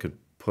quick as I could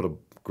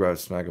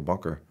snag a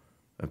bunker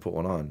and put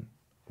one on,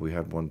 we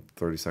had one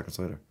 30 seconds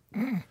later.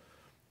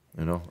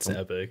 You know? It's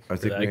epic I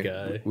think for that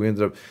guy. we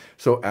ended up...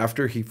 So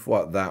after he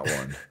fought that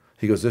one,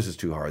 he goes, this is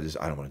too hard.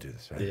 I don't want to do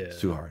this. Yeah. It's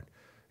too hard.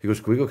 He goes,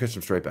 can we go catch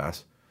some striped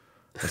bass?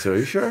 I said, are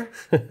you sure?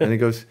 And he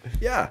goes,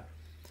 yeah.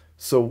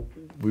 So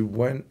we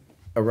went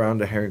around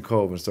to Herring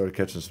Cove and started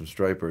catching some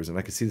stripers, and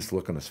I could see this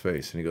look on his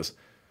face. And he goes,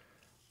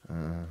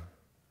 and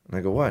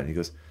I go, what? And he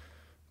goes,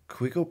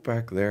 can we go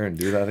back there and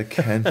do that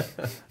again?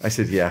 I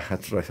said, yeah,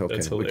 that's what I thought. Okay,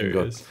 That's we can go.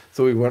 hilarious.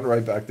 So we went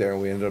right back there,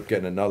 and we ended up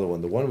getting another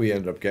one. The one we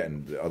ended up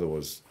getting, the other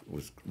was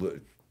a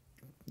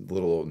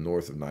little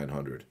north of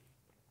 900.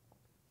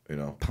 You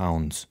know,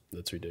 Pounds.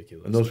 That's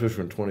ridiculous. and those fish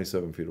were in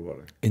 27 feet of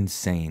water.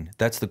 Insane.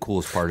 That's the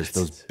coolest part is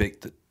those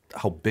big,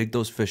 how big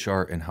those fish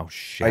are and how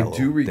shallow I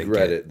do they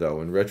regret get. it,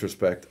 though. In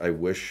retrospect, I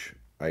wish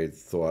I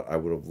thought I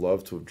would have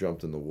loved to have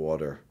jumped in the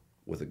water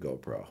with a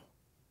GoPro.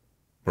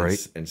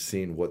 Right. And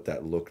seen what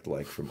that looked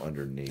like from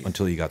underneath.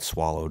 Until you got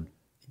swallowed.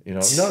 You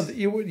know, no,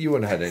 you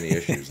wouldn't have had any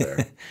issues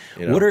there.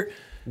 You know?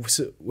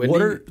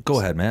 Go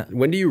ahead, Matt.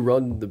 When do you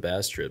run the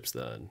bass trips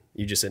then?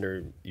 You just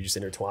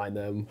intertwine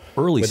them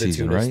Early with the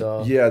season, tuna right?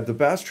 stuff? Yeah, the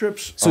bass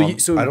trips. So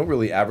So I don't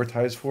really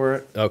advertise for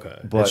it. Okay.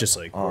 But, It's just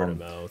like word of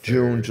mouth.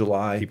 June, or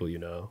July. People you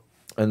know.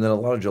 And then a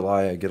lot of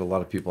July, I get a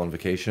lot of people on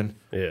vacation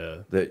Yeah.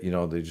 that, you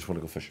know, they just want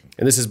to go fishing.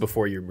 And this is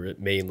before you're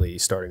mainly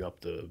starting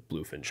up the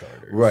Bluefin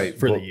charters. Right.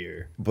 For but, the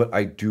year. But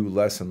I do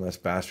less and less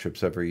bass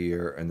trips every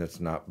year, and that's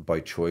not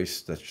by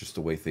choice. That's just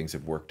the way things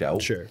have worked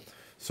out. Sure.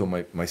 So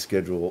my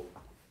schedule,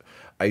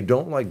 I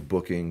don't like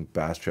booking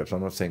bass trips.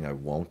 I'm not saying I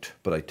won't,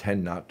 but I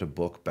tend not to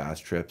book bass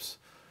trips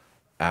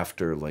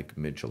after like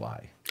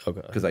mid-July.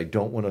 Okay. Because I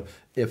don't want to,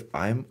 if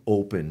I'm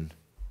open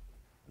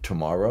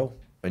tomorrow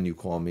and you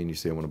call me and you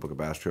say I want to book a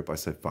bass trip, I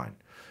said fine.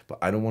 But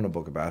I don't want to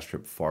book a bass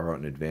trip far out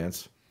in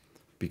advance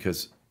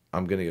because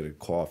I'm going to get a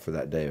call for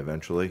that day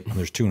eventually.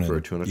 There's tuna. For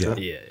a tuna Yeah. trip.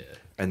 Yeah.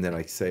 And then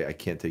I say I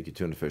can't take you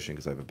tuna fishing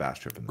because I have a bass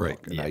trip in the Right.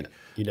 book. And Yeah.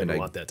 You and never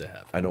want that to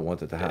happen. I don't want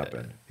that to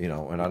happen, you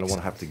know, and I don't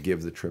want to have to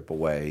give the trip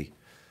away.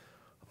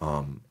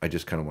 I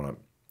just kind of want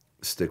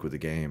to stick with the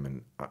game,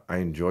 and I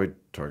enjoyed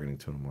targeting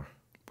tuna more.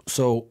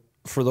 So,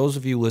 for those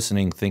of you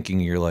listening, thinking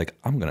you're like,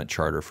 I'm going to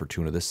charter for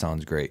tuna, this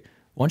sounds great.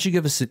 Why don't you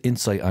give us an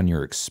insight on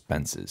your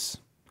expenses?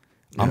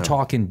 I'm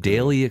talking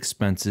daily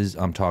expenses.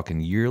 I'm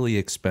talking yearly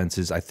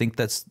expenses. I think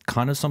that's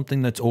kind of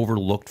something that's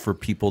overlooked for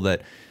people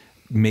that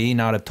may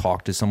not have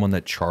talked to someone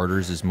that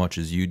charters as much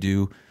as you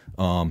do.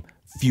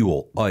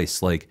 Fuel,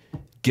 ice, like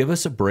give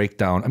us a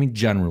breakdown. I mean,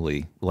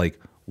 generally, like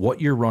what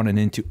you're running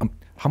into.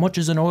 How much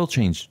is an oil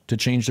change to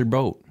change their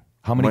boat?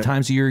 How many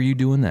times a year are you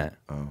doing that?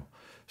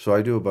 So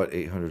I do about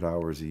 800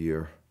 hours a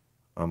year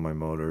on my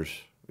motors.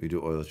 We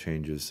do oil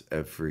changes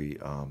every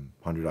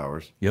 100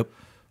 hours. Yep.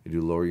 You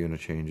do lower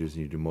unit changes,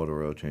 and you do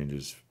motor oil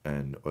changes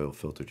and oil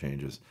filter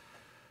changes.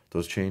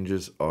 Those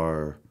changes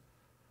are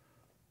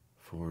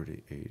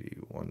 40, 80,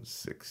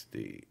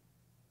 160,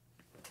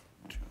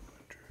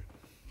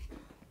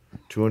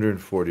 200,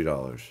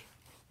 $240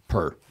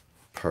 Per.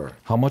 per.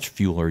 How much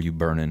fuel are you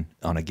burning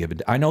on a given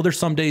day? I know there's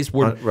some days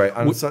where when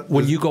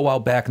there's- you go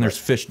out back and there's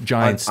fish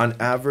giants. On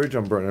average,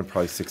 I'm burning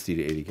probably 60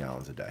 to 80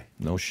 gallons a day.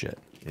 No shit.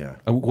 Yeah.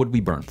 What did we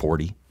burn?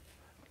 40?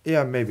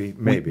 Yeah, maybe.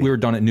 We were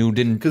done at noon.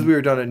 Because we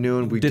were done at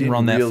noon. We didn't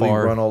run that really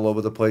far. run all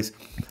over the place.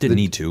 Didn't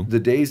need to. The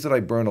days that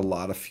I burn a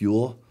lot of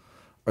fuel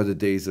are the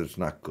days that it's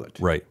not good.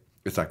 Right.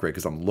 It's not great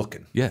because I'm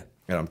looking. Yeah.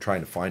 And I'm trying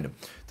to find them.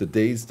 The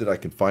days that I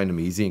can find them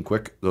easy and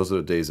quick, those are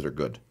the days that are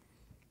good.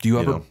 Do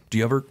you know?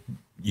 ever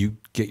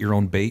get your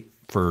own bait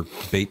for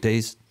bait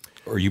days?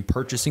 Or are you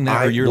purchasing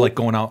that, or you're like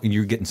going out and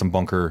you're getting some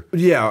bunker?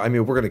 Yeah, I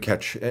mean, we're going to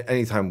catch,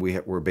 anytime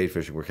we're bait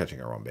fishing, we're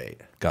catching our own bait.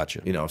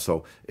 Gotcha. You know,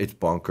 so it's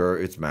bunker,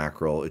 it's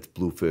mackerel, it's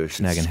bluefish,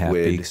 Snagging it's half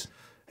squid. beaks.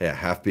 Yeah,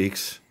 half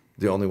beaks.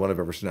 The only one I've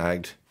ever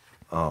snagged.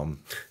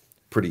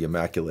 Pretty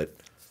immaculate.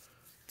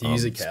 Do you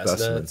use a cast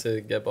specimen. net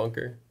to get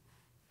bunker?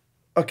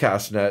 A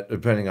cast net,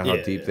 depending on how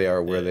Yeah, deep they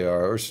are, where they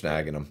are, or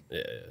snagging them.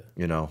 Yeah.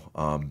 You know,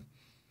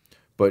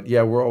 but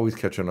yeah, we're always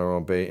catching our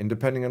own bait, and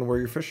depending on where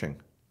you're fishing.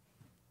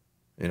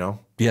 You know,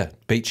 Yeah,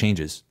 bait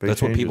changes. Bait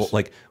That's what people changes.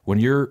 like when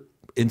you're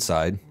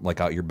inside,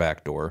 like out your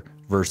back door,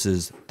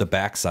 versus the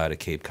backside of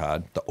Cape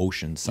Cod, the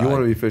ocean side. you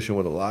want to be fishing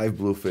with a live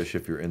bluefish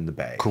if you're in the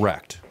bay.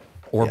 Correct.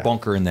 Or Yeah.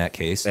 bunker in that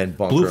case. And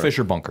bunker. Bluefish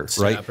or bunker, right?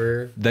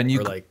 Snapper? Then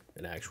you or like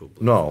an actual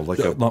bluefish? No, like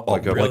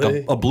a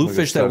really? a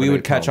bluefish that we 7-8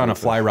 would catch on a pound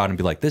fly bluefish. rod and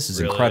be like, this is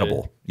Really?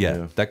 incredible.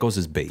 Yeah, that goes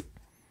as bait.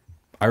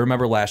 I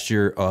remember last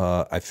year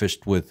I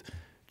fished with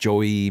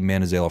Joey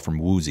Manizela from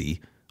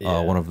Woozy,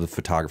 one of the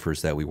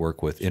photographers that we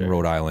work with in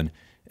Rhode Island,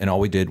 and all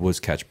we did was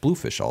catch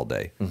bluefish all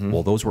day. Mm-hmm.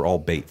 Well, those were all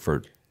bait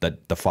for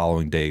the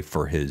following day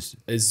for his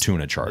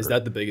tuna charter. Is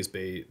that the biggest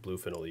bait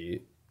Bluefin will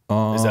eat?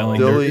 Is that like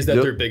They'll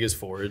their eat- biggest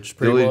forage?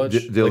 Pretty they'll much.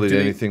 eat- they'll Like, eat do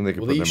anything they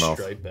can will put in eat their mouth.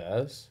 Striped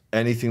bass.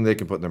 Anything they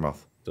can put in their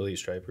mouth. They'll eat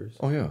stripers.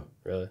 Oh yeah,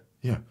 Really?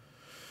 yeah.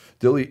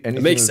 They'll eat anything.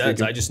 It makes that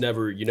they sense.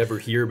 can- You never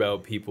hear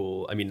about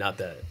people. I mean, not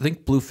that I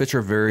think bluefish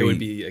are very. it would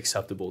be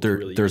acceptable to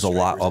really There's a use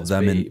lot stripers of as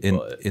them bait, in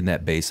but- in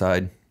that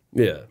bayside.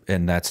 Yeah.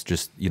 And that's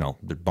just,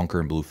 the bunker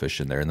and bluefish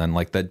in there. And then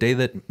like that day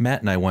that Matt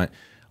and I went,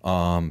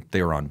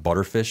 they were on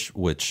butterfish,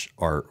 which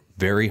are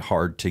very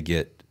hard to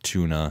get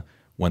tuna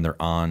when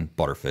they're on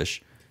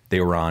butterfish. They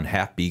were on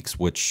half beaks,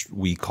 which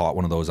we caught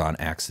one of those on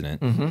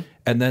accident.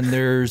 And then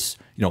there's,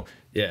 Yeah,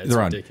 it's they're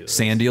on ridiculous.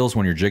 sand eels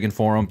when you're jigging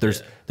for them.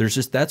 There's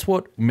just, that's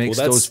what makes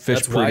those fish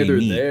that's why pretty they're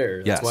neat.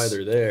 there. That's why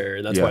they're there,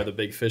 and that's Yeah. why the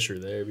big fish are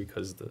there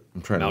because the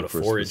trying to amount look of for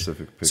a forage.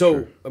 specific So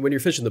picture. when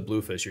you're fishing the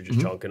bluefish, you're just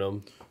chunking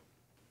them.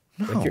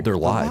 No, They're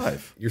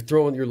live. You're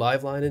throwing your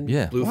live line in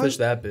Yeah. bluefish What?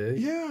 that big.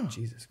 Yeah.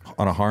 Jesus Christ.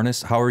 On a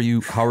harness. How are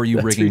you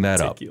That's rigging that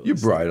up? ridiculous.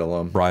 You bridle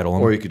them. Bridle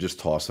 'em. Or you could just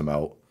toss them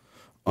out.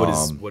 What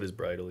does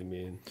bridling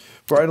mean?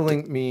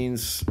 Bridling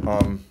means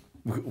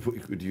we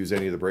could use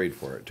any of the braid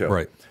for it too.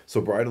 Right.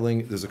 So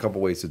bridling, there's a couple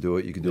ways to do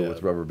it. You can do it Yeah.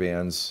 with rubber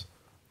bands,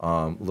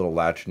 little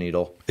latch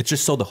needle, It's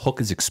just so the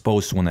hook is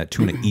exposed when that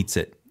tuna eats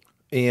it.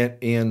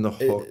 and the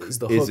hook Is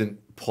the hook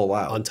isn't pull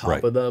out On top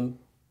Right. of them.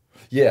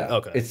 Yeah.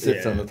 Okay. It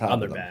sits Yeah, on the top on of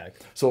their them. back.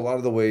 So a lot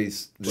of the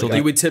ways. So like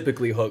you would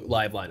typically hook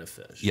live line of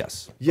fish.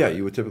 Yes. Yeah,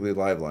 you would typically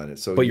live line it.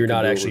 So But you you're can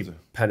not do it actually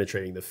with-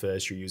 penetrating the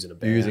fish. You're using a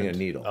band. You're using a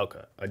needle. Okay.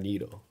 A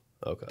needle.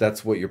 Okay.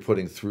 That's what you're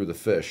putting through the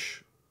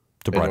fish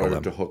To in bridle order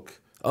them. to hook.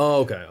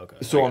 Oh, okay. Okay.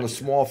 So I on got the you.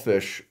 small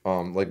fish,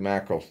 like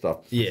mackerel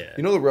stuff. Yeah.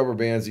 You know the rubber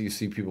bands that you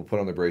see people put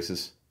on their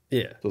braces?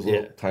 Yeah. Those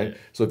little yeah, tiny. yeah.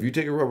 So if you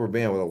take a rubber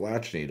band with a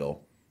latch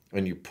needle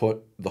and you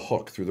put the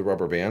hook through the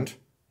rubber band,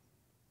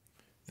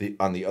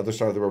 on the other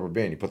side of the rubber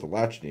band, you put the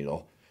latch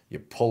needle, you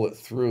pull it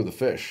through the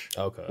fish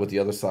Okay. with the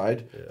other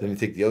side, then you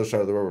take the other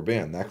side of the rubber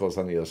band, that goes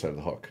on the other side of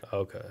the hook,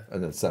 Okay.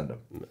 and then send them.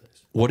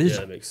 What is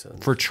Yeah, that makes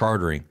sense. for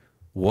chartering?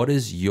 What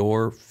is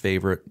your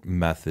favorite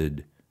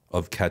method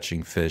of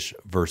catching fish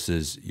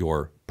versus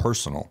your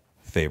personal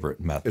favorite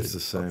method? It's the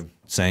same.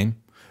 Same?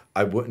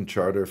 I wouldn't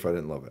charter if I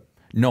didn't love it.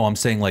 No, I'm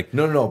saying like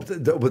No.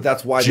 But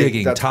that's why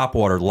jigging, that's,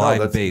 topwater, live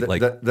that's, bait.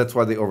 that's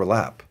why they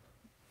overlap.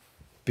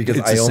 Because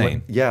it's I the only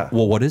same. yeah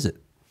Well, what is it?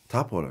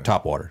 topwater.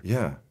 Topwater.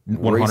 Yeah,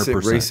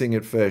 100%. racing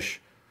at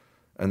fish,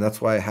 and that's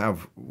why I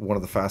have one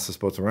of the fastest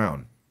boats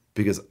around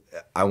because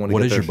I want to. What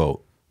get is there. your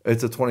boat?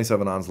 It's a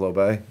 27 ons low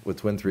bay with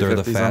twin 350s. They're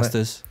the on it.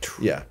 fastest.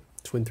 Yeah,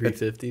 Twin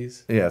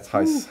 350s. yeah, it's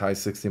high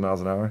 60 miles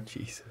an hour.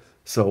 Jesus.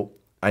 So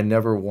I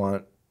never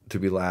want to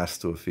be last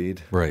to a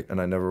feed, Right.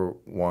 And I never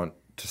want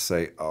to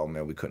say, "Oh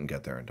man, we couldn't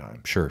get there in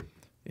time." Sure.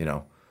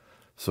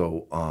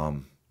 So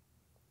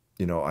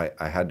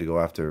I had to go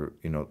after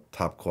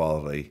top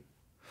quality,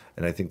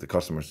 and I think the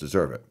customers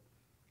deserve it.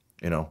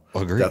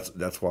 Agreed.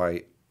 That's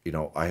why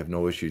I have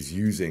no issues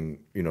using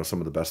some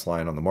of the best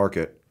line on the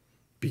market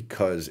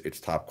because it's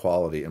top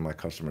quality and my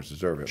customers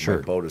deserve it. Sure.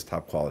 My boat is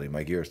top quality.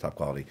 My gear is top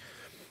quality.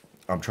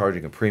 I'm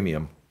charging a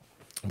premium,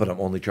 but I'm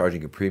only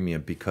charging a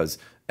premium because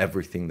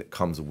everything that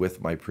comes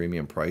with my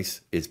premium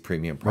price is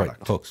premium Right.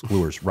 product. Hooks,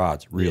 lures,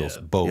 rods, reels,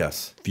 Yeah. boat,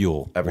 Yes.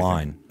 fuel, Everything.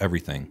 line,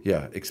 everything.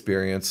 Yeah,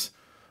 experience,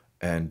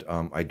 and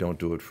I don't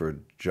do it for a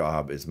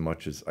job as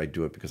much as I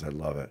do it because I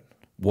love it.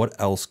 What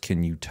else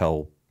can you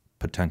tell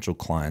potential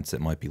clients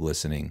that might be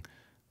listening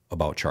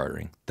about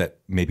chartering that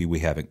maybe we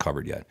haven't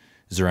covered yet?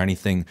 Is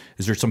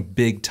there some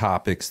big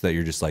topics that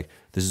you're just like,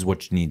 this is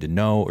what you need to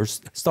know, or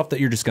stuff that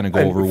you're just going to go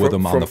And over with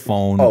them on the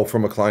phone? Oh,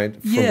 from a client?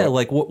 yeah,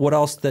 like what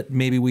else that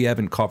maybe we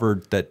haven't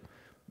covered that,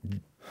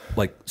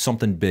 like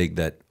something big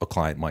that a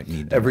client might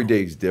need to Every know?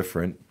 day's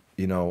different.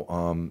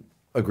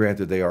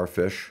 Granted, they are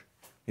fish.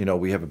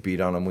 We have a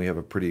beat on them. We have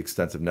a pretty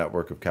extensive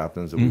network of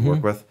captains that we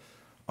work with,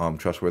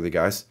 trustworthy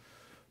guys.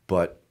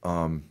 But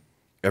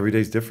every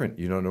day's different.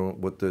 You don't know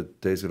what the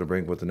day's going to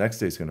bring, what the next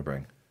day's going to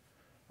bring.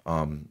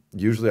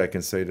 Usually, I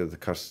can say to the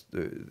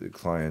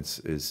clients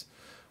is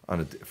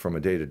from a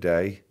day to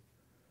day.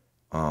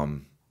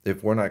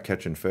 If we're not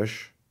catching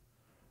fish,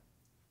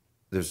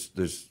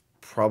 there's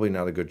probably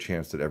not a good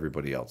chance that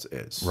everybody else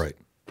is. Right.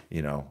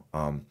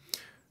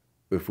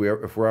 If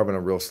we're having a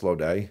real slow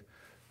day,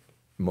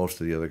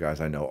 most of the other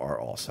guys I know are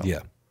also. Yeah.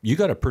 You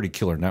got a pretty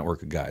killer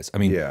network of guys. I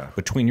mean, Yeah.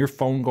 between your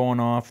phone going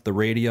off, the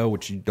radio,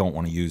 which you don't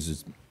want to use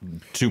is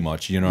too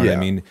much, you know what I Yeah.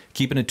 mean?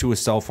 Keeping it to a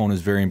cell phone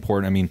is very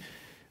important. I mean,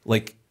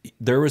 like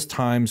there was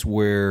times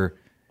where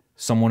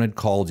someone had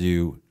called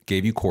you,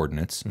 gave you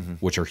coordinates,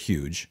 which are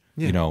huge,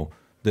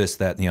 this,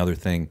 that, and the other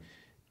thing.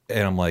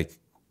 And I'm like,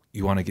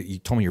 you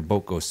told me your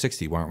boat goes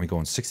 60. Why aren't we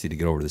going 60 to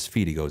get over this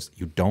feed? He goes,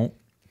 you don't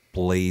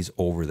blaze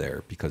over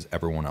there because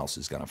everyone else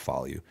is going to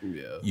follow you.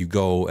 Yeah. You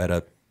go at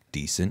a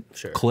decent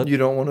clip. You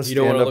don't want to You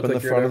don't stand want to up look in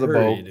like the you're front in of a the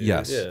hurry, boat. dude.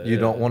 Yes. Yeah, You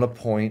don't want to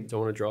point.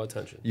 Don't want to draw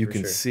attention. You for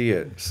can sure. see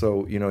it.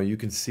 So, you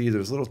can see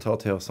there's little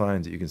telltale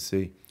signs that you can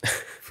see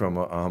from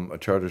a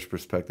charter's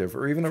perspective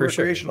or even a For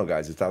sure. recreational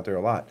guys. It's out there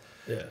a lot.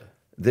 Yeah.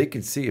 They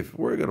can see if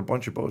we're got a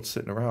bunch of boats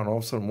sitting around, all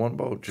of a sudden one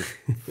boat just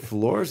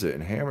floors it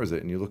and hammers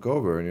it, and you look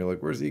over and you're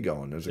like, where's he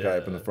going? There's a guy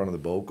up in the front of the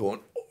boat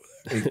going,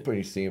 he's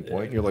pretty seeing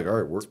point, and you're like, all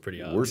right,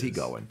 pretty where's he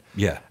obvious. going?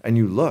 Yeah. And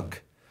you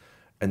look,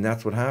 and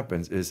that's what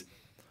happens is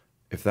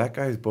if that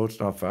guy's boat's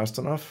not fast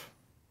enough,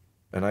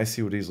 and I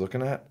see what he's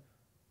looking at,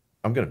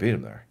 I'm going to beat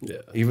him there. Yeah.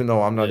 Even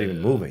though I'm not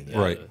even moving. Yeah.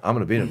 Right. I'm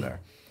going to beat him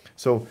there.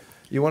 So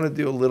you want to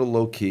do a little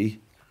low key.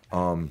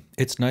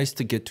 It's nice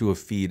to get to a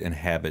feed and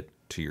have it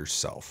to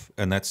yourself,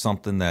 and that's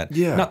something that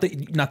not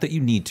that you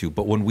need to,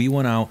 but when we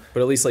went out,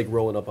 But at least like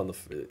rolling up on the,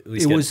 at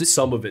least get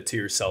some of it to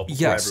yourself. Before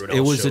yes,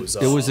 everyone else shows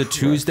it was a up.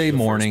 Tuesday The first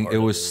morning. part It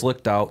of was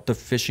slicked out. The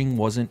fishing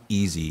wasn't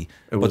easy.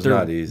 Was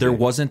not easy. There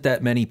wasn't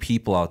that many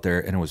people out there,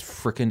 and it was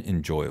freaking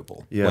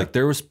enjoyable. Yeah. Like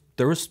there was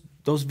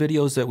those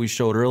videos that we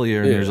showed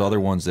earlier, and there's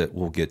other ones that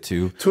we'll get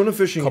to. Tuna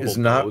fishing is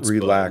not boats, but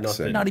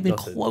relaxing. Not even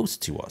close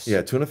to us.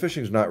 Yeah, tuna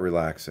fishing is not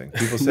relaxing.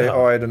 People say,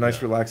 "Oh, I had a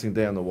nice relaxing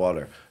day on the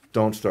water."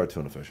 Don't start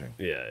tuna fishing.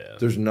 Yeah, yeah.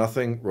 There's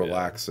nothing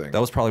relaxing.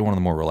 That was probably one of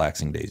the more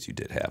relaxing days you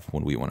did have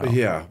when we went out.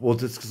 Yeah, well,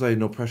 that's because I had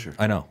no pressure.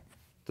 I know.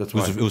 That's It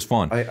was, why. it was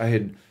fun.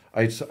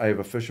 I have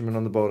a fisherman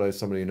on the boat. I have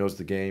somebody who knows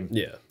the game.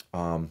 Yeah.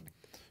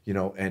 You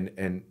know,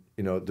 and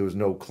you know, there was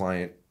no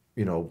client,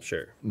 you know,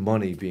 Sure.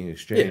 money being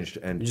exchanged,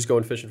 and You're just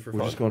going fishing for fun.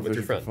 we're just going with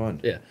fishing your for friend.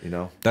 fun. Yeah. You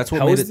know, That's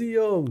what How made is it.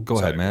 the Go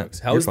ahead, Matt. Alex,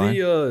 how You're is fine.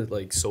 the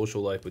like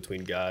social life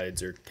between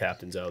guides or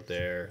captains out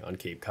there on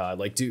Cape Cod?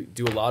 Like, do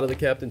a lot of the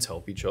captains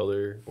help each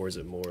other, or is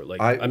it more like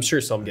I'm sure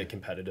some get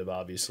competitive,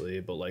 obviously,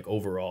 but like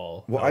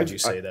overall, how would you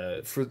say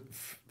that? for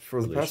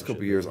the past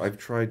couple of years,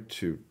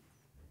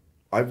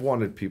 I've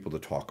wanted people to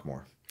talk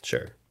more,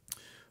 Sure.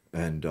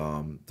 and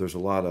there's a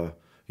lot of,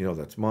 you know,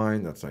 that's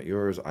mine, that's not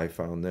yours. I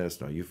found this,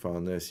 no, you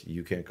found this.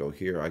 You can't go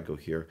here, I go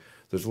here.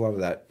 There's a lot of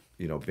that,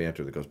 you know,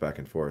 banter that goes back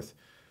and forth.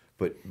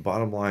 But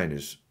bottom line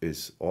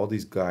is all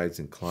these guides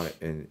and client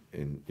and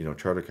you know,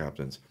 charter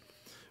captains,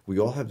 we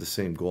all have the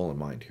same goal in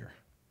mind here.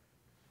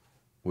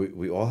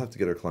 We all have to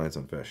get our clients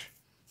on fish,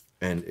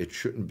 and it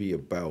shouldn't be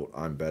about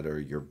I'm better,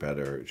 you're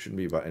better. It shouldn't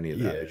be about any of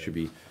that. Yeah. It should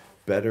be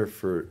better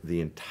for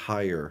the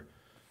entire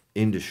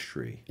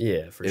industry.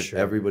 Yeah, for if sure.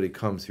 everybody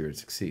comes here and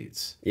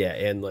succeeds. Yeah,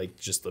 and like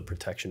just the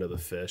protection of the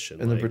fish and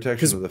The like, protection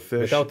 'cause of the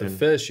fish. Without the and-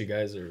 fish, you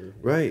guys are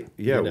Right.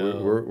 Yeah, you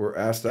know, we're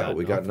asked out.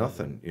 We got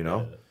nothing, you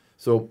know?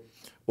 So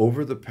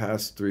over the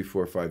past 3,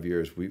 4, 5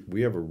 years,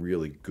 we have a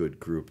really good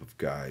group of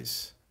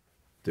guys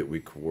that we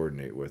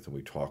coordinate with and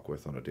we talk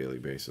with on a daily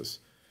basis.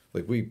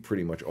 Like we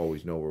pretty much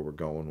always know where we're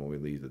going when we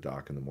leave the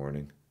dock in the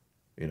morning,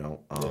 you know,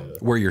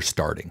 Where you're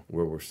starting,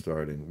 where we're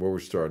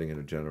starting in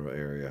a general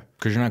area.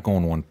 because you're not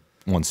going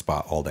one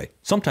spot all day.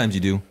 Sometimes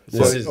you do.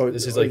 This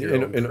is like your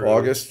own in crew.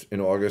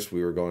 August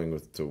we were going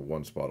to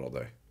one spot all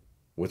day,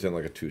 within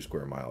like a 2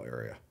 square mile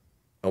area,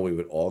 and we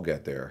would all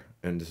get there.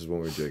 And this is when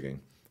we were jigging.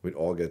 We'd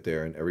all get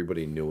there, and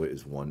everybody knew it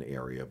as one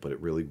area, but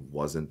it really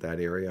wasn't that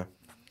area.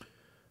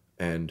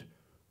 And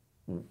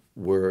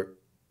we're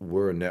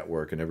a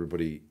network, and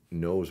everybody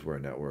knows we're a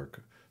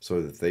network.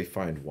 So that if they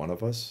find one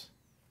of us,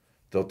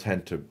 they'll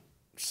tend to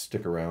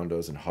stick around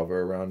us and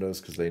hover around us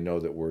because they know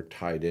that we're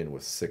tied in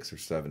with 6 or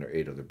 7 or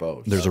 8 other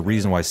boats. There's a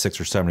reason why 6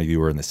 or 7 of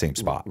you are in the same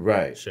spot.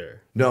 Right.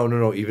 Sure.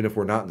 No. Even if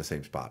we're not in the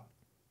same spot,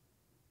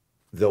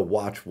 they'll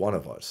watch one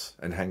of us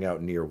and hang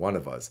out near one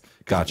of us. 'Cause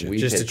Gotcha. if we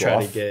Just to take try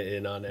off- to get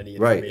in on any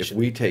right. information. If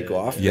we take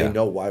off, Yeah. they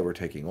know why we're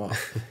taking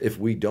off. If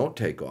we don't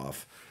take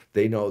off,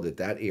 they know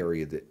that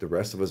area that the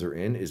rest of us are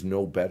in is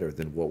no better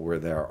than what we're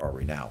there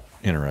already now.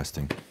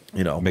 Interesting.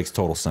 You know, Makes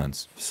total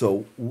sense.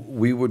 so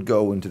we would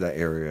go into that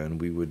area,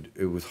 and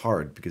it was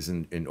hard because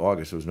in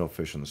August there was no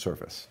fish on the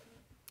surface.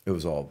 They were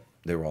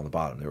all on the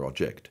bottom. They were all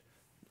jigged.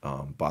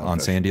 Bottom On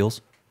fish. sand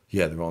deals?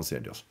 Yeah, they were on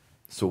sand deals.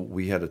 So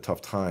we had a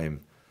tough time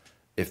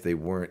if they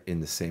weren't in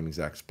the same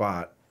exact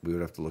spot. We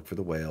would have to look for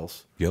the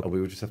whales. Yep. And we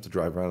would just have to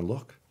drive around and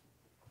look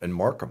and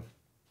mark them.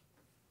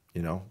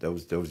 You know, that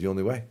was the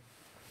only way.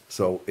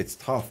 So it's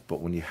tough,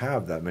 but when you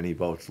have that many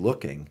boats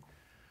looking,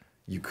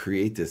 you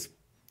create this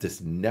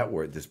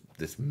network,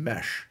 this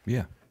mesh.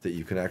 Yeah. That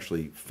you can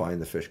actually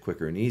find the fish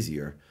quicker and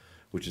easier,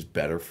 which is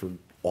better for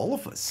all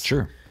of us.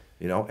 Sure.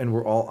 You know, and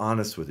we're all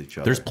honest with each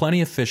other. There's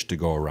plenty of fish to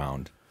go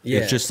around. Yeah.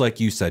 It's just like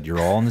you said, you're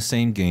all in the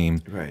same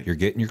game. Right. You're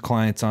getting your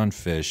clients on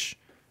fish.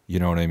 You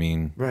know what I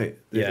mean? Right.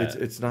 Yeah.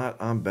 It's not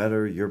I'm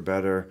better, you're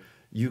better.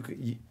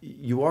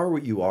 You are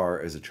what you are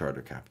as a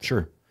charter captain.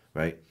 Sure.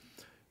 Right.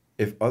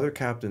 If other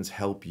captains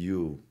help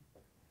you,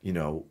 you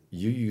know,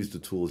 you use the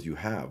tools you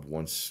have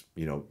once,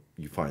 you know,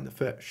 you find the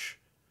fish.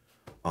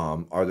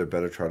 Are there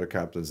better charter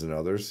captains than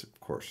others? Of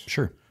course.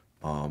 Sure.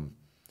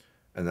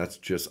 And that's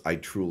just, I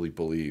truly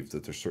believe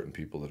that there's certain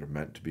people that are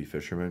meant to be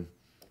fishermen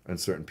and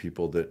certain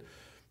people that,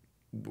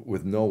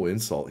 with no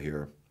insult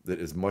here, that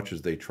as much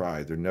as they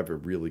try, they're never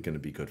really going to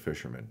be good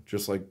fishermen.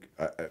 Just like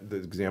the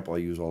example I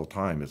use all the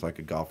time is I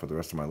could golf for the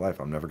rest of my life.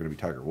 I'm never going to be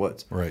Tiger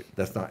Woods. Right.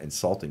 That's not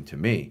insulting to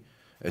me.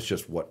 It's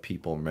just what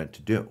people are meant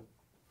to do.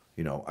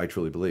 You know, I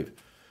truly believe.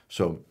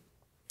 So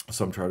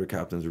some charter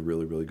captains are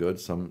really, really good.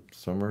 Some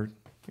are,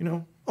 you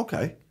know,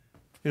 okay.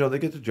 You know, they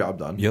get the job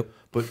done. Yep.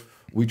 But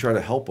we try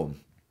to help them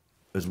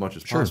as much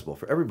as possible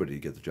for everybody to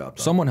get the job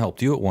done. Someone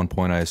helped you at one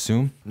point, I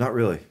assume. Not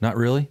really. Not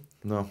really?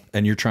 No.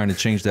 And you're trying to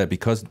change that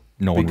because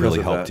no one Because really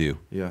of helped that. you.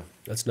 Yeah.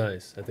 That's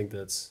nice. I think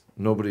that's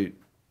Nobody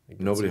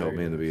helped very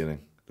me in the beginning.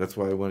 That's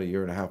why I went a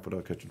year and a half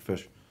without catching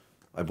fish.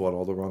 I bought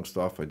all the wrong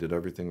stuff. I did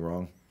everything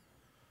wrong.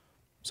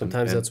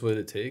 Sometimes that's what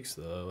it takes,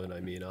 though. And I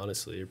mean,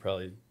 honestly, you're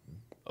probably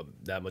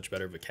that much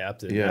better of a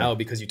captain now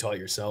because you taught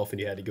yourself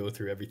and you had to go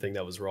through everything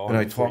that was wrong. And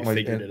I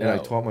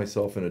taught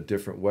myself in a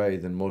different way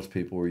than most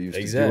people were used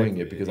to doing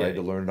it because I had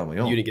to learn it on my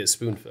own. You didn't get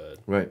spoon fed,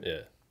 right?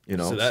 Yeah, you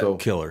know, so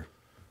killer,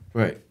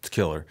 right? It's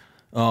killer.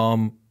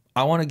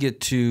 I want to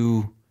get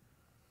to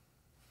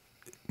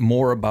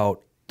more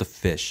about the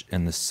fish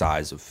and the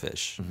size of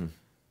fish.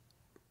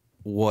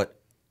 What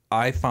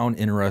I found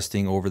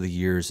interesting over the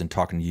years and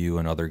talking to you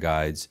and other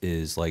guides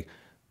is like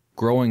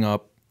growing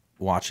up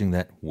watching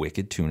that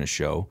Wicked Tuna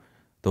show.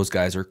 Those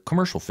guys are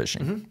commercial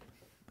fishing.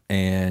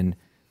 And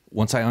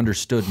once I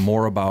understood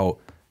more about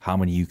how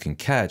many you can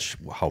catch,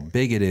 how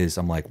big it is,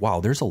 I'm like, wow,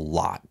 there's a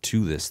lot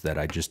to this that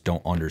I just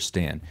don't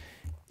understand.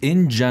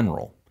 In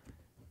general,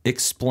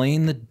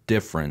 explain the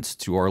difference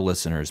to our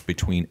listeners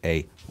between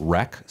a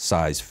rec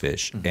size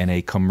fish and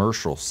a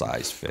commercial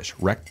size fish.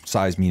 Rec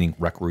size meaning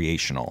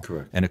recreational,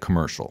 correct, and a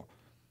commercial.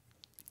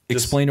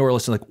 Explain to our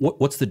listeners, like,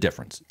 what's the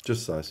difference?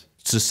 Just size.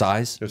 It's just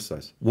size. Just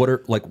size.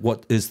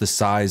 What is the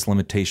size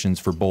limitations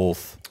for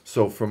both?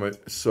 So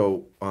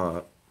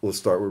let's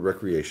start with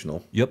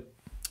recreational. Yep.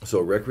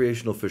 So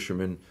recreational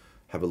fishermen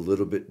have a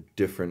little bit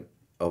different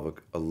of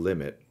a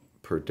limit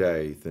per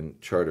day than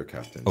charter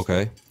captains.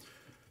 Okay.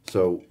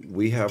 So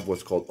we have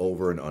what's called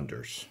over and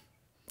unders.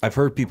 I've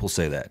heard people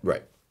say that.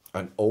 Right.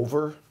 An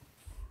over,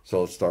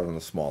 so let's start on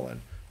the small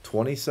end.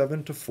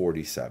 27 to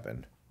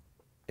 47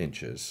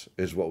 inches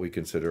is what we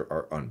consider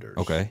our unders.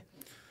 Okay.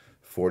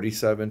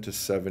 47 to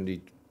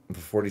 70,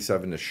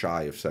 47 is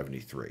shy of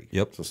 73.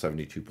 Yep. So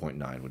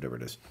 72.9, whatever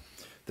it is.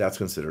 That's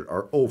considered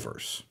our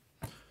overs.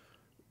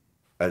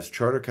 As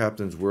charter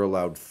captains, we're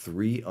allowed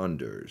 3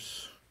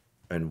 unders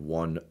and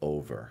 1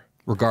 over.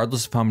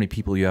 Regardless of how many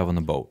people you have on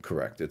the boat.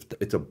 Correct.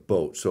 It's a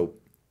boat. So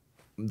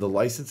the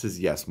license is,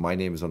 yes, my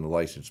name is on the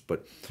license,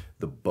 but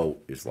the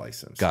boat is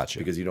licensed. Gotcha.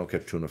 Because you don't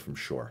catch tuna from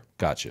shore.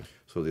 Gotcha.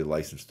 So they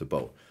license the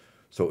boat.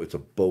 So it's a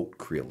boat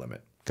creel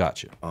limit.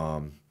 Gotcha.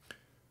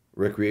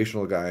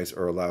 Recreational guys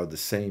are allowed the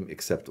same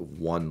except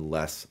 1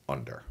 less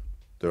under.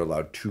 They're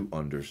allowed 2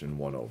 unders and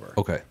 1 over.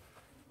 Okay.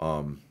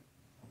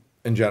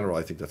 In general,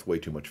 I think that's way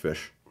too much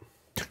fish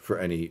for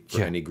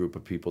any group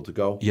of people to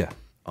go. Yeah.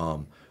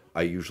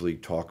 I usually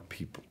talk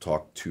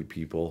to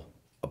people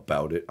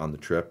about it on the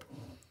trip,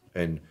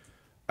 and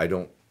I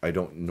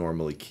don't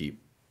normally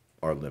keep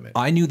our limit.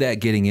 I knew that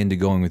getting into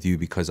going with you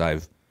because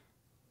I've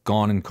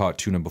gone and caught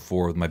tuna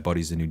before with my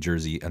buddies in New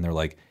Jersey, and they're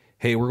like,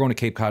 hey, we're going to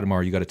Cape Cod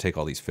tomorrow. You got to take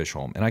all these fish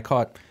home. And I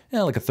caught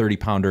like a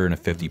 30-pounder and a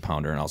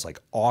 50-pounder, and I was like,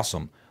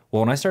 awesome. Well,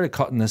 when I started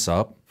cutting this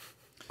up,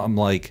 I'm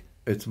like,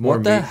 it's more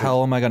what the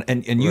hell am I going to...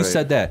 And you right.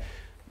 said that.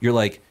 You're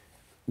like,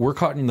 we're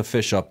cutting the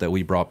fish up that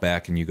we brought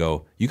back, and you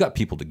go, you got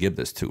people to give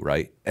this to,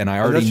 right? And I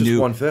already that's knew...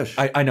 just one fish.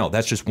 I know,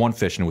 that's just one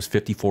fish, and it was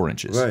 54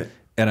 inches. Right.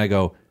 And I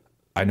go...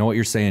 I know what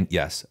you're saying.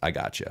 Yes, I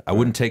got you. I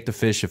wouldn't take the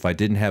fish if I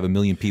didn't have a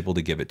million people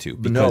to give it to.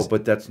 No,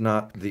 but that's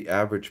not the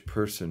average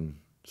person.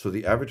 So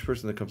the average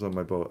person that comes on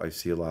my boat, I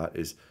see a lot,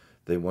 is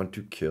they want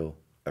to kill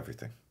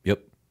everything.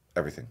 Yep.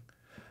 Everything.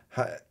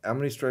 How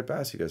many striped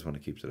bass you guys want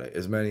to keep today?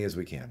 As many as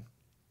we can.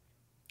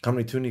 How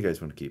many tuna you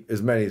guys want to keep?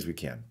 As many as we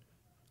can.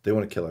 They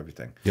want to kill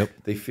everything. Yep.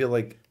 They feel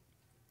like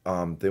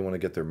they want to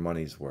get their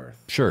money's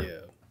worth. Sure.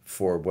 Yeah.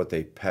 For what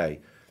they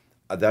pay.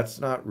 That's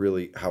not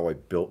really how I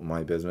built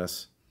my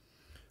business.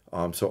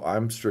 So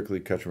I'm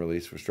strictly catch and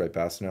release for striped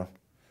bass now.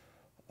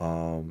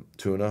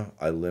 Tuna,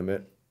 I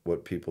limit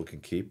what people can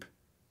keep.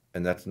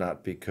 And that's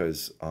not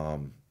because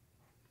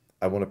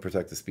I want to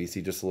protect the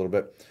species just a little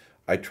bit.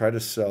 I try to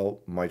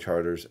sell my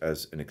charters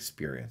as an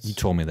experience. You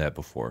told me that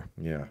before.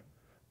 Yeah.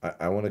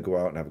 I want to go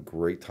out and have a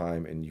great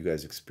time and you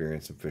guys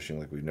experience some fishing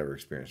like we've never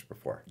experienced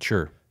before.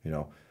 Sure. You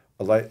know,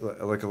 like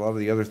a lot of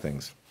the other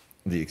things.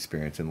 The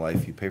experience in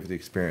life, you pay for the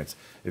experience.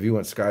 If you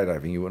went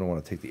skydiving, you wouldn't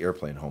want to take the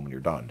airplane home when you're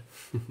done.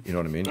 You know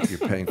what I mean? You're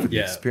paying for the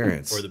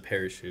experience, or the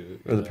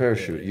parachute, or the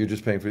parachute. Yeah. You're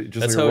just paying for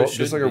just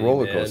like a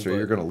roller coaster.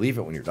 You're going to leave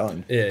it when you're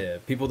done. Yeah.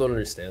 People don't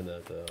understand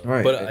that though.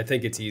 Right. But I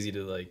think it's easy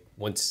to like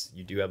once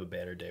you do have a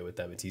banner day with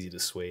them, it's easy to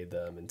sway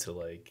them into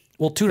like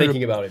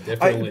thinking about it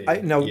differently.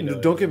 Now,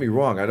 don't get me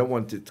wrong. I don't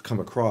want it to come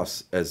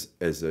across as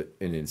an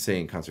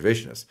insane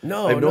conservationist.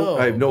 No,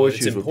 I have no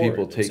issues with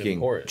people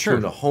taking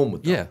tuna home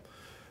with them. Yeah.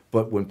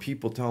 But when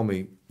people tell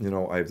me,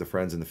 I have the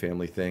friends and the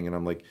family thing, and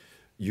I'm like,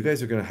 you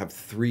guys are going to have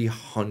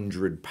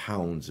 300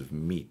 pounds of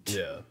meat.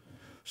 Yeah.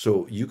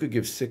 So you could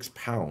give 6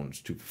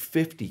 pounds to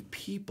 50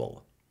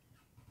 people.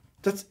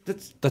 That's.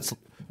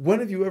 When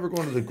have you ever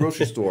gone to the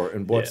grocery store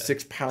and bought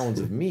 6 pounds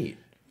of meat?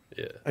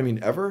 Yeah. I mean,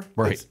 ever?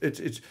 Right.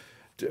 It's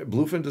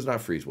bluefin does not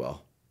freeze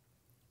well.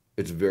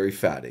 It's very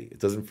fatty. It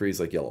doesn't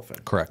freeze like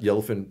yellowfin. Correct.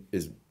 Yellowfin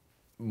is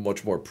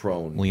much more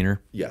prone.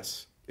 Leaner.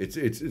 Yes.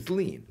 It's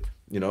lean.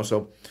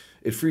 So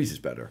it freezes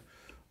better.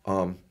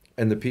 And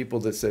the people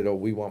that said, oh,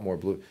 we want more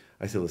blue.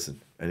 I said,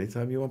 listen,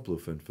 anytime you want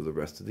bluefin for the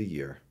rest of the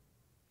year,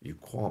 you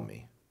call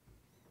me.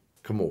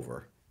 Come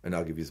over, and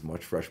I'll give you as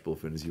much fresh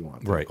bluefin as you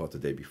want. Right. I'll call it the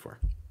day before.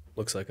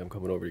 Looks like I'm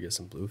coming over to get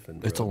some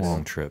bluefin. It's a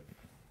long trip.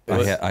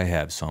 I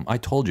have some. I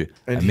told you.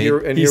 And here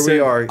we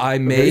are. I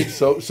made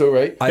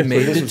right. I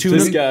made the tuna.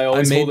 This guy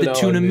I made the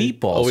tuna on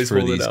meatballs always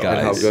for these out. guys.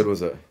 And how good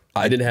was it?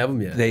 I didn't have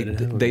them yet.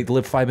 They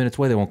live 5 minutes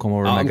away. They won't come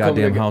over to my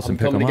goddamn house and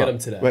pick them up. I'm coming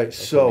to get them today.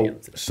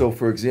 Right. So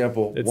for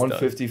example,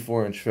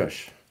 154-inch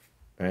fish,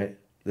 right?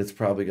 That's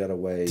probably got to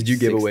weigh. Did you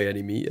give away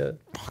any meat yet?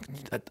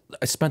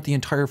 I spent the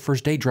entire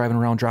first day driving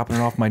around, dropping it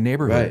off my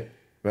neighborhood.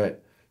 Right.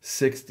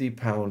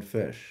 60-pound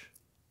fish.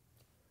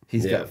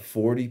 He's got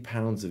 40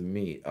 pounds of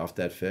meat off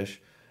that fish,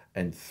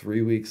 and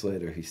 3 weeks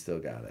later, he still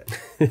got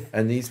it.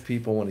 And these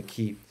people want to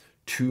keep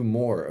 2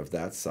 more of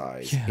that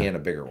size and a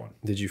bigger one.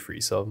 Did you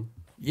freeze some?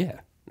 Yeah.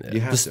 You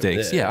have The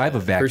steaks. Yeah, I have a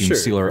For vacuum sure,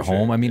 sealer for at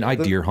home. sure. I mean, I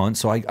deer hunt,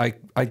 so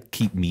I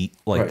keep meat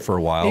for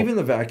a while. Even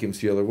the vacuum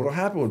sealer, what'll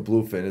happen with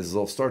bluefin is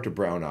they'll start to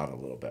brown out a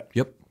little bit.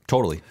 Yep,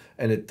 totally.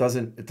 And it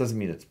doesn't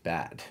mean it's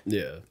bad.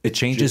 Yeah. It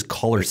changes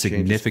color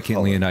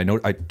significantly, and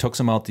I took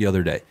some out the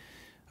other day.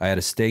 I had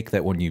a steak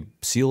that when you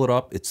seal it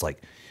up, it's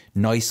like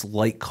nice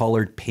light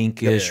colored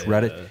pinkish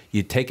reddish.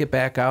 You take it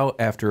back out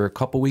after a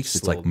couple weeks,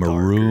 it's like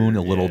maroon,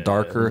 a little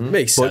darker.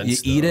 Makes but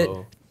sense, you eat it,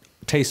 though.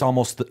 tastes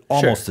almost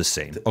the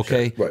same.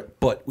 Okay, Right.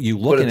 But you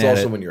look at it. But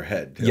it's also in your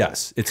head.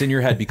 Yes, it's in your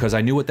head because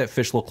I knew what that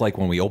fish looked like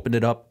when we opened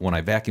it up, when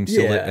I vacuum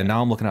sealed it, and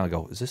now I'm looking at it and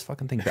go, is this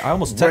fucking thing bad? I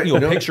almost sent you a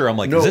picture. I'm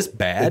like, is this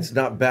bad? It's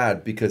not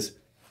bad because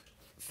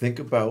think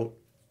about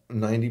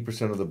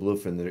 90% of the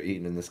bluefin that are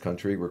eaten in this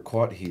country were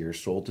caught here,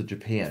 sold to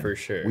Japan. For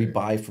sure. We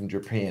buy from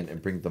Japan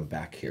and bring them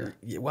back here.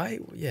 Yeah, why?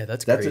 Yeah,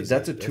 that's That's crazy.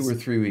 a 2 or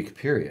 3 week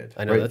period.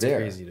 I know, right that's there,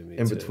 crazy to me,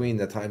 in too. between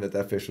the time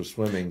that fish was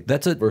swimming.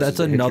 That's versus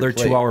it hit your another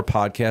plate. 2-hour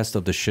podcast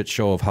of the shit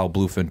show of how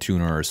bluefin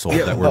tuna are sold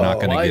that we're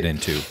not going to get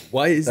into.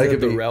 Why is That that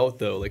could the be- route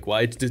though? Like,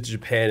 why to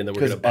Japan and then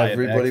we're Because going to buy it back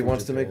everybody from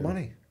wants to make Japan?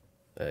 money.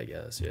 I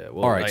guess, yeah.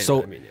 Well, All right,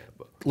 so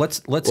but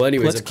let's Well,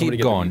 anyways, let's I'm coming to keep get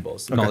the going.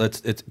 meatballs. No, Okay.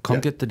 let's come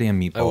get the damn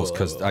meatballs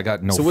because I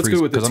got no. So what's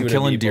good with the because I'm tuna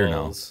killing deer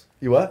now. meatballs?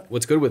 You what?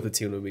 What's good with the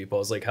tuna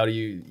meatballs? Like, how do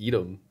you eat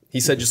them? He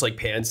said just like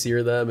pan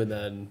sear them and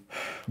then.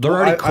 They're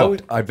Well, already I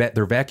would- cooked.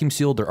 They're vacuum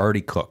sealed. They're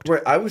already cooked.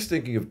 Right. I was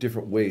thinking of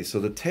different ways. So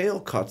the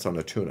tail cuts on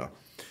the tuna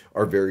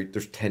are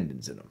there's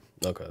tendons in them.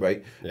 Okay.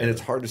 Right. Yeah. And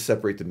it's hard to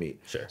separate the meat.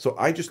 Sure. So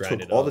I just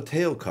Grind took it all up. the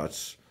tail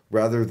cuts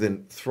rather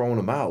than throwing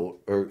them out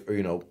or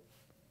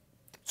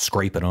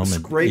Scraping them.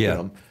 scraping and,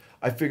 them.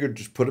 I figured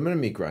just put them in a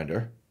meat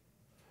grinder,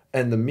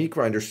 and the meat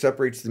grinder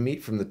separates the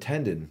meat from the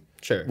tendon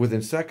Sure.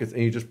 within seconds,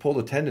 and you just pull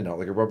the tendon out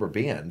like a rubber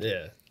band.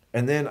 Yeah.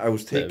 And then I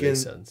was That taking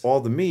makes sense. all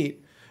the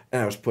meat,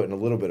 and I was putting a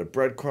little bit of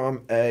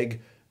breadcrumb,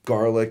 egg,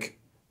 garlic,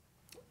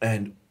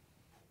 and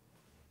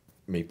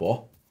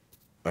meatball,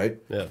 right?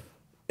 Yeah.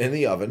 In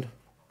the oven.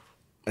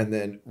 And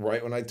then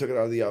right when I took it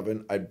out of the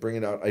oven, I'd bring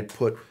it out. I'd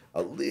put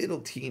a little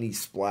teeny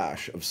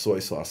splash of soy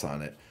sauce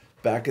on it,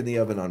 back in the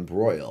oven on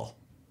broil,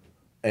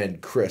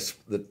 and crisp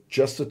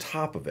just the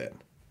top of it,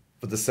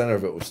 but the center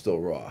of it was still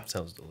raw.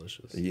 Sounds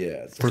delicious.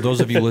 Yeah. For those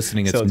of you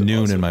listening, it's Sounds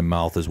noon awesome. and my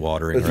mouth is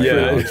watering right Yeah,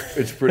 now.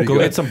 it's pretty Go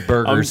good. get some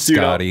burgers, Dude,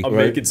 Scotty. I'm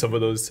Right? making some of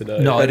those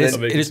tonight. No, it is.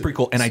 I'm It making is some- pretty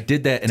cool, and I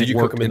did that, and Did it you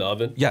cook worked. them in the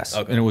oven? Yes,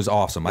 Okay. and it was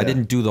awesome. I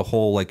didn't do the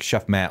whole like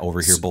Chef Matt over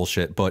here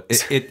bullshit, but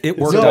it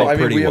worked No, out I mean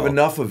pretty we well. have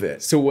enough of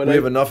it. So when we I-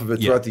 have enough of it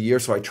throughout the year,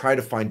 so I try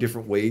to find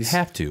different ways.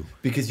 Have to.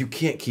 Because you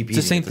can't keep eating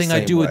It's the same it thing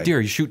I do way. with deer.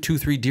 You shoot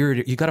 2-3 deer.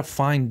 You got to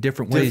find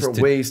different ways. Different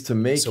ways to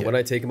make So it. when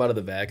I take them out of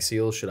the vac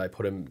seal, should I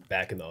put them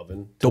back in the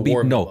oven? to They'll be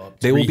warm them no. up,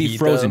 to They will be reheat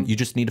frozen. them? You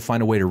just need to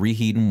find a way to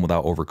reheat them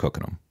without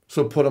overcooking them.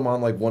 So put them on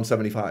like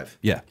 175.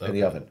 Yeah. In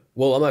the oven.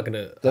 Well, I'm not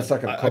gonna. That's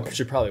not gonna cook I 'em.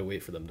 should probably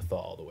wait for them to thaw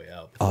all the way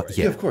out. before I-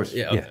 Yeah. Yeah, of course.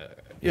 Yeah. Yeah. Okay.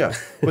 Yeah,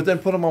 but then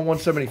put them on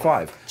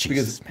 175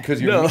 Jesus,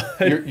 because No,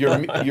 your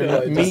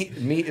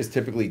meat is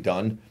typically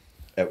done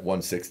at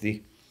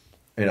 160.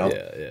 You know,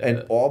 Yeah.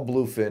 and all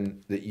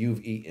bluefin that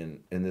you've eaten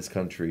in this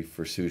country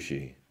for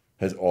sushi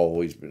has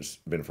always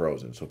been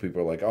frozen. So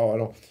people are like, "Oh,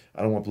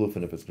 I don't want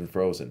bluefin if it's been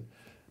frozen."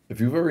 If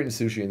you've ever eaten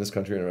sushi in this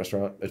country in a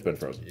restaurant, it's been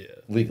frozen. Yeah.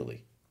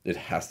 Legally, it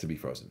has to be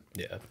frozen,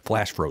 Yeah.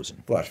 Flash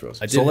frozen. flash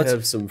frozen. I did So let's-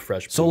 have some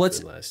fresh. So let's.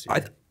 bluefin last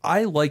year.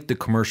 I like the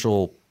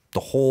commercial, the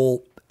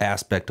whole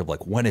aspect of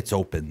like when it's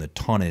open, the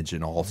tonnage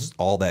and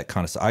all that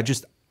kind of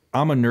stuff.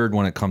 I'm a nerd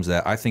when it comes to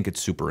that. I think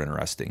it's super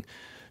interesting.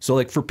 So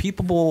like for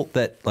people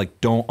that like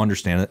don't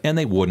understand it, and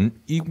they wouldn't,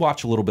 you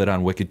watch a little bit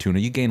on Wicked Tuna,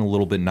 you gain a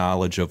little bit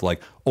knowledge of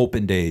like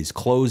open days,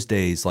 closed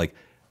days, like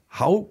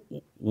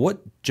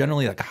what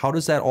generally like how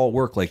does that all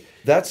work? Like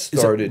That is it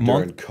started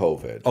month- during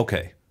COVID.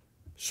 Okay.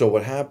 So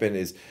what happened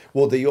is,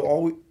 well, they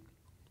always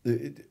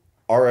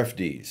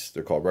RFDs.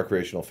 They're called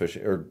recreational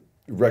fishing or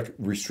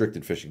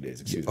restricted fishing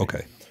days. Excuse me.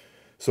 Okay.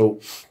 So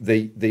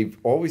they've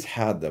always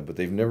had them, but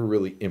they've never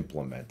really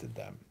implemented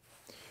them.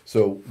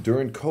 So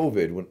during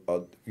COVID, when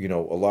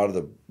a lot of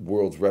the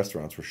world's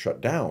restaurants were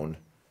shut down,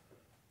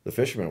 the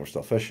fishermen were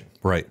still fishing.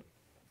 Right.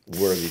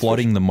 Where are these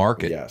Flooding fish, the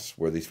market. Yes,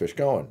 where are these fish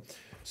going?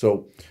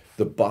 So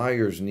the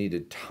buyers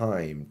needed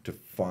time to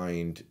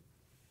find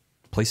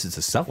Places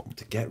to sell them.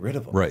 to get rid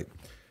of them. Right.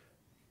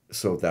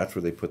 So that's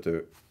where they put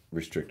the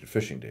restricted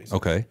fishing days.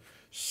 Okay.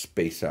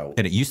 Space out.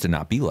 And it used to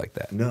not be like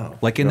that. No,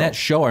 Like in no. that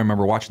show I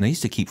remember watching, they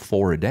used to keep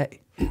 4 a day.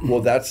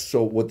 Well, that's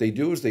so. What they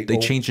do is they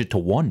change it to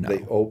 1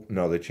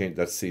 now. They change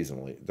that's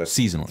seasonally. That's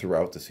seasonally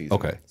throughout the season.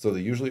 Okay. So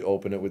they usually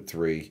open it with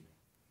 3,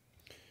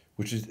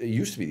 which is it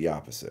used to be the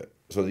opposite.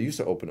 So they used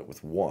to open it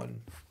with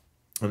 1,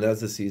 and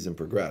as the season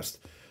progressed,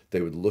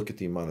 they would look at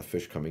the amount of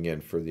fish coming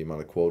in for the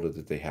amount of quota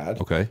that they had.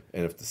 Okay.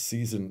 And if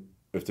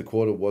the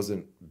quota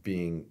wasn't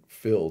being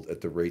filled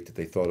at the rate that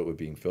they thought it was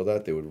being filled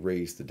at, they would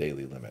raise the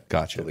daily limit.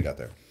 Gotcha. So they got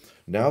there.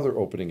 Now they're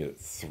opening it at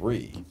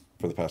 3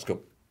 for the past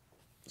couple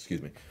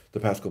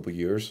of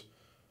years,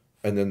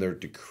 and then they're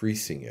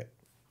decreasing it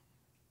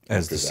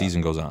as the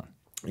season goes on.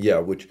 Yeah,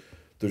 which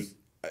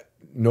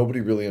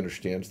nobody really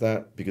understands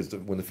that because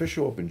when the fish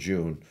show up in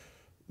June,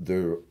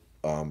 they're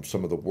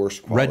some of the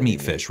worst quality red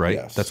meat fish, right?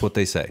 Yes. That's what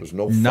they say. There's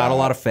not a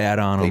lot of fat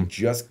on them. They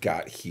just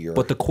got here.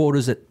 But the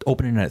quota's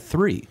opening at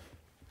 3.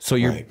 So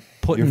you're Right.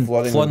 flooding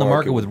the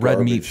market with red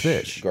meat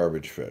fish.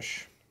 Garbage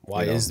fish.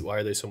 Why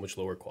are they so much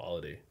lower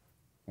quality?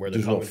 Where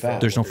There's no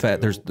fat. There's no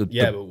fat. There's but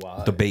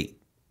why? the bait.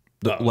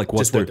 Like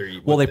what they're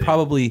eating. Well, they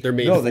probably they're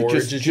made No, for they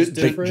just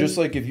different. just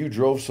like if you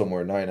drove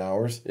somewhere 9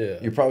 hours,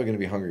 you're probably going to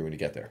be hungry when you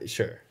get there.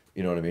 Sure.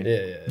 You know what I mean?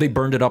 Yeah. they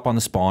burned it up on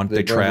the spawn.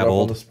 They burned it up on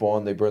traveled. the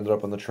spawn. They burned it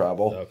up on the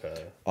travel.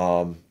 Okay.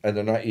 And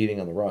they're not eating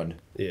on the run.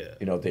 Yeah.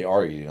 You know, they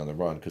are eating on the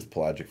run because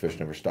pelagic fish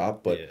never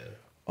stop. But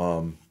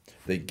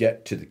they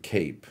get to the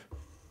Cape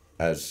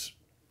as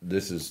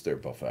this is their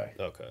buffet.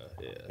 Okay.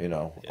 Yeah. You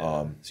know.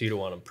 Yeah. So you don't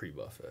want them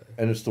pre-buffet.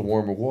 And it's the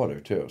warmer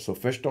water too. So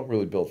fish don't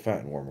really build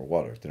fat in warmer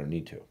water. They don't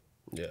need to.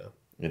 Yeah.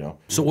 You know.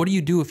 So what do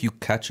you do if you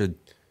catch a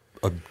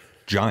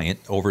giant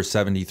over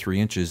 73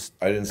 inches?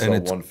 I didn't sell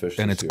one fish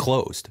and this it's year.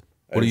 closed.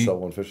 I didn't sell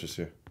one fish this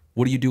year.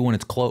 What do you do when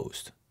it's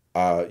closed?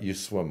 You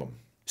swim them.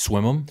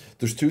 Swim them?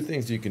 There's 2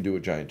 things you can do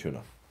with giant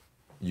tuna.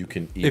 You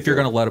can either, If you're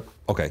going to let it,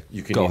 okay,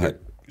 you can go either ahead.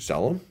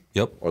 sell them.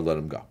 Yep. Or let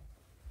them go.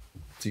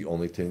 It's the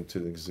only thing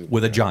to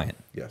With a giant.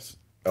 Yes.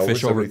 Over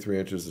 73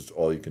 inches is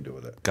all you can do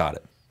with it. Got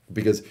it.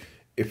 Because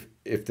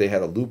if they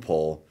had a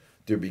loophole,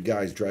 there'd be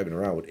guys driving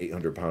around with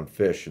 800-pound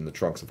fish in the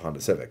trunks of Honda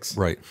Civics.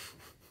 Right.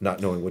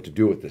 Not knowing what to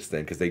do with this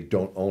thing because they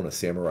don't own a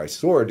samurai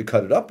sword to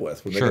cut it up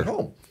with when they get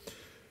home.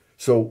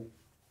 So,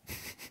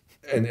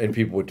 and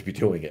people would be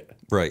doing it.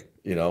 Right.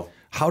 You know?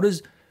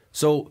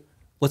 So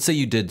let's say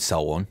you did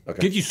sell one.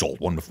 Okay. You sold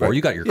one before. Right.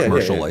 You got your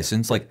commercial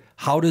license. Like,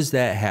 how does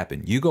that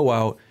happen? You go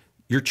out,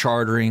 you're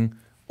chartering,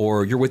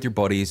 or you're with your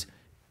buddies.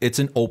 It's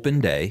an open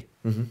day.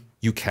 Mm-hmm.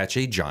 You catch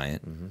a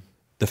giant. Mm-hmm.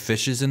 The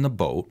fish is in the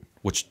boat,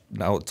 which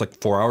now it's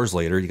like 4 hours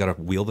later. You got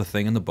to wheel the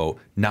thing in the boat.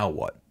 Now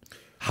what?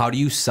 How do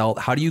you sell?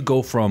 How do you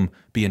go from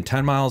being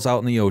 10 miles out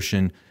in the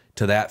ocean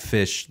to that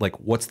fish? Like,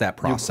 what's that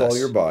process? You call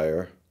your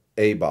buyer,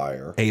 a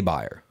buyer. A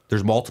buyer.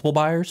 There's multiple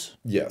buyers?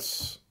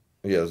 Yes.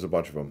 Yeah, there's a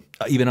bunch of them.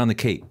 Even on the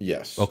Cape?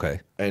 Yes. Okay.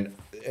 And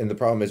the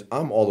problem is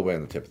I'm all the way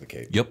on the tip of the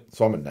Cape. Yep.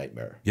 So I'm a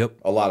nightmare. Yep.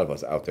 A lot of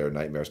us out there are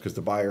nightmares because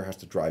the buyer has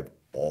to drive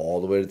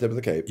all the way to the tip of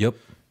the Cape. Yep.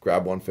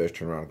 Grab one fish,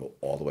 turn around, and go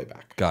all the way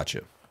back.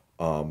 Gotcha.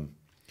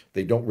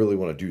 They don't really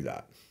want to do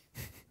that.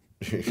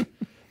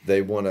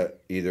 They want to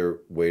either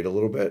wait a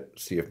little bit,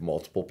 see if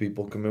multiple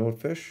people come in with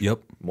fish.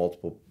 Yep.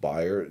 Multiple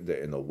buyer,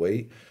 and they'll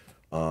wait.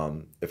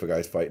 If a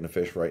guy's fighting a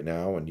fish right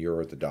now and you're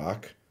at the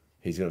dock,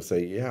 he's going to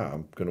say, yeah,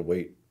 I'm going to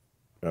wait.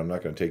 And I'm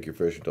not going to take your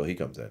fish until he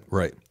comes in.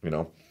 Right. You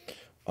know?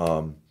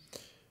 So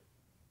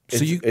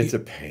it's a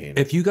pain.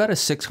 If you got a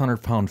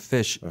 600-pound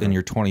fish in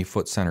your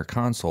 20-foot center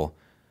console,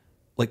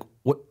 like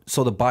what?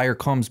 So the buyer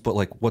comes, but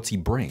like, what's he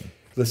bring?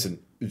 Listen,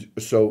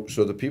 so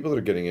the people that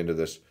are getting into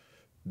this,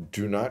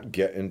 do not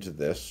get into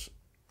this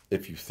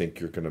if you think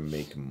you're going to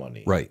make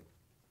money. Right.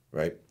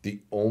 Right. The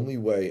only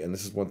way, and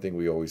this is one thing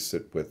we always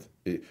sit with,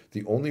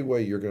 the only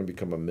way you're going to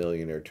become a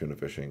millionaire tuna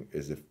fishing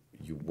is if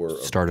you were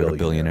Started a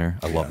billionaire.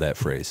 I love that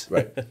phrase.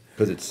 Right.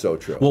 Because it's so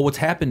true. Well, what's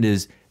happened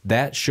is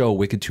that show,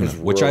 Wicked Tuna,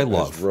 which I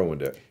love, has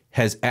ruined it.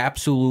 Has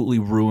absolutely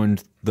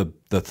ruined the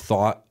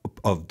thought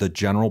of the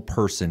general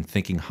person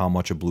thinking how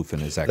much a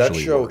bluefin is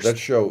actually worth. That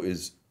show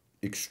is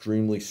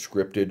extremely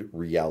scripted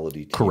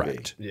reality TV.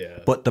 Correct. Yeah.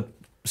 But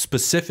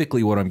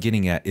specifically what I'm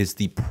getting at is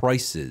the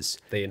prices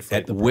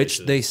at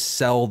which they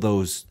sell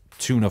those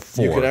tuna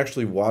for. You can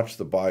actually watch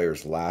the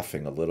buyers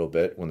laughing a little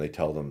bit when they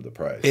tell them the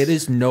price. It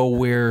is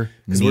nowhere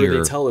near what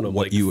are they telling them,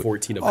 what like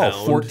 14 a pound?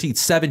 Oh, 14,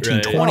 17,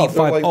 Right.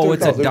 25. No,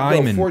 it's a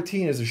diamond.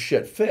 14 is a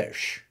shit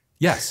fish.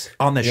 Yes,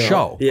 on the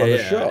show. Yeah, on the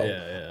yeah, show.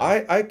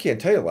 yeah. I can't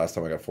tell you the last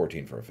time I got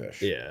 14 for a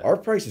fish. Yeah. Our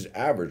prices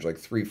average like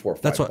 $3, $4,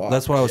 $5.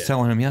 That's what I was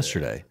telling him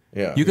yesterday.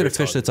 Yeah. You get a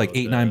fish that's like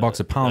 $8, $9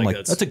 a pound. Like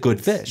that's a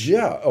good fish.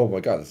 Yeah. Oh my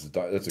God, that's a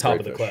Top great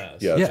of the fish.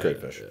 class. Yeah, that's a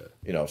great fish. Yeah.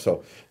 You know,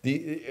 so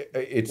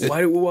it's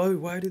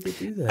why did they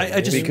do that?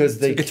 I just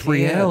because it's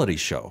reality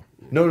show.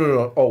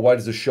 No. Oh, why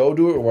does the show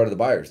do it, or why do the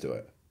buyers do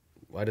it?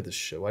 Why does the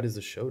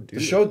show do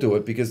the show do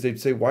it because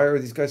they'd say, why are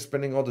these guys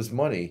spending all this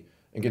money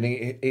and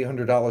getting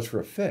 $800 for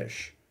a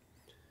fish?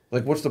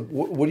 Like,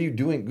 what are you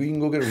doing? You can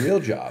go get a real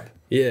job.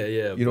 Yeah.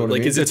 You know what I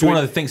mean? It's one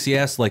of the things he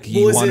asked. Like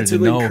he is wanted it to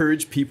know.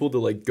 encourage people to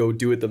like go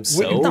do it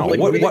themselves. No,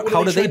 like,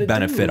 how do they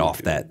benefit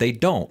off that? They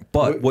don't.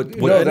 But what?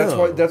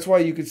 No, that's why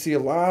you could see a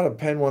lot of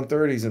Pen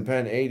 130s and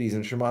Pen 80s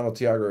and Shimano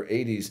Tiago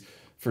 80s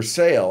for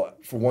sale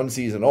for one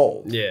season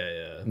old.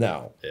 Yeah.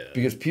 No. Yeah.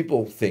 Because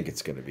people think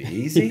it's going to be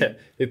easy. Yeah.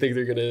 They think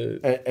they're gonna.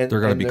 And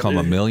they're going to become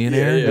a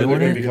millionaire. Yeah, they're going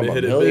to They're become gonna a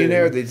hit it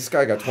millionaire. big. This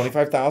guy got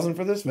 25,000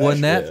 for this fish.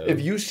 Wasn't that- If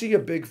you see a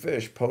big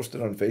fish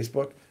posted on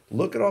Facebook,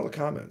 look at all the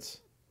comments.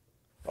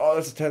 Oh,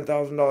 that's a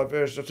 $10,000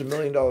 fish. That's $1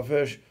 million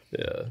fish.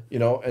 Yeah. You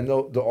know, and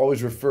they'll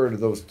always refer to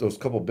those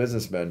couple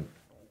businessmen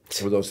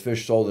where those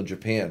fish sold in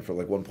Japan for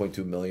like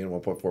 1.2 million,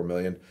 1.4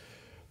 million.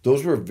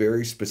 Those were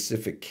very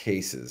specific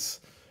cases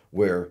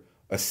where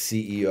a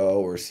CEO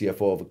or a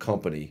CFO of a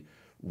company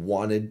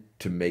wanted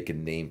to make a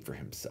name for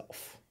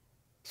himself.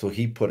 So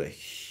he put a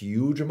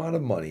huge amount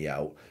of money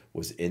out,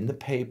 was in the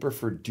paper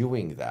for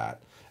doing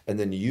that, and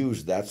then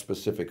used that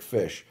specific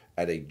fish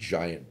at a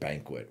giant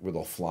banquet where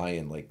they'll fly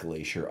in like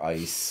glacier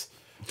ice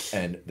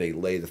and they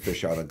lay the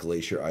fish out on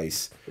glacier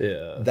ice.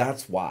 Yeah.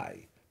 That's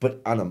why.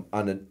 But on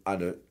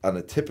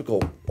a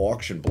typical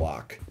auction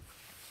block,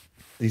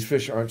 these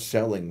fish aren't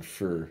selling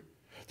for.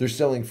 They're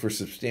selling for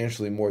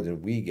substantially more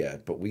than we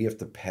get, but we have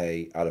to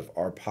pay out of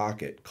our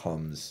pocket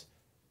comes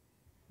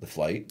the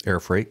flight,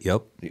 Air freight.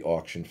 Yep. the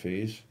auction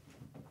fees.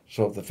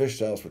 So if the fish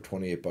sells for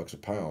 $28 a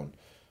pound,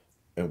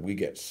 and we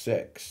get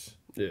 6,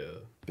 Yeah.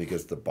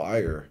 because the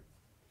buyer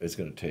is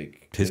going to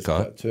take His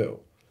cut too.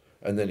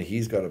 And then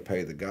he's got to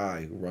pay the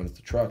guy who runs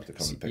the truck to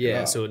come and pick it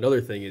Yeah. up. So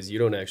another thing is you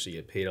don't actually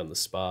get paid on the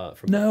spot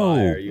from No. the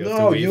buyer. You have No,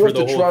 to wait you for have the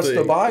to whole trust the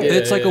thing. buyer.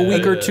 It's like a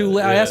week or two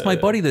later. I asked my yeah.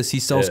 buddy this. He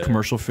sells Yeah.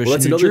 commercial fish Well,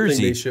 in that's New another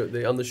Jersey. thing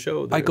they on the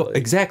show. I go, like,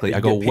 exactly. you I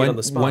go, get paid on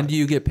the spot. when do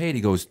you get paid?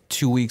 He goes,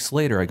 2 weeks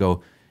later. I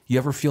go, you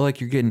ever feel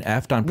like you're getting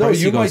effed on No, price?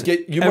 you He might goes,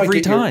 get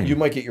every time. you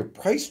might get your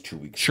price 2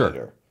 weeks Sure.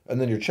 later,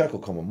 and then your check will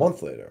come a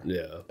month later.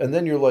 Yeah. And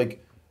then you're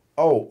like,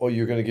 oh,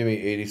 you're going to give me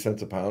 80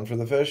 cents a pound for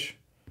the fish,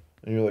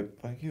 and you're like,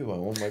 thank you, I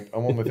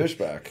want my fish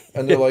back.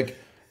 And they're like,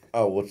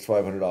 oh, what's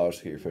 $500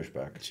 to get your fish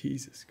back?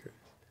 Jesus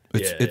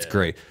Christ. It's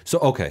great. So,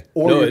 okay.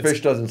 Or No, your it's-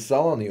 fish doesn't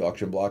sell on the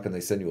auction block, and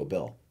they send you a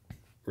bill.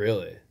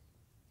 Really?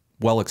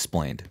 Well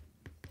explained.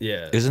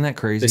 Yeah. Isn't that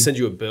crazy? They send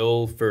you a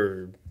bill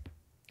for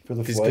For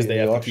the flight because they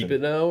and the have auction. to keep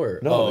it now, or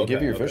No, they okay,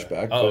 give you your okay. fish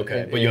back. Oh,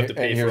 okay, but you have to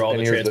pay for all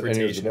the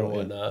transportation and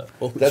whatnot.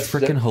 Holy That's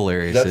freaking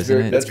hilarious, That's isn't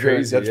very, it? That's It's very,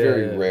 crazy, that's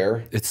very yeah.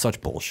 rare. It's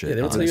such bullshit. Yeah,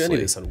 they don't tell honestly. you any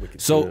of this on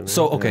Wicked So, Tuna,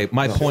 so man. okay.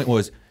 My point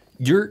was,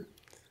 you're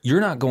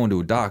not going to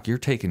a dock. You're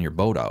taking your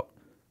boat out.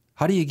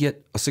 How do you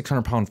get a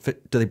 600-pound fish?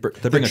 Do they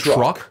bring a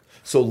truck?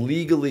 So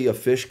legally, a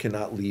fish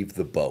cannot leave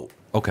the boat.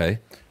 Okay.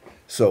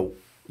 So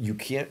you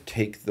can't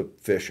take the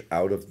fish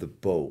out of the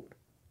boat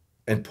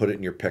and put it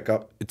in your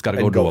pickup. It's got to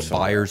go to a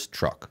buyer's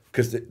truck.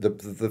 Because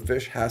the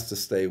fish has to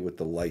stay with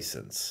the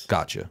license.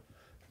 Gotcha.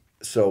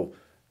 So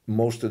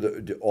most of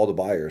all the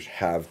buyers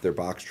have their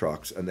box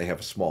trucks, and they have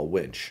a small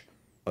winch,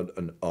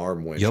 an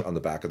arm winch Yep. on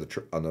the back of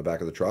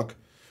the truck.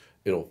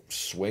 It'll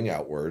swing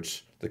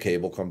outwards. The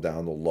cable come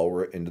down. They'll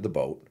lower it into the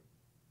boat.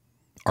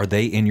 Are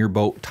they in your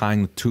boat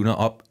tying the tuna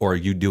up, or are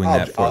you doing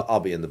that for? I'll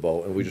be in the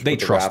boat, and we just They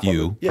put the trust wrap on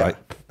you, yeah, right?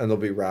 and there'll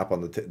be wrap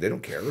on the. They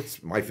don't care.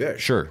 It's my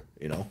fish. Sure.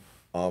 You know,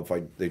 if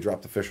they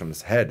drop the fish on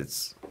his head,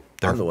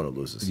 I'm the one who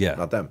loses. Yeah.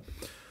 Not them.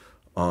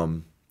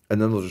 And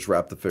then they'll just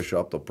wrap the fish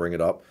up. They'll bring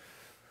it up.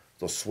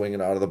 They'll swing it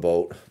out of the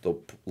boat.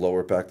 They'll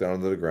lower it back down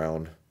to the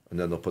ground, and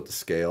then they'll put the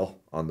scale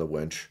on the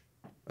winch,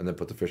 and then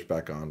put the fish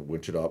back on.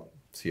 Winch it up.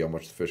 See how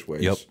much the fish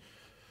weighs. Yep.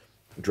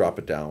 Drop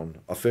it down.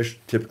 A fish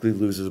typically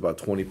loses about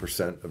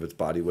 20% of its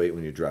body weight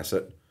when you dress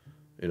it.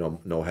 You know,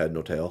 no head,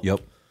 no tail. Yep.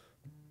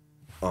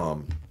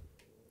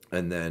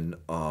 And then,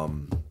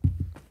 And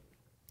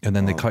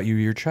then they cut you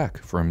your check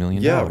for $1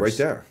 million. yeah, right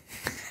there.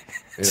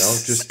 You know,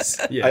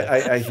 just Yeah.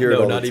 I hear it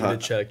No, all not the even time.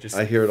 a check, just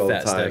I hear it all the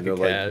fat stack time. They're of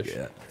like,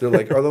 cash. they're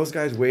like, are those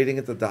guys waiting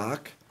at the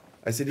dock?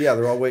 I said, yeah,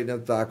 they're all waiting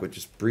at the dock with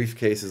just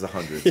briefcases of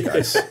hundreds,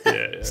 guys.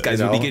 These guys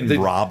You would be know, getting they-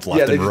 robbed yeah,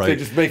 left they and just, right. they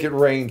just make it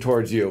rain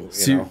towards you.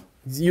 So You know,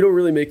 you don't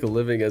really make a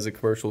living as a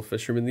commercial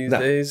fisherman these No.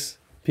 days.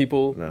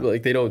 People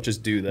like they don't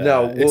just do that.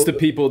 No, it's well, the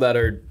people that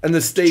are and the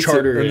states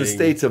chartering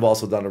have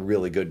also done a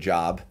really good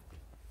job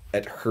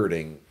at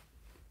hurting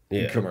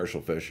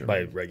commercial fishermen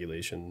by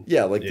regulation.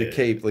 Yeah, like the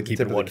Cape, like the Keeping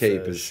tip of the one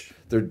Cape fish. is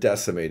they're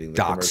decimating the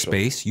Dock commercial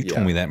space. You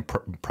told me that in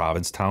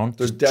Provincetown.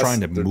 They're Just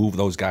trying to they're- move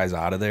those guys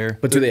out of there.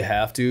 But do they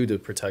have to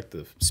protect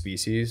the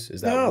species?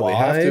 Is that No, why? they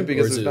have to Or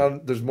because is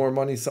there's more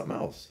money something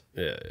else.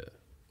 Yeah.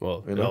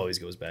 Well, it always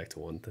goes back to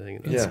one thing,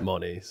 and that's Yeah.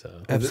 money.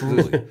 So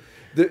Absolutely.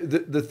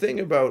 The thing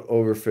about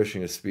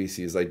overfishing a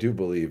species, I do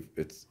believe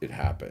it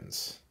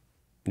happens.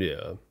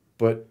 yeah,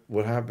 But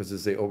what happens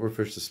is they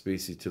overfish the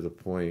species to the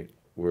point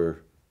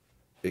where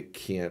it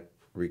can't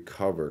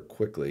recover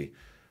quickly,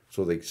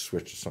 so they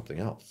switch to something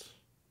else,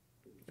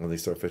 and they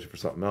start fishing for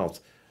something else.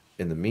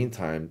 In the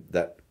meantime,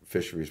 that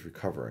fishery is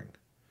recovering.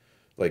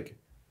 Like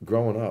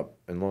growing up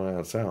in Long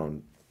Island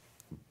Sound,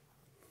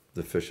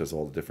 the fish has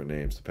all the different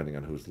names depending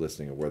on who's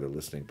listening or where they're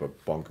listening.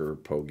 But bunker,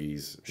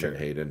 pogies,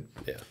 Menhaden,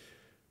 yeah.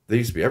 they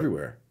used to be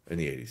everywhere in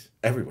the 80s,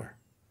 everywhere.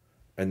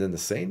 And then the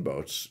seine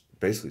boats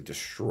basically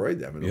destroyed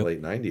them in the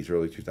late 90s,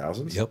 early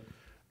 2000s. Yep.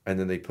 And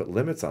then they put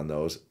limits on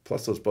those.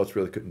 Plus, those boats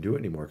really couldn't do it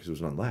anymore because there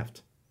was none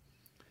left.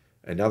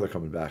 And now they're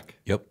coming back.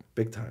 Yep.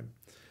 Big time.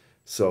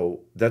 So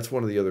that's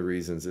one of the other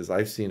reasons is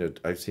I've seen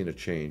a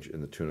change in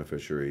the tuna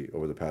fishery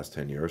over the past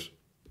 10 years.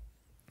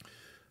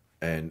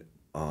 And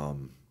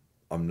I'm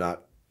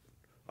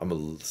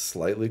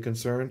slightly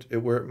concerned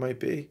at where it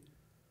might be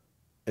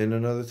in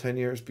another 10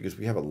 years because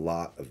we have a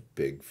lot of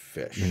big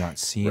fish. You're not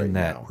seeing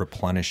that now.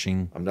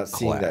 Replenishing I'm not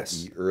class.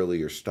 seeing that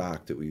earlier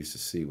stock that we used to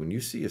see. When you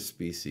see a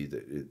species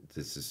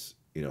this is,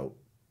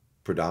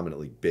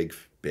 predominantly big,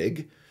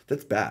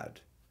 that's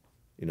bad.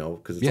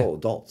 Because it's all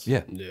adults.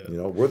 Yeah.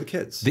 We're the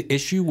kids. The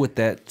issue with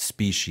that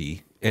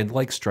species, and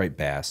like striped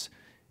bass,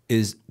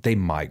 is they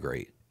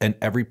migrate. And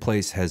every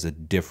place has a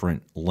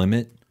different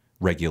limit,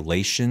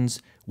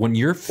 regulations. When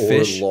your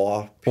fish...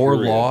 Or right.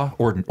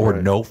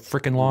 No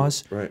freaking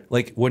laws. Right.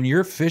 Like, when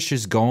your fish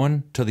is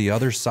going to the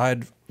other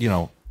side,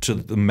 to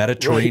the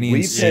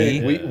Mediterranean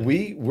Sea.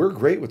 We're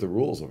great with the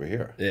rules over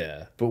here.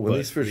 Yeah. But when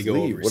these fish go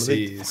leave, what are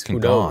they fucking Who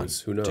gone?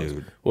 Who knows?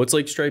 Dude. Well, it's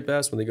like striped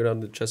bass when they go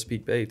down to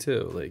Chesapeake Bay,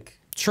 too. Like...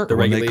 Sure, the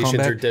regulations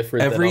are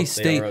different. Every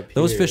state,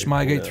 those fish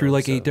migrate through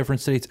like 8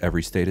 different states.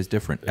 Every state is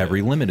different. Yeah.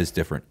 Every limit is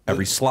different.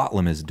 Every slot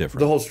limit is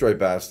different. The whole striped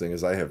bass thing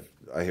is I have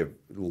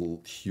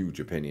huge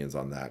opinions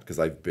on that because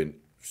I've been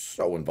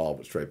so involved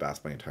with striped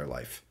bass my entire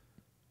life,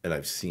 and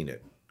I've seen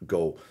it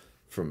go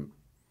from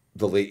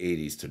the late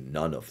 '80s to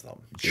none of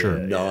them. Sure,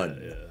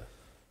 none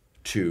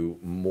to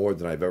more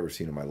than I've ever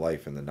seen in my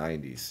life in the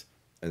 '90s,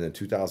 and then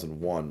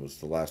 2001 was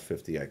the last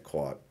 50 I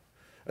caught.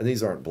 And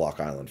these aren't Block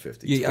Island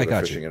 50s. Yeah, I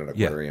got fishing you. in an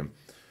aquarium.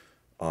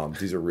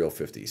 These are real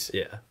 50s.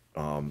 Yeah.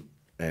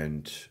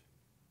 And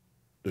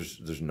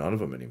there's none of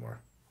them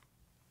anymore.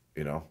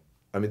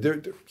 I mean,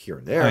 they're here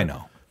and there. I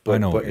know. I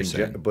know what you're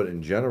saying. saying. But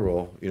in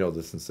general,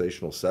 the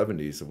sensational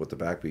 70s of what the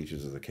back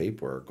beaches of the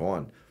Cape were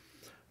gone.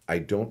 I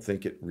don't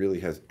think it really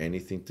has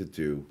anything to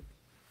do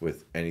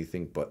with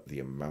anything but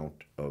the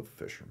amount of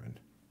fishermen.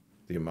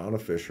 The amount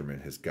of fishermen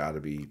has got to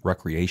be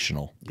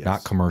recreational,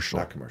 not commercial.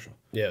 Not commercial.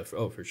 Yeah,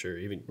 for sure.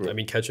 Even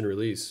catch and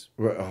release.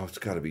 Right. Oh, it's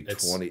got to be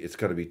 20. It's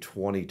got to be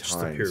 20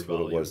 times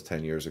what it was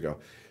 10 years ago.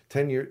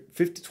 20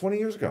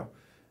 years ago.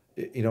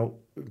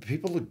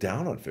 People look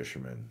down on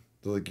fishermen.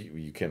 They're like,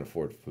 you can't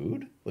afford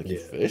food? Like you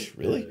fish,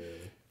 really? Yeah.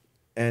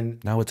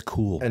 And now it's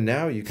cool. And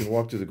now you can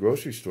walk through the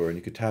grocery store and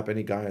you could tap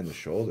any guy on the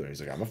shoulder and he's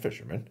like, I'm a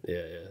fisherman.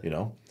 Yeah.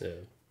 Yeah.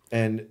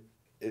 And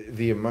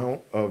the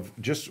amount of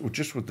just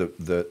with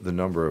the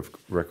number of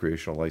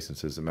recreational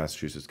licenses that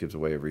Massachusetts gives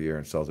away every year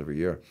and sells every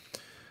year,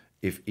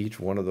 if each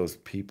one of those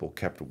people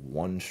kept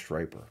one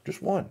striper,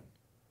 just one,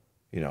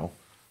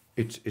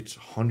 it's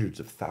hundreds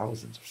of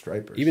thousands of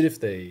stripers. Even if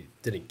they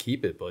didn't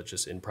keep it, but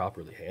just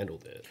improperly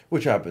handled it,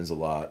 which happens a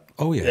lot.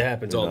 Oh yeah, it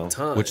happens all the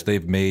time. Which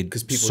they've made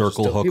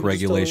circle hook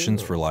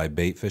regulations for live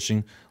bait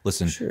fishing.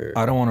 Listen,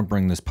 I don't want to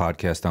bring this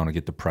podcast down and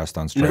get depressed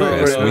on striped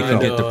bass. We can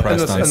get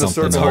depressed on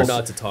something else. It's hard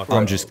not to talk about.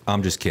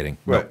 I'm just kidding.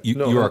 Right.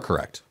 No, you are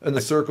correct. And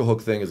the circle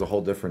hook thing is a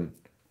whole different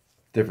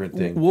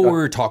thing. What we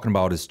were talking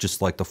about is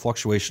just like the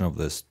fluctuation of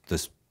this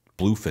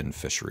bluefin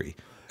fishery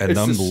and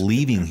them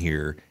leaving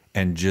here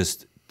and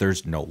just.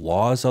 There's no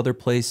laws other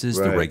places.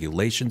 Right. The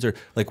regulations are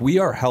like we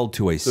are held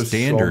to a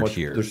standard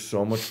here. There's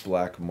so much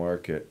black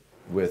market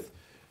with.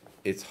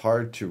 It's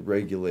hard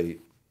to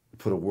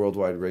put a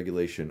worldwide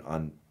regulation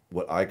on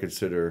what I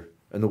consider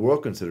and the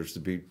world considers to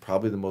be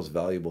probably the most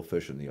valuable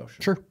fish in the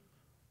ocean. Sure,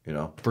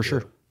 for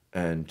sure.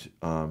 And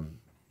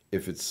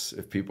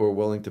if people are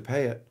willing to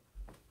pay it,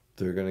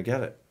 they're going to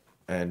get it.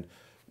 And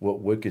what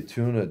Wicked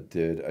Tuna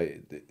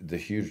did, the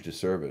huge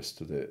disservice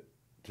to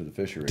the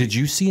fishery. Did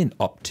you see an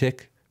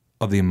uptick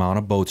of the amount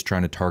of boats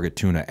trying to target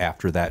tuna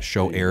after that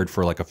show aired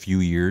for like a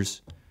few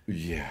years?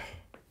 Yeah.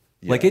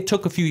 Like it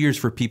took a few years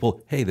for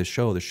people, hey, the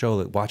show,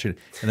 watch it.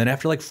 And then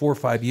after like 4 or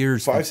 5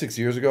 years. 5-6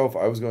 years ago, if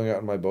I was going out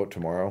on my boat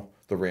tomorrow,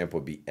 the ramp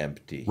would be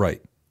empty.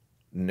 Right.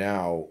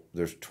 Now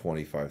there's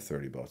 25,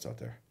 30 boats out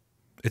there.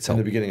 It's in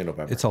the beginning of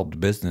November. It's helped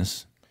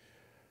business.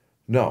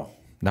 No.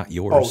 Not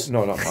yours. Oh,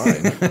 no, not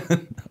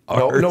mine.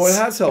 no, it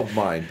has helped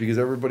mine because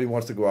everybody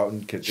wants to go out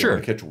and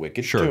catch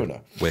wicked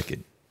tuna.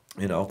 Wicked.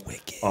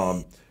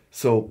 Wicked.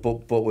 So,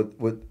 but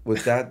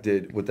what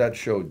that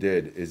show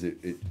did is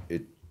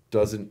it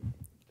doesn't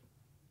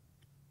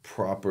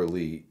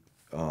properly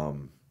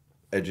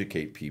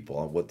educate people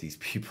on what these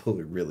people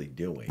are really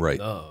doing. Right.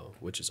 No,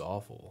 which is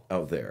awful.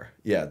 Out there.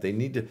 Yeah, they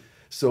need to.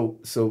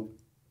 So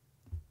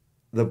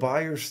the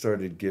buyers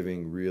started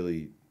giving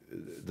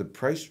the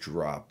price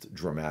dropped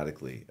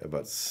dramatically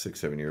about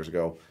 6-7 years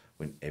ago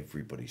when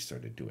everybody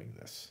started doing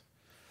this.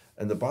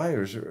 And the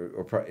buyers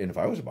and if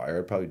I was a buyer,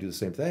 I'd probably do the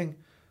same thing.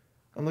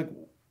 I'm like,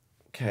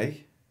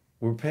 okay,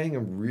 we're paying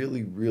them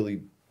really,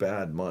 really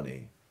bad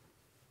money,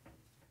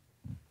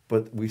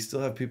 but we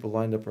still have people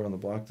lined up around the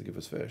block to give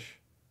us fish.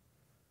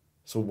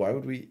 So why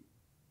would we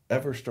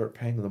ever start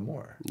paying them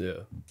more?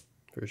 Yeah,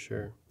 for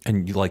sure.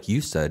 And like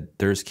you said,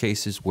 there's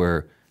cases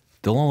where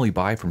they'll only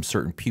buy from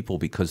certain people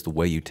because the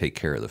way you take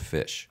care of the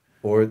fish.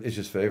 Or it's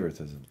just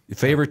favoritism.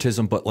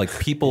 Favoritism, but like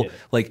people,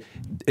 like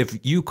if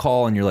you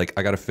call and you're like,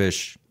 I got a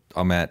fish,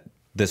 I'm at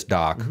this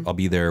dock, I'll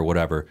be there,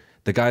 whatever.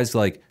 The guy's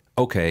like,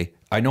 okay,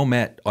 I know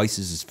Matt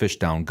ices his fish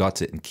down,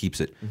 guts it, and keeps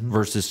it,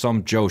 versus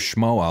some Joe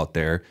Schmo out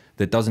there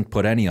that doesn't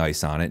put any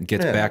ice on it and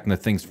gets back and the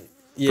thing's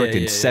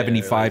freaking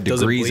 75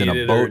 degrees in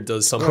a boat.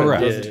 Does something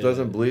Correct.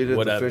 Doesn't bleed it.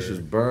 Whatever. The fish is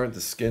burnt.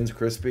 The skin's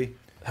crispy.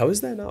 How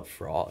is that not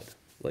fraud?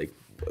 Like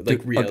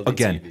Dude, reality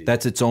again, TV.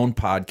 that's its own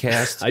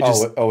podcast.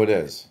 It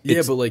is.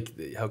 Yeah, but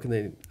like, how can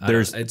they?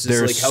 There's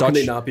how can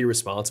they not be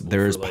responsible?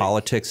 There is for, like,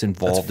 politics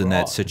involved in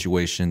that fraud.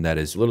 situation that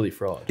is literally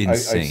fraud.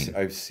 insane.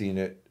 I've seen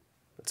it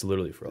It's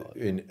literally fraud.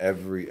 in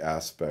every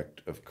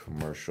aspect of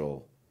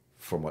commercial,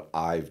 from what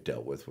I've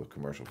dealt with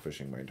commercial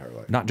fishing my entire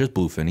life. Not just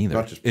bluefin either.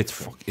 Not just it's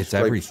bluefin. it's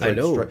Stripe- everything. I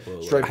know.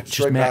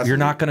 Just Matt, you're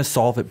not going to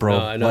solve it, bro.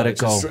 No, I know. Let it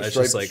go. It's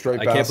just like straight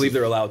I can't bass believe is-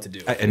 they're allowed to do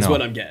it. I Is know.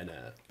 what I'm getting at.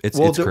 It's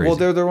Well, crazy.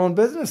 they're their own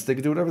business. They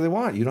can do whatever they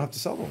want. You don't have to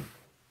sell them.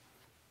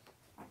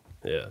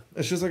 Yeah.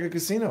 It's just like a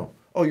casino.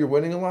 Oh, you're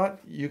winning a lot?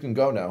 You can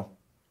go now.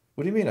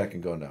 What do you mean I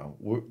can go now?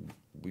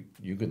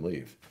 You can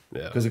leave.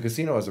 Yeah. Because a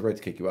casino has the right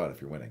to kick you out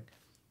if you're winning.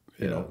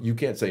 You know, you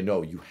can't say,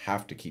 no, you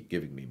have to keep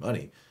giving me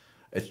money.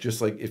 It's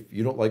just like, if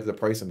you don't like the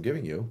price I'm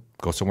giving you,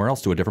 Go somewhere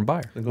else to a different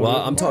buyer. then go Well, to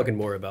a I'm bar. talking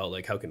more about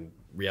like how can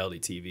reality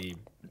TV.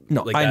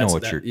 No, like, I know that's-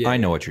 what that- you're. yeah, I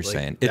know what you're like,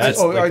 saying. that's- It's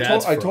Oh, like, I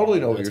that's totally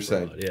fraud. know what That's you're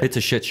fraud. saying. Yeah. it's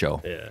a shit show,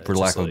 Yeah, for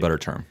it's lack just of a like- better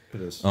term.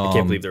 It is. I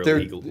can't believe they're-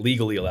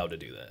 legally allowed to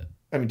do that.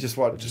 I mean, just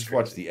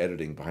watch the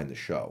editing behind the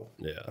show.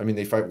 Yeah. I mean,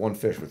 they fight one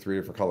fish with 3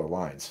 different color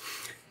lines.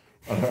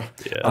 Yeah.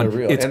 On a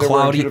reel. It's and they're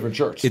wearing cloudy. 2 different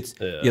shirts. It's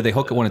they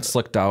hook it when it's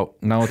slicked out.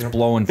 Now it's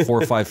blowing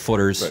 4 or 5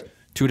 footers, Right.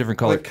 2 different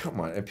colors. like, come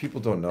on, and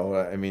people don't know.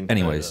 I mean,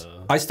 Anyways,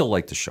 I still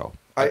like the show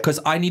because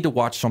I need to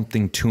watch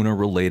something tuna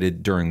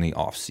related during the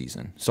off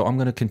season. So I'm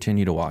going to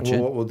continue to watch well,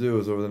 it. what we'll do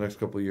is over the next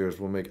couple of years,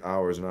 we'll make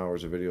hours and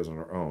hours of videos on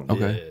our own.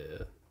 Okay.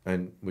 Yeah.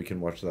 And we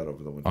can watch that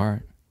over the winter. All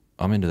right,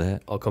 I'm into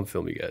that. I'll come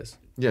film you guys.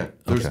 Yeah,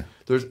 Okay.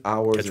 there's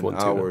hours Catch and one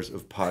tuna. hours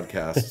of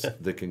podcasts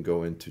that can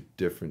go into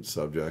different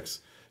subjects.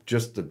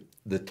 Just the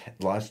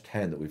last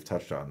 10 that we've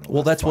touched on. in the Well,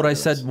 last that's what 5 I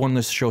said minutes. when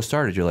this show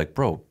started. You're like,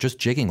 bro, just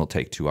jigging will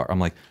take 2 hours. I'm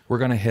like, we're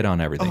going to hit on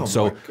everything. Oh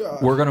So my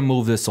God. we're going to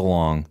move this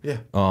along. Yeah.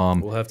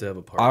 We'll have to have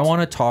a part. I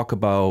want to talk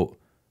about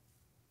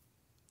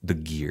the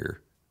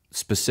gear,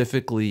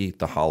 specifically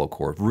the hollow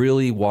core.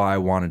 Really why I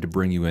wanted to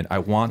bring you in. I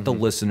want the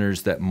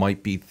listeners that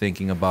might be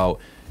thinking about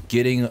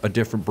getting a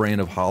different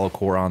brand of hollow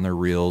core on their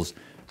reels.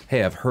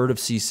 Hey, I've heard of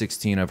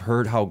C16. I've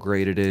heard how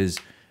great it is,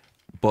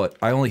 but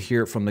I only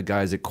hear it from the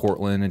guys at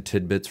Cortland and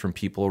tidbits from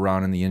people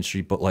around in the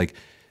industry. But like,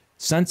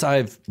 since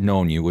I've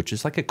known you, which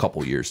is like a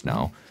couple years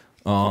now,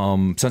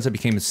 since I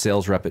became a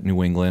sales rep at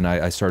New England,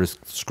 I started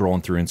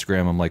scrolling through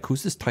Instagram. I'm like,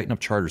 who's this Tighten Up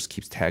Charters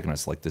keeps tagging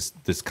us? Like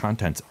this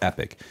content's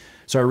epic.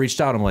 So I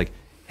reached out. I'm like,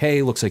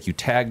 hey, looks like you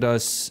tagged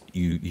us.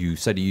 You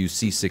said you use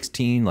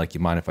C16. Like, you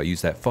mind if I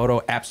use that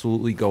photo?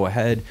 Absolutely, go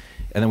ahead.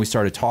 And then we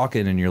started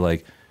talking, and you're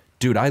like,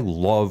 dude, I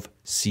love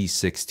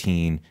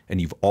C16,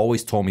 and you've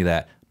always told me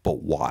that,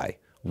 but why?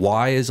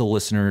 Why, as a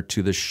listener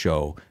to the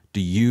show, do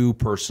you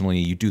personally,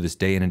 you do this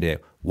day in and day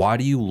out, why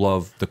do you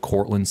love the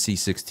Cortland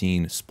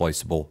C16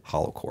 spliceable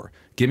hollow core?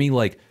 Give me,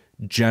 like,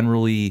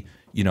 generally,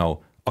 you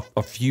know,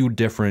 a few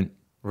different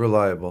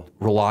reliable.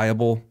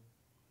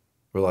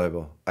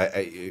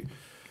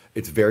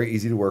 It's very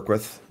easy to work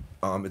with.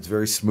 It's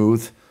very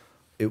smooth.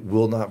 It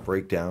will not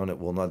break down. It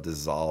will not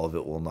dissolve.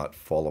 It will not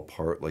fall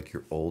apart like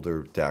your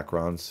older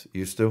Dacrons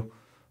used to.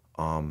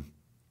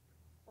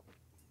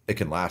 It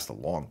can last a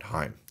long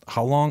time.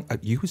 How long?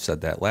 You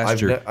said that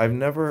last year. I've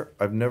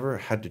never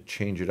had to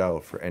change it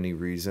out for any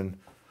reason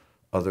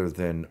other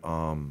than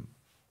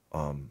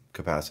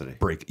capacity.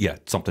 Break, yeah,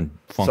 something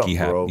funky Something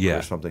broke yeah,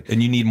 or something.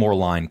 and you need more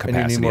line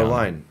capacity. And you need more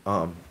on it.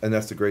 line. And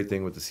that's the great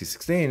thing with the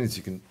C16 is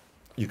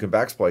you can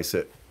back splice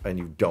it and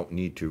you don't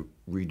need to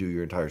redo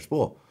your entire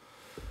spool.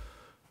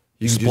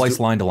 You can Splice just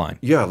line to line.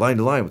 Yeah, line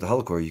to line with the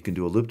hollow core. You can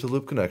do a loop to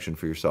loop connection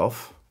for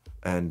yourself,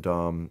 and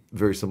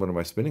very similar to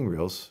my spinning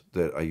reels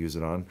that I use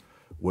it on,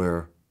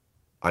 where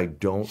I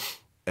don't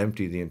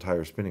empty the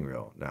entire spinning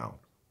reel now.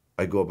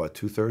 I go about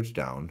 2/3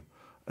 down,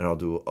 and I'll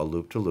do a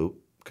loop to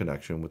loop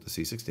connection with the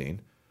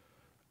C16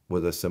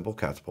 with a simple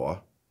cat's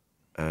paw,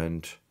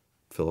 and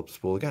fill up the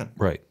spool again.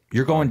 Right.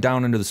 You're going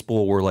down into the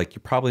spool where, like,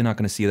 you're probably not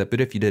going to see that, but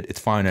if you did, it's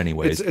fine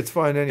anyways. It's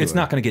fine anyway. It's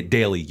not going to get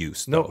daily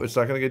use. No, though. it's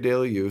not going to get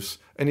daily use,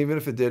 and even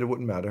if it did, it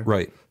wouldn't matter.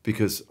 Right.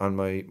 Because on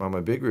my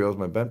big reels,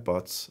 my bent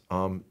butts,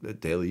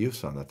 daily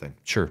use on that thing.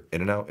 Sure.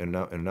 In and out, in and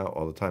out, in and out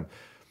all the time.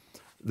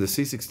 The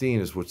C16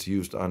 is what's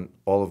used on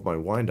all of my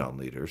wind down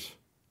leaders,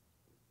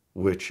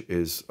 which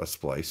is a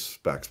splice,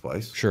 back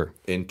splice, Sure.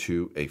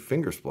 into a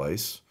finger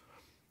splice,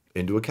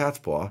 into a cat's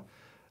paw,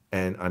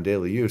 and on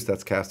daily use,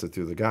 that's casted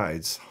through the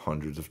guides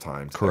hundreds of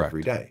times Correct.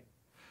 every day.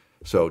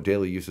 So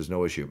daily use is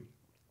no issue.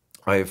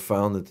 I have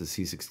found that the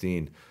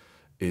C16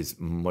 is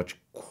much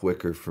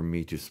quicker for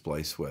me to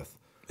splice with.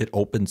 It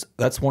opens.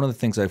 That's one of the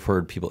things I've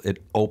heard people.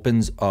 It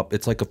opens up.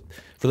 It's like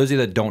for those of you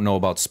that don't know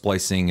about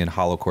splicing and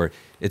hollow core,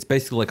 it's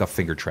basically like a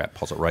finger trap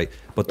puzzle, right?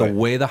 But the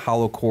way the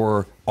hollow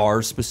core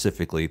are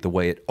specifically, the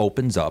way it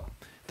opens up,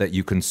 that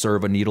you can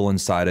serve a needle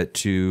inside it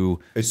to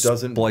It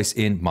doesn't splice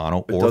in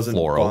mono It or doesn't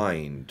fluoro.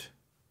 bind.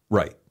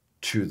 Right.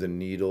 to the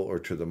needle or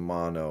to the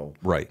mono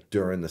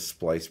during the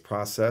splice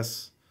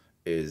process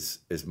is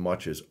as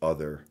much as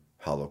other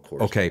hollow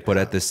cores. Okay, but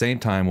at the same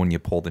time, when you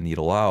pull the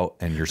needle out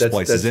and your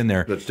splice is in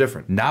there, that's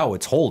different. Now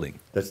it's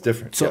holding. That's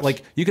different. So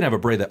like you can have a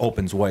braid that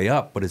opens way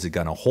up, but is it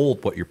going to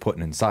hold what you're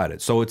putting inside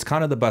it? So it's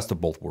kind of the best of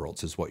both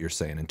worlds, is what you're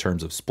saying in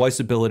terms of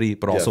spliceability,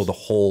 but also the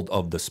hold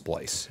of the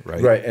splice,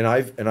 right? Right, and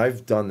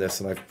I've done this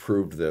and I've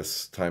proved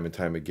this time and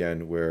time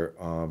again. Where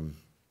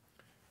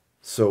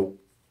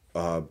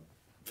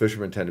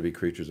fishermen tend to be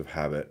creatures of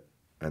habit,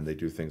 and they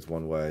do things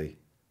one way,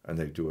 and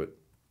they do it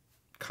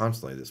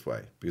constantly this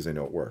way because they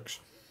know it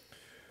works.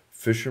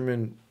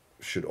 Fishermen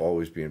should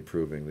always be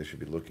improving. They should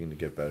be looking to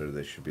get better.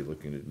 They should be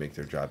looking to make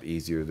their job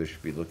easier. They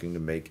should be looking to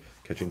make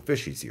catching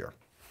fish easier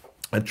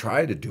and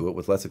try to do it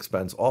with less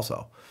expense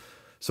also.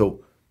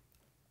 So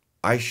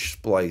I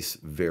splice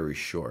very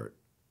short.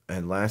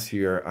 And last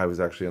year I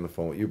was actually on the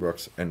phone with you,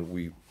 Brooks,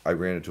 and I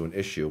ran into an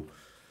issue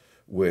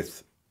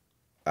with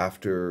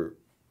after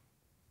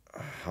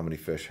how many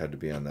fish had to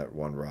be on that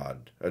one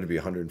rod. It had to be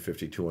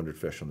 150, 200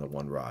 fish on that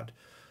one rod.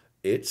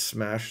 It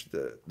smashed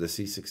the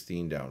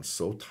C16 down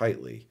so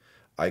tightly,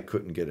 I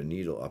couldn't get a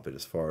needle up it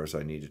as far as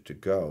I needed to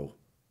go.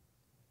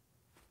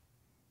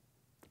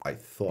 I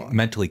thought.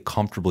 Mentally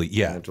comfortably,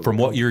 from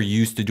what you're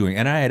used to doing.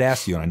 And I had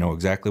asked you, and I know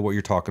exactly what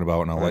you're talking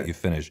about, and I'll let you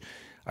finish.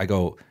 I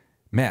go,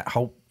 Matt,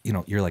 how,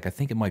 you're like, I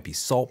think it might be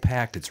salt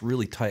packed. It's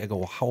really tight. I go,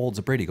 well, how old's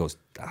a braid? He goes,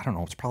 I don't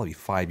know. It's probably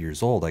 5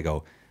 years old. I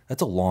go,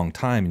 that's a long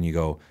time. And you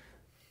go,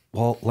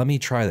 well, let me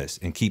try this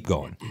and keep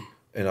going.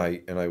 And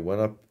I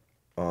went up.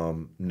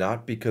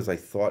 Not because I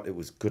thought it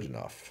was good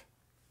enough,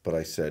 but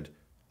I said,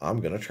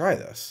 I'm going to try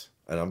this,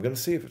 and I'm going to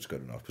see if it's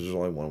good enough, because there's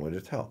only one way to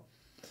tell.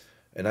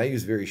 And I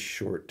use very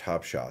short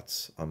top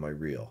shots on my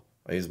reel.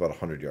 I use about a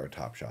 100-yard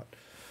top shot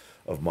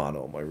of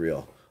mono on my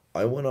reel.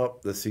 I went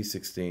up the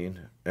C16,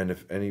 and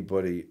if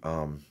anybody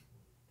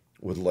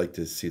would like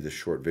to see the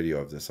short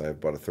video of this, I have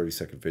about a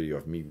 30-second video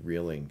of me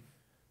reeling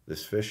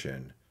this fish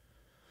in.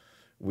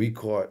 We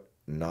caught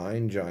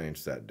 9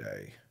 giants that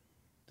day.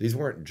 These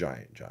weren't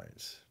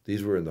giants.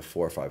 These were in the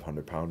 400 or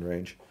 500 pound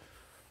range.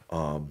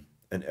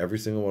 And every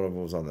single one of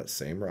them was on that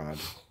same rod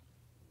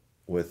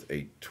with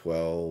a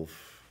 12,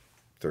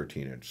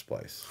 13-inch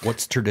splice.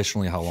 What's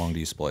traditionally, how long do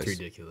you splice? It's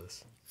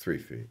ridiculous. 3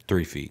 feet.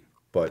 3 feet.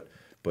 But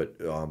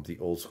the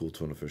old school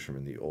tuna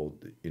fishermen, the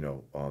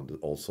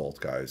old salt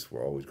guys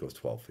were always goes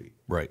 12 feet.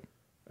 Right.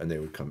 And they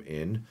would come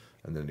in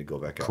and then they go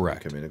back out.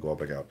 Correct. Come in and go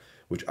back out,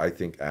 which I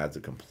think adds a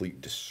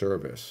complete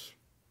disservice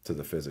to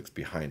the physics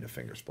behind a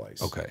finger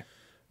splice. Okay.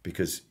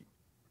 Because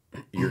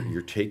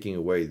you're taking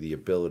away the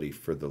ability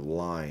for the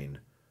line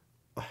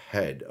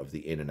ahead of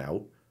the in and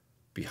out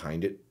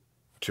behind it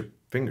to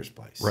finger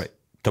splice. Right.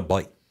 To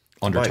bite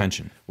under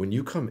tension. When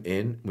you come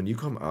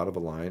out of a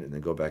line and then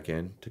go back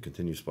in to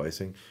continue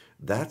splicing,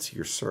 that's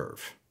your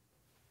serve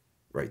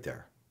right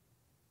there.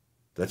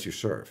 That's your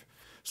serve.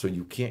 So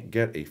you can't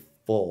get a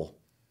full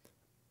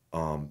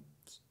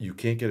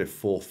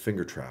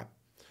finger trap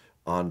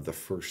on the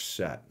first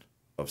set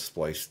of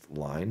spliced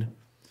line,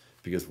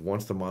 because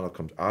once the mono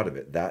comes out of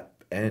it, that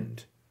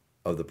end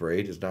of the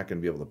braid is not going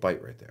to be able to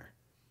bite right there.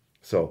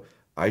 So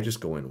I just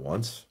go in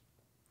once.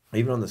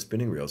 Even on the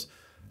spinning reels.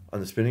 On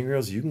the spinning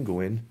reels, you can go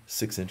in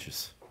 6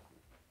 inches.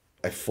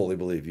 I fully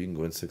believe you can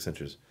go in 6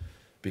 inches.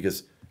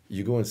 Because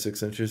you go in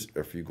 6 inches,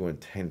 or if you go in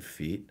 10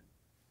 feet,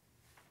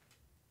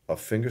 a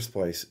finger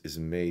splice is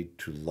made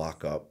to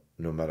lock up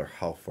no matter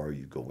how far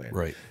you go in.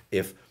 Right.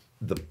 If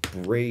the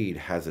braid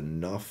has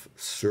enough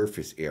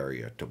surface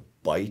area to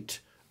bite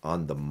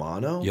on the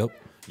mono,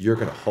 you're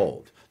going to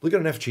hold. Look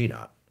at an FG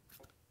knot,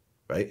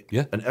 right?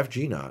 Yeah. An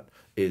FG knot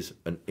is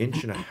 1.5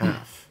 inches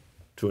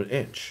to an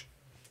inch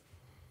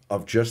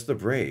of just the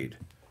braid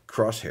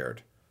crosshaired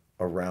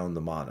around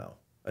the mono,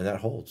 and that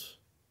holds.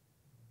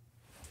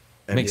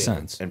 And Makes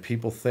sense. And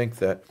people think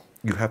that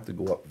you have to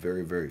go up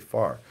very, very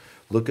far.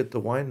 Look at the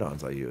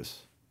wind-ons I use.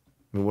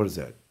 I mean, what is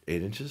that,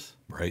 8 inches?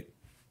 Right.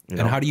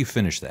 And how do you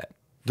finish that?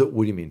 What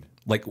do you mean?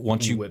 Like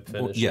once you whip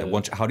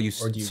finish how do you,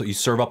 so you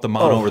serve up the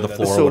mono over the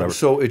floor or whatever?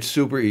 So it's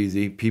super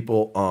easy.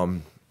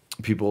 People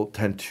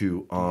tend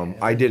to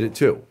I did it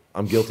too.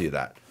 I'm guilty of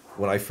that.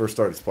 When I first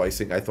started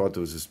splicing, I thought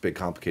there was this big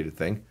complicated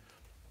thing.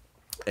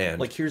 And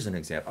like here's an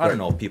example. I don't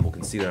know if people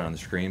can see that on the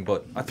screen,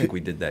 but I think we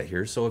did that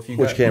here. So if you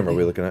which camera are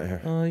we looking at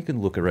here? You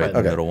can look at right in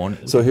the middle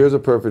one. So here's a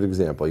perfect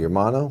example. Your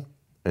mono,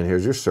 and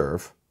here's your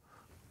serve,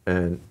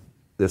 and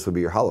this would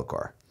be your hollow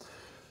car.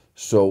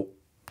 So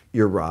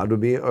your rod would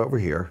be over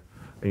here,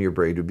 and your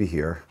braid would be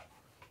here.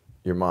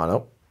 Your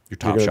mono. Your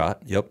top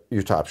shot. Yep.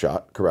 Your top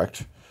shot,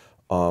 correct.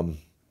 Or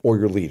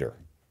your leader.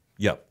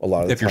 Yep. A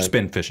lot of if you're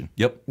spin fishing.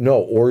 Yep. No,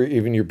 or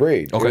even your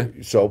braid.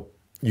 Okay. So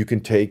you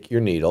can take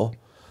your needle.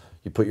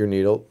 You put your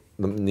needle.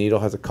 The needle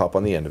has a cup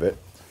on the end of it.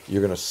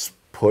 You're going to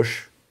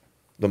push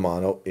the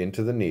mono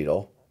into the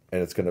needle,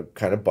 and it's going to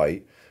kind of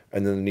bite.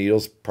 And then the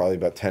needle's probably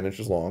about 10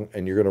 inches long,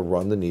 and you're going to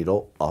run the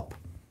needle up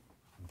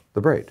the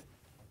braid.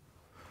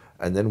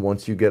 And then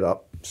once you get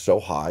up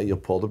so high, you'll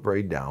pull the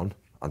braid down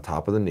on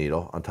top of the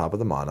needle, on top of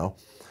the mono,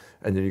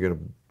 and then you're going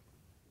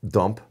to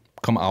dump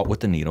Come out with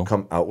the needle.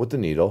 Come out with the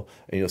needle,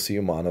 and you'll see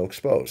your mono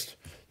exposed.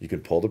 You can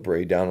pull the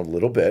braid down a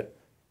little bit,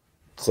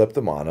 clip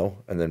the mono,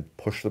 and then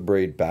push the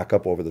braid back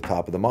up over the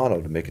top of the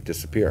mono to make it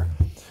disappear.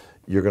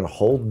 You're going to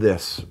hold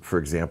this, for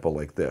example,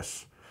 like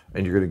this,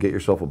 and you're going to get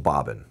yourself a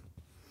bobbin.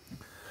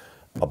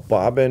 A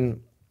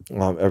bobbin,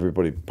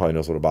 everybody probably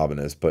knows what a bobbin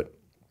is, but...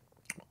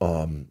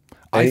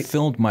 I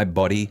filmed my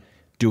buddy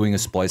doing a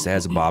splice that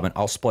has a bobbin.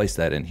 I'll splice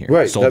that in here.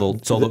 Right. So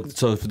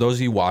so for those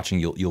of you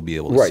watching, you'll be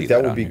able to see that.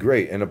 Right, that would be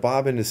great. And a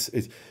bobbin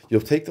is you'll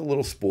take the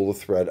little spool of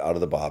thread out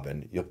of the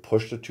bobbin. You'll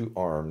push the two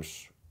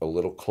arms a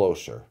little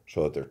closer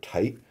so that they're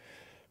tight.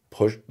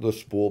 Push the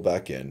spool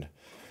back in,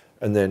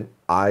 and then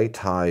I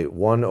tie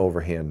one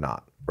overhand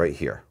knot right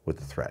here with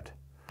the thread,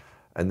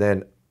 and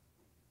then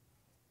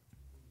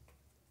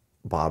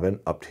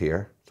bobbin up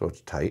here so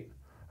it's tight,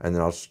 and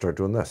then I'll start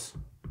doing this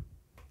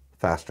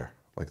faster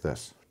like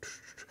this.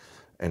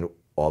 And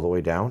all the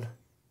way down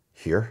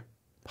here.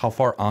 How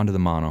far onto the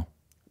mono?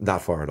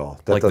 Not far at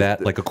all.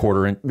 Like a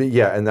quarter inch?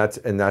 Yeah, and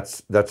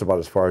that's about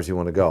as far as you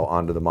want to go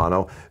onto the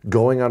mono.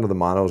 Going onto the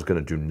mono is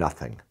going to do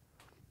nothing.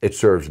 It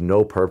serves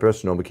no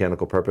purpose, no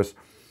mechanical purpose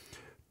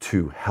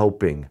to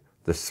helping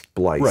the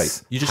splice.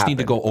 Right. You just need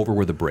to go over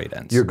where the braid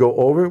ends. You go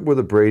over where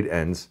the braid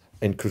ends,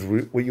 and because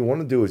what you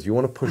want to do is you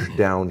want to push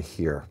down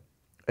here.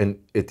 And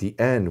at the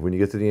end, when you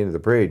get to the end of the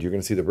braid, you're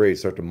going to see the braid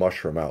start to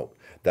mushroom out.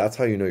 That's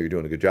how you know you're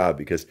doing a good job,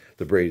 because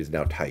the braid is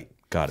now tight.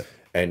 Got it.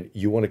 And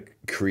you want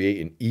to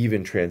create an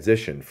even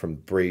transition from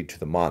braid to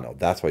the mono.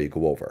 That's why you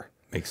go over.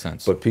 Makes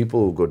sense. But people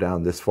who go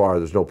down this far,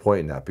 there's no point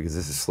in that, because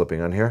this is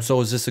slipping on here.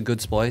 So is this a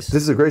good splice?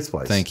 This is a great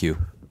splice. Thank you.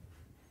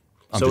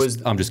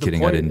 I'm just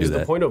kidding. Point, I didn't do is that.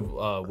 the point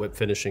of whip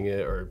finishing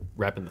it or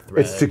wrapping the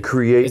thread? It's to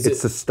create,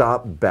 it's to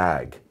stop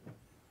bag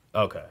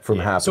from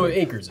happening. So it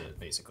anchors it,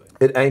 basically.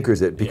 It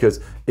anchors it, because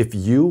if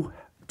you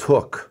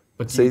took,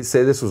 say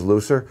this was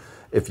looser,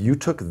 if you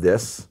took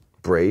this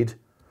braid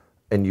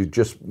and you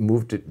just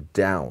moved it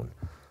down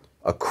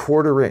a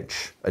quarter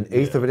inch, an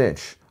eighth of an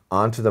inch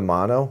onto the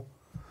mono,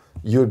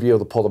 you would be able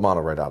to pull the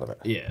mono right out of it.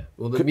 Yeah.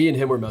 Well, me and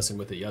him were messing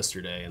with it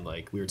yesterday, and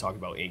like we were talking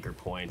about anchor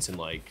points, and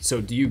like, so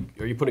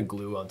are you putting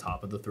glue on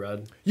top of the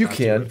thread? You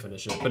can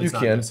finish it, but it's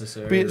not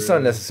necessary. But it's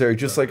not necessary.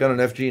 Just like on an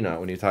FG knot,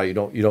 when you tie, you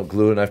don't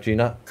glue an FG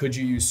knot. Could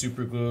you use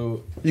super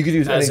glue? You could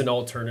use as an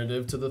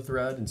alternative to the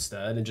thread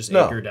instead, and just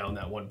anchor down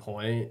that one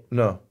point.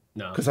 No.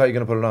 Because how are you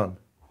going to put it on?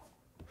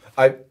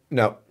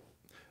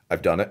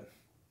 I've done it.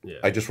 Yeah.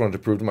 I just wanted to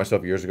prove to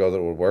myself years ago that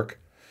it would work.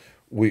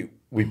 We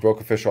broke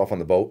a fish off on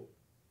the boat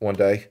one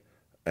day,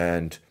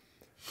 and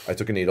I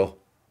took a needle.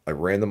 I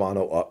ran the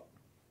mono up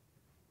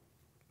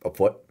a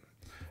foot,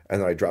 and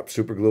then I dropped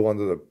super glue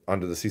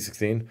onto the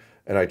C16,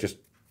 and I just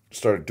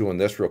started doing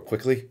this real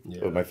quickly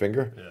with my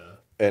finger,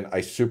 and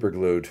I super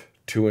glued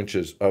 2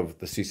 inches of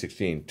the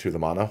C16 to the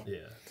mono. Yeah.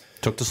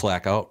 Took the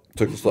slack out.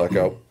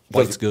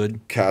 Light's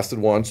good. Casted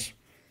once.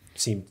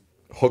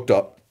 Hooked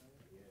up.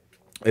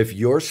 If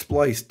your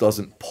splice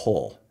doesn't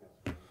pull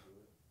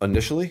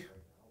initially,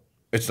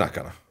 it's not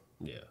gonna.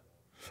 Yeah.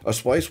 A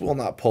splice will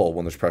not pull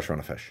when there's pressure on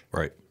a fish.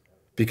 Right.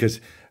 Because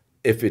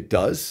if it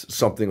does,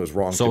 something was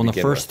wrong. So in the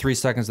first 3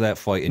 seconds of that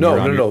fight, no,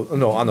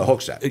 on the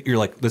hook set. You're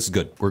like, this is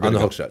good. We're good on the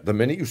hook set. The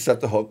minute you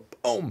set the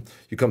hook, boom,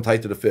 you come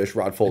tight to the fish,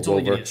 rod folds over.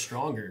 It's only going to get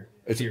stronger,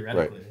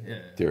 theoretically. Right.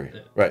 Yeah. Theory.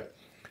 Yeah. Right.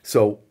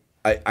 So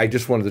I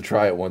just wanted to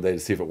try it one day to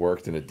see if it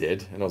worked, and it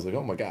did. And I was like,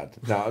 oh my God.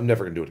 Now I'm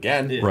never going to do it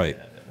again. Yeah. Right.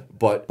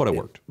 But it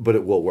worked. But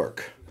it will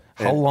work.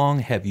 How long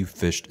have you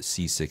fished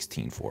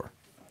C16 for?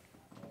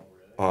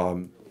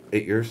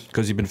 8 years.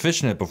 Because you've been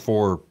fishing it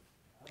before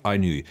I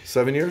knew you.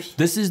 7 years.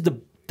 This is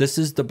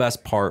the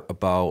best part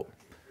about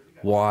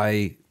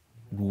why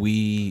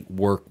we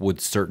work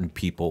with certain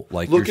people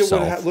like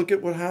yourself. Look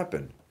at what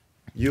happened.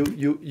 You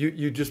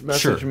just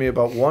messaged me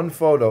about one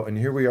photo, and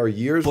here we are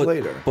years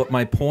later. But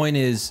my point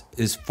is,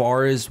 as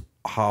far as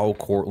how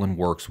Cortland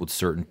works with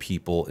certain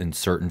people in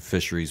certain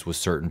fisheries with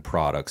certain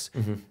products,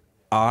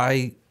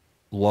 I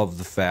love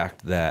the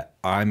fact that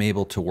I'm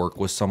able to work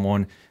with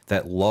someone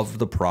that loved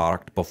the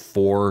product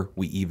before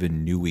we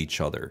even knew each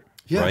other.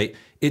 Yeah. Right?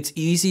 It's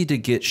easy to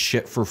get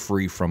shit for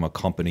free from a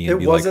company and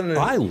be like,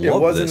 I love this stuff. It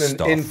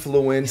wasn't an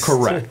influence.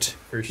 Correct.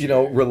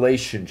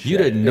 Relationship. You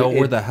didn't know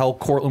where the hell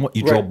Cortland was.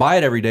 You drove by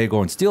it every day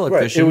going, steal it,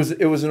 fishing.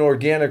 It was an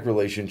organic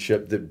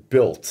relationship that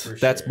built.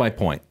 That's my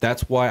point.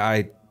 That's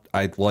why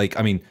I like,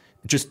 I mean,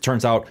 it just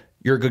turns out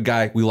you're a good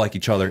guy. We like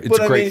each other. It's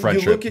a great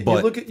friendship.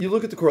 You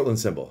look at the Cortland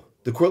symbol.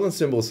 The Cortland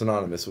symbol is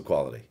synonymous with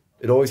quality.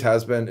 It always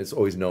has been. It's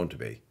always known to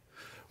be.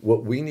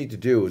 What we need to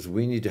do is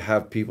we need to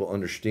have people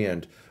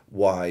understand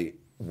why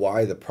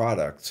the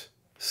product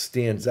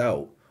stands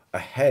out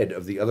ahead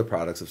of the other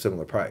products of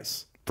similar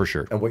price. For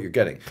sure. And what you're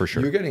getting. For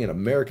sure. You're getting an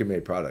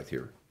American-made product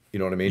here. You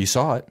know what I mean? You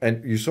saw it.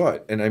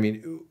 And I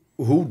mean,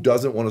 who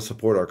doesn't want to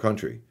support our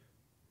country?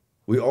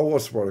 We all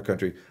want to support our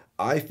country.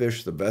 I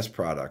fish the best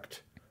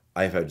product.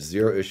 I've had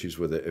zero issues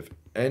with it. If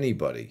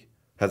anybody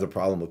has a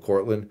problem with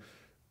Cortland,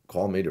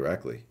 call me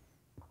directly.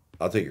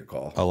 I'll take your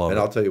call. And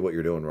I'll tell you what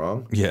you're doing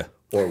wrong. Yeah.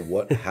 Or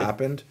what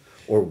happened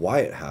or why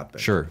it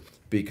happened. Sure.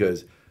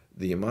 Because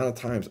the amount of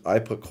times I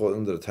put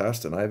Cortland to the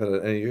test and I haven't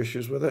had any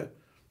issues with it,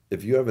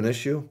 if you have an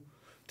issue,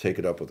 take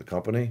it up with the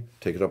company,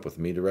 take it up with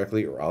me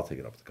directly, or I'll take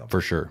it up with the company.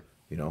 For sure.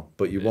 You know,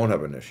 but you won't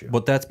have an issue.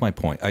 But that's my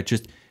point.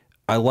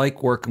 I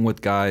like working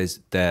with guys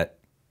that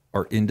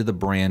are into the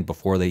brand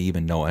before they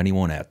even know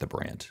anyone at the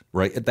brand,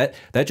 right? That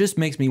just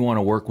makes me want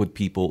to work with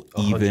people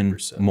even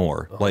 100%,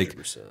 more. 100%. Like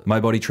my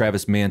buddy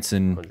Travis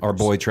Manson, 100%. Our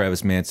boy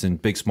Travis Manson,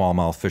 big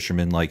smallmouth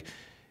fisherman. Like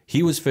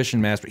he was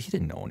fishing master. He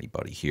didn't know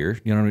anybody here,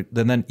 you know.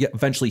 And then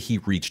eventually he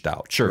reached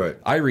out. Sure, right.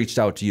 I reached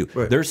out to you.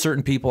 Right. There's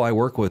certain people I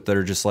work with that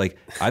are just like,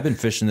 I've been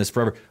fishing this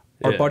forever.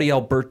 Our buddy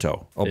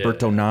Alberto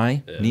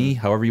Nye,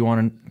 however you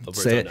want to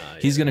say it.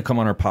 He's going to come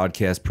on our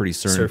podcast pretty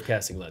soon.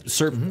 Surfcasting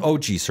legend.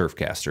 OG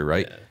surfcaster,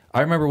 right? Yeah. I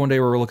remember one day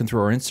we were looking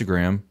through our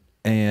Instagram,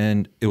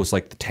 and it was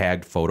like the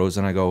tagged photos,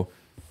 and I go,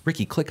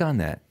 Ricky, click on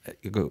that.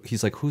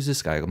 He's like, who's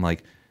this guy? I'm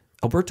like,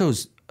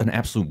 Alberto's an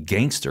absolute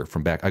gangster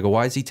from back. I go,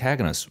 why is he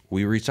tagging us?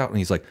 We reached out, and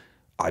he's like,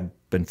 I've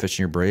been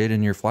fishing your braid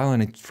and your fly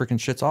line. It freaking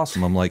shit's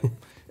awesome. I'm like,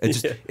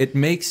 it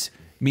makes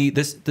me,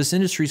 this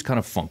industry's kind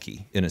of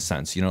funky in a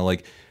sense, you know,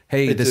 like,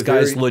 hey, this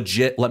guy's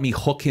legit. Let me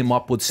hook him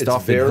up with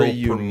stuff. It's very and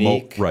he'll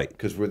unique, promote. Right?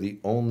 Because we're the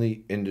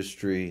only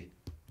industry.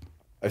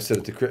 I said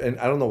it to Chris, and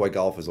I don't know why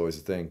golf is always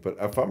a thing, but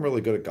if I'm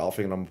really good at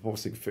golfing and I'm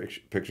posting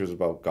pictures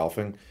about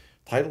golfing,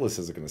 Titleist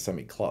isn't going to send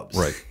me clubs.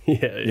 Right.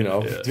 You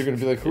know, they're going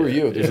to be like, "Who are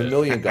you?" There's a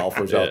million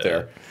golfers out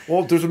there.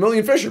 Well, there's a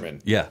million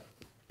fishermen. Yeah.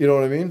 You know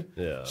what I mean?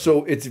 Yeah.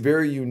 So it's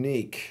very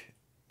unique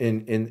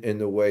in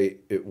the way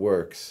it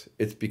works.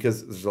 It's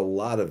because there's a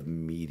lot of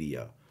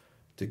media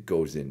that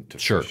goes into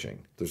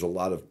fishing. There's a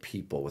lot of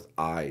people with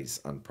eyes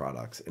on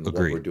products and what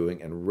we're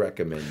doing and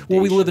recommendations.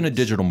 Well, we live in a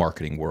digital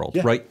marketing world,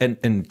 right?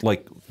 And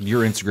like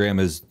your Instagram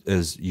is,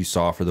 as you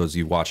saw for those of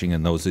you watching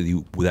and those of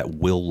you that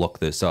will look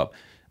this up,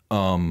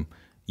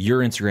 your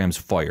Instagram's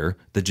fire.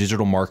 The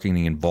digital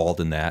marketing involved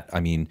in that, I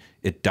mean,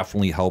 it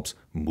definitely helps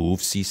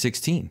move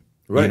C16.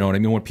 Right. You know what I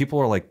mean? When people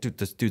are like, dude,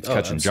 this dude's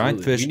catching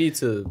giant fish. We need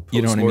to post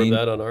you know what more I mean? of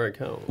that on our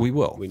account. We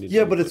will.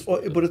 But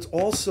it's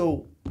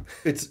also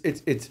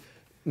it's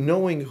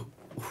knowing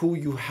who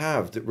you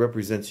have that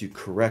represents you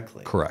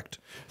correctly. Correct.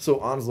 So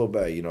Onslow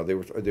Bay, you know, they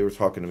were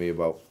talking to me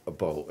about a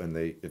boat, and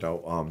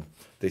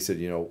they said,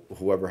 you know,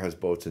 whoever has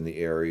boats in the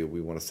area, we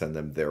want to send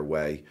them their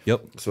way.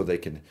 Yep. So they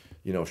can,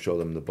 you know, show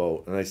them the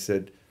boat. And I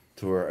said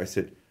to her,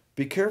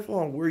 be careful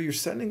on where you're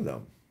sending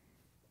them,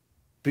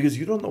 because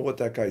you don't know what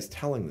that guy's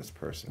telling this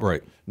person.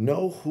 Right.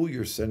 Know who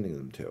you're sending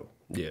them to.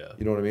 Yeah.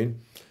 You know what I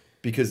mean?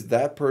 Because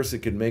that person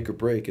can make or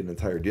break an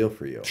entire deal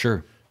for you.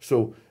 Sure.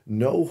 So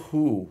know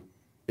who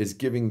is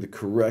giving the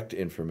correct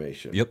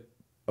information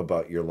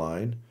about your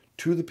line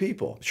to the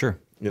people. Sure.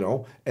 You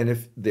know, and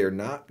if they're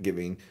not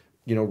giving,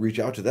 you know, reach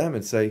out to them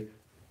and say,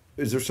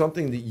 is there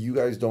something that you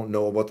guys don't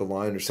know about the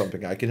line or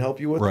something I can help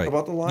you with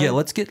about the line? Yeah,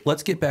 let's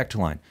get back to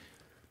line.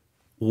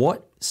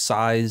 What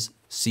size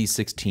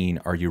C16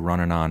 are you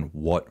running on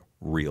what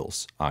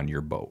reels on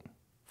your boat?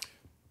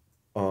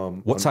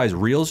 What size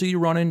reels are you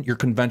running? Your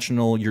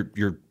conventional,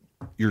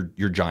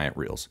 your giant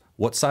reels.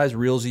 What size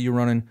reels are you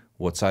running?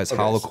 What size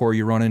hollow core are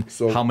you running?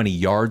 So, how many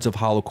yards of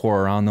hollow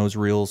core are on those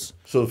reels?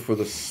 So for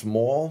the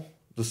smaller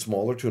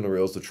tuna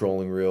reels, the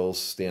trolling reels,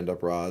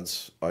 stand-up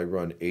rods, I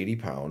run 80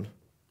 pound.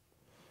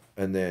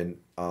 And then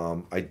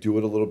I do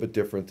it a little bit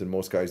different than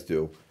most guys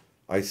do.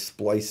 I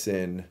splice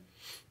in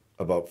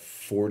about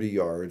 40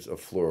 yards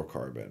of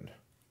fluorocarbon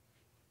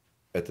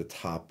at the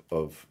top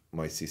of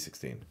my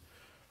C16.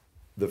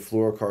 The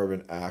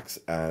fluorocarbon acts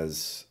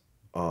as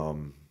a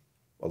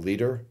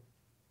leader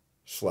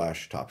 /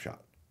 top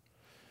shot.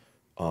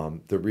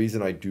 The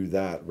reason I do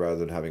that rather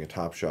than having a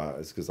top shot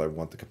is because I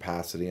want the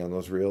capacity on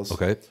those reels.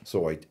 Okay.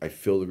 So I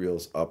fill the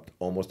reels up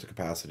almost to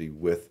capacity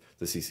with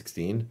the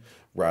C16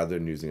 rather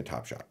than using a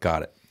top shot.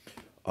 Got it.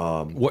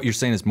 What you're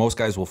saying is most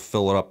guys will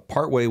fill it up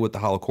partway with the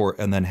hollow core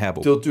and then have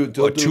a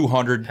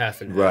 200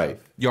 half and right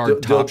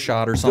yard top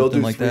shot or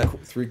something like that.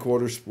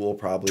 3/4 spool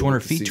probably. 200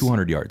 feet,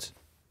 200 yards.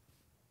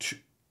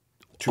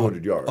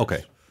 200 yards.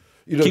 Okay.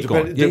 You know, Keep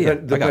going.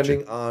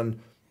 depending on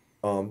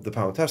the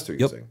pound test they're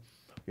using.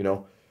 You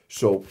know,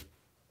 so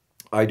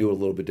I do it a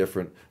little bit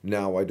different.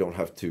 Now I don't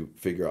have to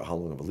figure out how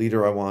long of a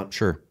leader I want.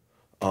 Sure.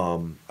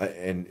 And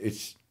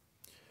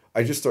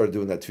I just started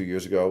doing that 2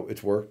 years ago.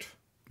 It's worked.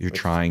 You're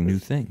trying new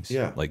things.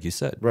 Yeah. Like you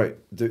said. Right.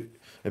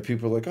 And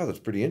people are like, oh, that's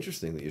pretty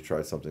interesting that you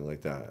tried something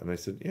like that. And I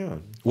said, yeah.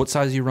 What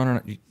size are you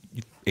running?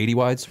 80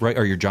 wides, right?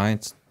 Or your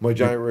giants? My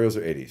giant reels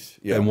are 80s.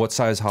 Yeah. And what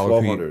size hollow core?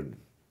 1200.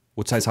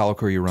 What size hollow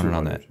core are you running 200.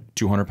 On that?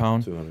 200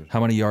 pound? 200.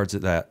 How many yards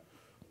at that?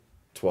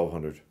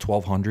 1200.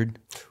 1200?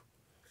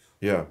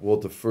 Yeah.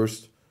 Well,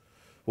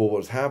 what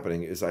was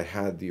happening is I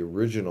had the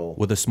original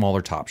with a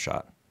smaller top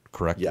shot,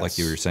 correct? Yes. Like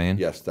you were saying?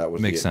 Yes, that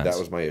was Makes sense. That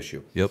was my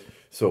issue. Yep.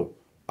 So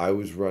I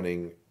was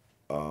running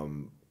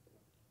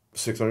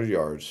 600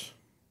 yards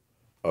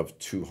of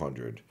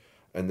 200,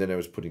 and then I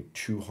was putting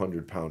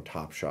 200-pound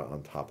top shot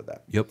on top of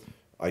that. Yep.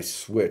 I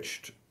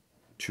switched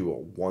to a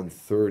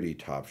 130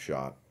 top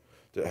shot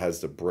that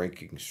has the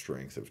breaking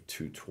strength of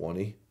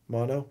 220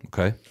 mono.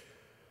 Okay.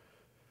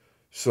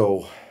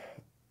 So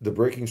the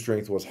breaking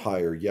strength was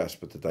higher, yes,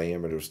 but the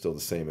diameter was still the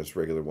same as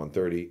regular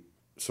 130.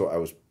 So I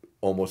was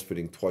almost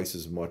fitting twice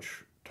as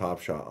much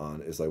Top Shot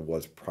on as I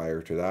was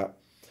prior to that.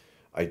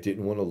 I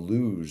didn't want to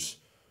lose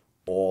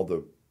all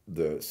the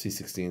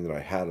C16 that I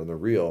had on the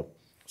reel.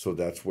 So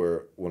that's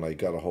where, when I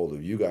got a hold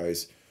of you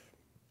guys,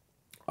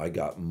 I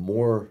got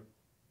more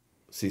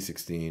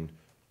C16,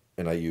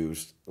 and I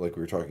used, like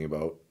we were talking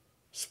about,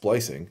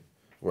 splicing,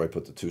 where I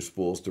put the two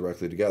spools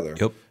directly together.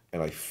 Yep.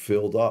 And I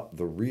filled up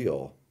the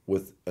reel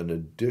with an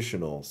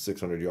additional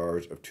 600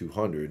 yards of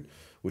 200,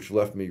 which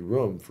left me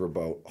room for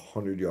about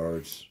 100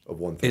 yards of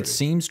 130. It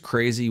seems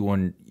crazy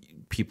when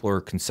people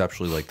are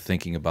conceptually like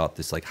thinking about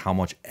this, like how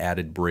much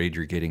added braid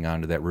you're getting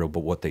onto that reel.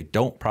 But what they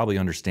don't probably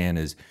understand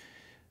is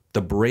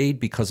the braid,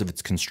 because of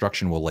its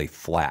construction, will lay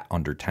flat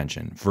under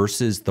tension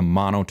versus the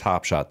mono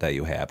Top Shot that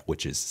you have,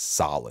 which is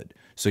solid.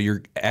 So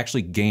you're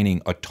actually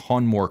gaining a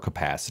ton more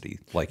capacity,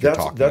 like you're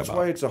talking about. That's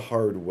why it's a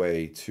hard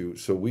way to.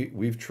 So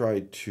we've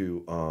tried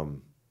to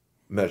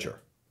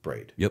measure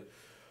braid. Yep.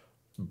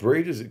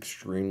 Braid is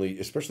extremely,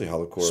 especially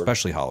hollow core.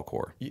 Especially hollow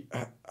core.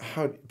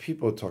 How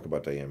people talk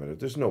about diameter?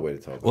 There's no way to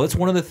tell. Well, it's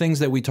one of the things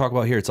that we talk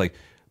about here. It's like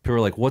people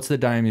are like, "What's the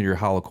diameter of your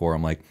hollow core?"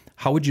 I'm like,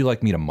 "How would you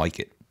like me to mic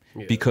it?"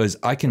 Yeah. Because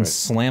I can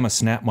slam a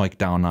snap mic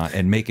down on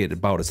and make it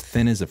about as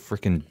thin as a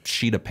freaking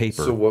sheet of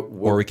paper. So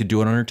or we could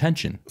do it under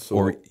tension. So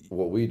or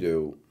what we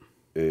do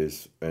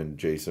is, and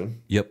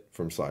Jason. Yep.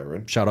 From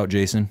Siren. Shout out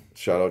Jason.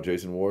 Shout out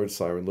Jason Ward,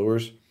 Siren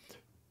Lures.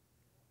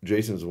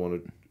 Jason's the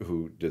one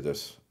who did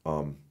this.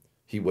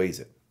 He weighs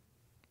it.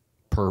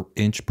 Per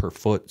inch, per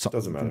foot.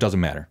 Doesn't matter. Doesn't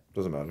matter.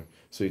 Doesn't matter.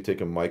 So you take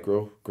a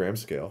microgram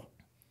scale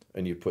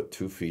and you put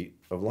 2 feet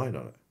of line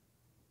on it.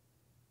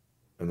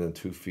 And then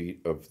 2 feet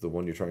of the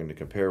one you're trying to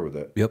compare with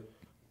it. Yep.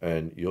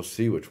 And you'll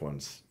see which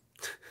ones.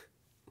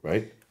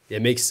 Right? Yeah,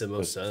 it makes the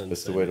most sense.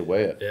 That's the way to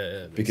weigh it.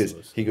 Yeah.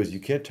 Because he goes, you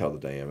can't tell the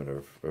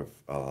diameter of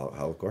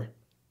hollow core.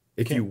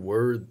 If you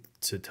were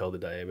to tell the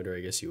diameter, I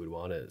guess you would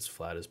want it as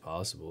flat as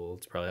possible.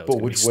 It's probably how it's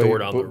going to be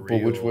stored on the reel.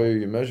 But which way are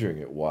you measuring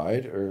it?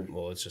 Wide or?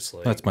 Well, it's just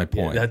like... That's my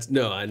point.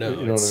 Yeah, I know. You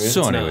know what I mean?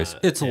 So anyways,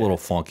 it's a little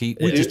funky.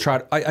 We just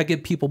try... I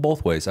get people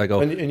both ways. I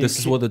go, this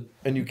is what the...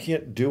 And you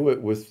can't do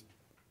it with...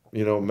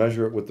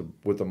 measure it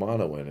with the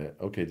mono in it.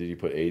 Okay, did you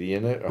put 80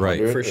 in it?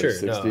 Right, for sure.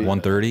 60? No.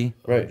 130?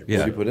 Right, yeah. What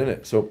did you put in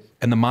it? So,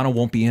 and the mono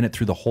won't be in it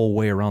through the whole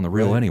way around the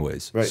reel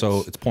anyways. Right.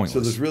 So it's pointless. So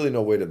there's really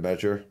no way to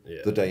measure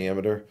the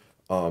diameter.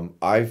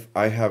 I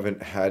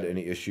haven't had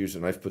any issues,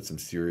 and I've put some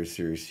serious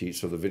heat.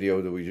 So the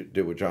video that we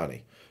did with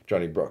Johnny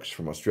Brooks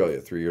from Australia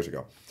 3 years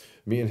ago,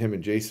 me and him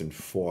and Jason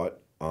fought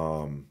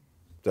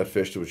that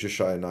fish that was just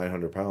shy of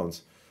 900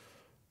 pounds,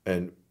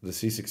 and the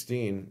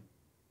C16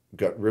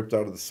 got ripped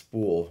out of the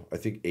spool, I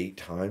think 8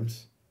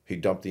 times. He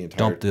dumped the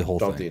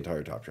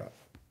entire Top Shot,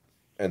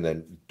 and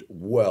then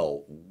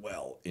well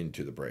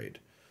into the braid,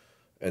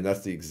 and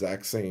that's the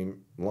exact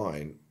same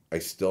line I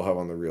still have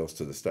on the reels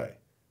to this day.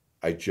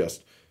 I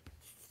just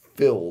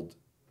filled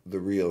the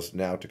reels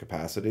now to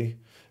capacity,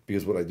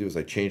 because what I do is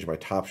I change my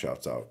Top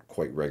Shots out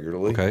quite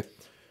regularly. Okay.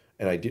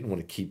 And I didn't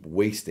want to keep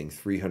wasting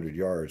 300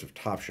 yards of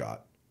Top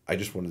Shot. I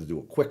just wanted to do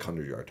a quick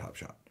 100-yard Top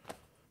Shot,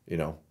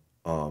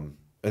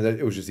 and then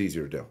it was just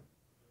easier to do.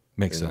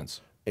 Makes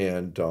sense.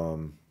 And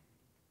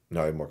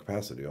now I have more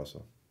capacity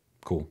also.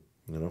 Cool.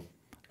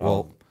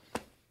 Well,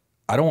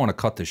 I don't want to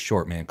cut this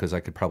short, man, because I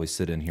could probably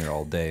sit in here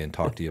all day and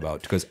talk to you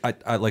about, because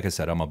I like I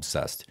said, I'm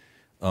obsessed.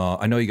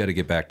 I know you got to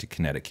get back to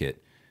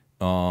Connecticut.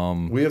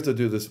 we have to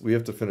do this. We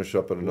have to finish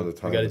up at another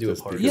time. We got to do a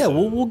part. Yeah,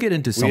 we'll get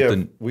into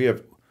something. We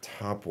have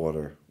top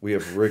water. We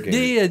have rigging.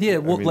 Yeah.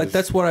 Well,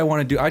 that's what I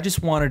want to do. I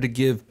just wanted to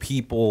give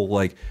people,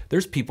 like,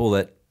 there's people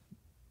that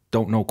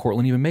don't know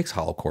Cortland even makes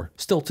hollow core.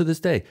 Still to this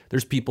day,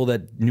 there's people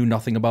that knew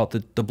nothing about the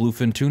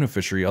bluefin tuna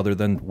fishery other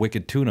than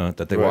wicked tuna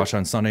that they wash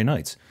on Sunday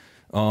nights.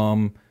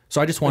 So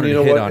I just wanted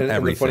to hit on everything.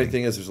 And the funny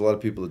thing is, there's a lot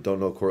of people that don't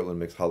know Cortland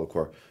makes hollow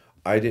core.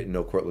 I didn't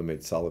know Cortland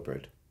made solid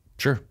braid.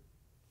 Sure.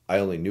 I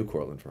only knew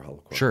Cortland for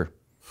hollow core. Sure.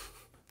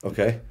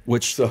 Okay.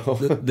 Which that's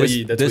what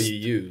you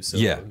use. So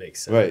it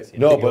makes sense. Right.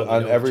 No, but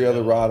on every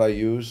other rod I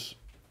use.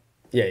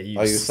 Yeah, you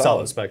use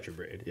solid spectrum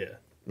braid. Yeah.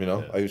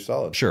 I use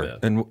solid. Sure. Yeah.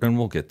 And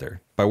we'll get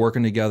there by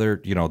working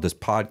together. This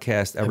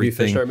podcast, everything. Have you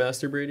fished our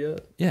master braid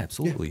yet? Yeah,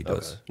 absolutely. He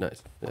does. Okay.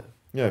 Nice. Yeah.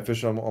 Yeah, I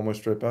fish on all my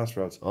straight bass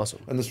rods.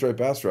 Awesome. And the straight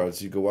bass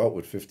rods, you go out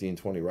with 15,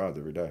 20 rods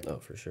every day. Oh,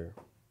 for sure.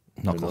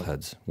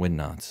 Knuckleheads, wind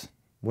knots.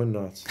 Wind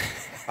knots.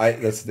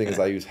 That's the thing is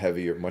I use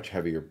much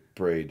heavier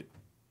braid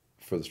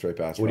for the straight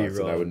bass rods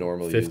than I would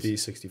normally 50,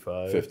 use.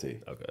 65? 50.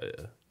 Okay,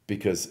 yeah.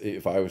 Because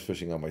if I was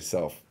fishing on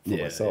myself,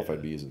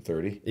 I'd be using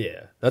 30.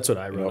 Yeah, that's what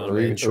I run on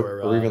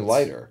or even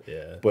lighter.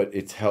 Yeah. But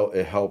it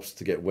helps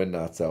to get wind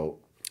knots out.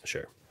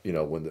 Sure.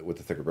 With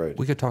the thicker braid.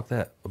 We could talk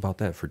about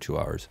that for 2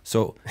 hours.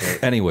 So,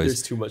 anyways,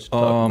 there's too much to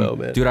talk about,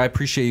 man. Dude, I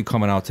appreciate you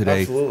coming out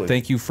today. Absolutely.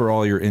 Thank you for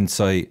all your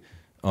insight.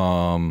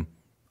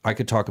 I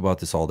could talk about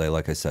this all day,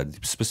 like I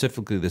said,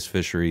 specifically this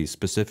fishery,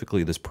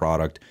 specifically this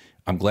product.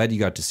 I'm glad you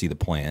got to see the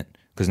plant,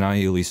 because now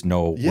you at least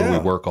know where we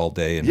work all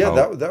day. And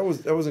that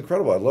was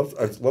incredible. I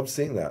loved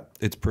seeing that.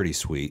 It's pretty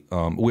sweet.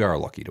 We are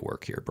lucky to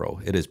work here, bro.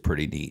 It is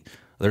pretty neat.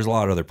 There's a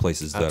lot of other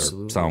places that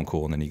Absolutely. sound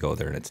cool, and then you go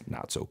there and it's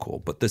not so cool.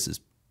 But this is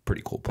a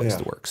pretty cool place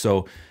to work.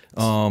 So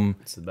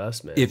It's the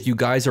best, man. if you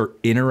guys are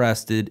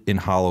interested in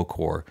hollow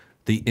core,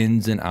 the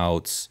ins and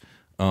outs,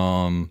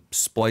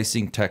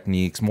 splicing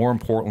techniques, more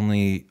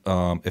importantly,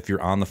 if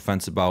you're on the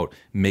fence about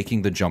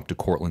making the jump to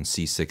Cortland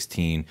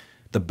C16,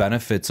 the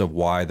benefits of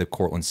why the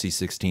Cortland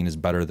C16 is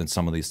better than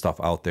some of these stuff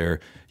out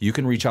there, you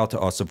can reach out to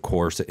us, of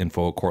course, at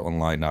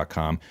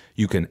info@cortlandline.com.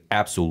 You can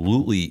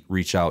absolutely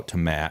reach out to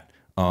Matt.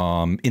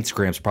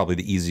 Instagram's probably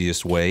the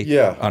easiest way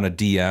on a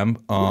DM.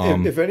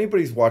 If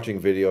anybody's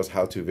watching videos,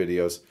 how-to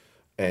videos,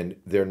 and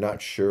they're not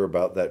sure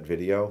about that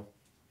video,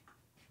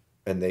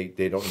 and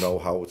they don't know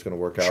how it's going to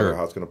work out or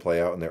how it's going to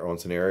play out in their own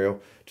scenario,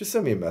 just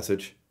send me a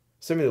message.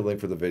 Send me the link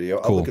for the video.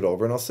 I'll look it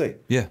over and I'll see.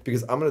 Yeah.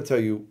 Because I'm going to tell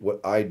you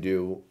what I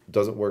do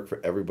doesn't work for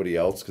everybody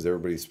else because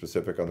everybody's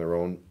specific on their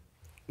own,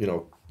 you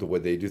know, the way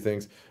they do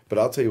things. But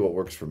I'll tell you what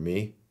works for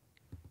me,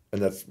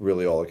 and that's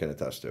really all I can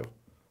attest to.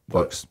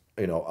 Works.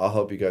 But, you know, I'll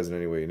help you guys in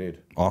any way you need.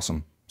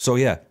 Awesome. So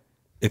yeah,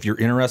 if you're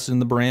interested in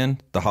the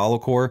brand, the hollow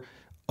core,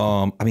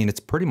 I mean, it's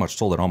pretty much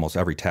sold at almost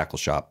every tackle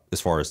shop as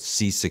far as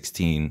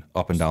C16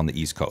 up and down the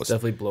East Coast.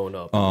 Definitely blowing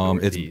up.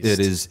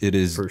 It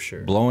is for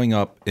sure. blowing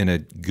up in a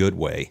good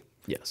way.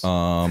 Yes.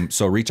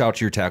 So reach out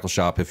to your tackle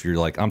shop if you're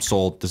like, I'm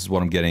sold. This is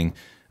what I'm getting.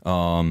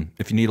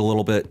 If you need a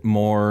little bit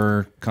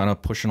more kind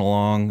of pushing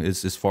along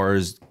as far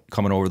as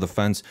coming over the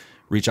fence,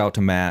 reach out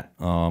to Matt.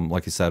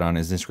 Like I said, on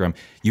his Instagram.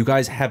 You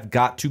guys have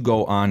got to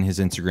go on his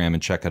Instagram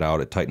and check it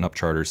out at Tighten Up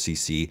Charter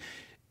CC.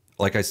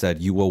 Like I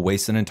said, you will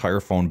waste an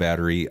entire phone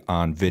battery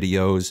on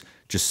videos.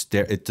 Just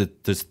stare.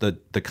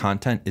 The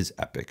content is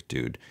epic,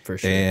 dude. For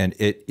sure. And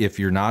if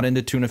you're not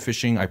into tuna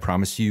fishing, I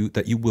promise you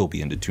that you will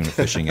be into tuna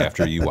fishing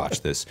after you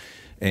watch this.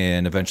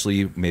 And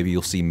eventually, maybe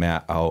you'll see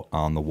Matt out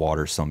on the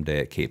water someday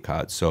at Cape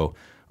Cod. So,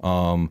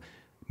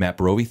 Matt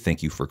Perachio,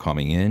 thank you for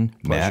coming in.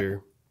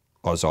 Pleasure.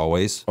 Matt, as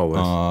always.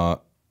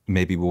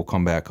 Maybe we'll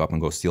come back up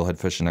and go steelhead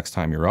fishing next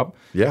time you're up.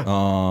 Yeah.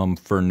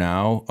 For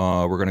now,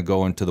 we're going to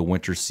go into the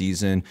winter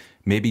season.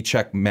 Maybe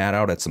check Matt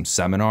out at some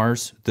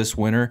seminars this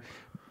winter.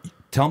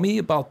 Tell me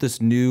about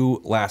this new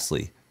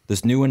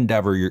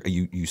endeavor.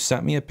 You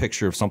sent me a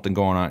picture of something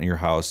going on in your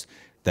house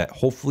that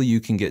hopefully you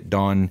can get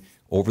done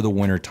over the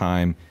winter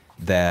time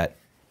that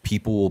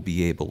people will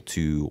be able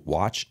to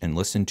watch and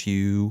listen to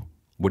you.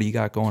 What do you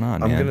got going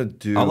on, man? I'm gonna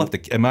do.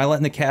 Am I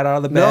letting the cat out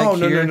of the bag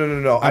here?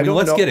 No. I mean,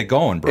 let's get it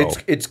going, bro.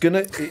 It's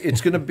gonna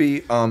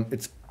be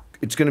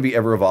it's gonna be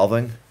ever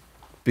evolving,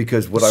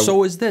 because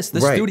So is this.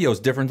 The studio is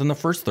different than the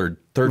first third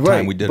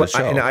time we did a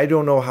show. And I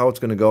don't know how it's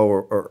gonna go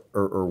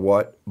or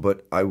what,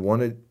 but I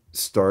want to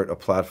start a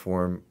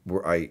platform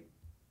where I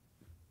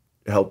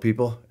help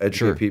people,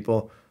 educate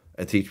people,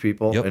 and teach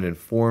people, and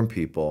inform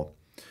people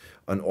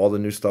on all the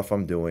new stuff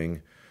I'm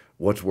doing,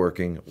 what's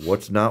working,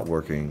 what's not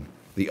working,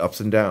 the ups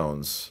and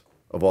downs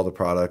of all the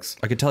products.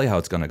 I can tell you how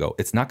it's going to go.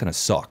 It's not going to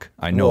suck.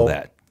 I know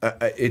that.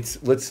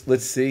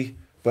 Let's see.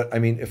 But I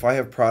mean, if I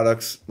have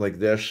products like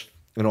this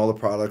and all the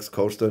products,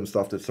 Costa and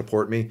stuff that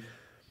support me.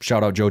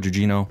 Shout out Joe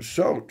Gugino.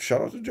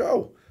 Shout out to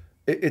Joe.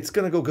 It's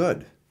going to go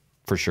good.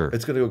 For sure.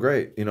 It's going to go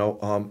great, you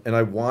know. And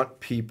I want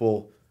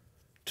people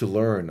to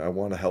learn. I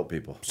want to help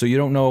people. So you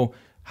don't know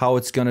how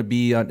it's going to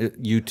be on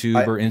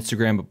YouTube or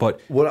Instagram,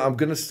 but what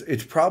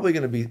it's probably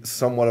going to be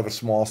somewhat of a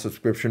small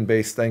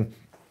subscription-based thing,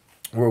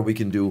 where we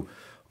can do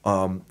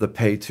the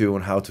pay-to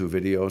and how-to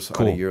videos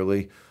on a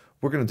yearly.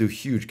 We're going to do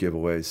huge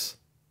giveaways,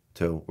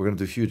 too. We're going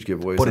to do huge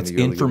giveaways. But it's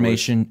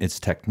information,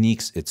 it's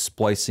techniques, it's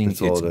splicing,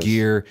 it's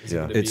gear.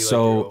 It's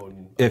so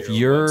if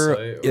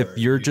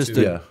you're just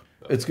a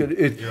it's good.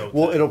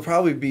 It'll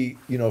probably be,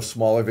 you know,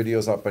 smaller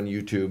videos up on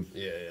YouTube.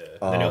 Yeah.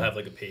 Then you'll have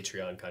like a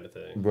Patreon kind of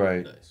thing.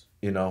 Right. Nice.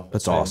 You know,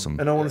 that's awesome.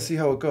 And I want to see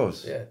how it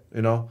goes. Yeah.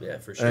 You know. Yeah,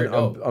 for sure.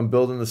 And I'm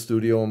building the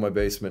studio in my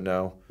basement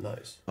now.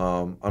 Nice.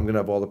 I'm gonna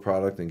have all the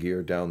product and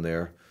gear down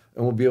there,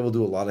 and we'll be able to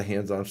do a lot of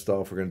hands-on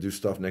stuff. We're gonna do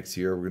stuff next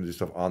year. We're gonna do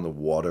stuff on the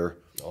water.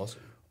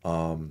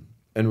 Awesome.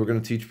 And we're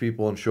gonna teach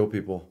people and show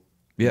people.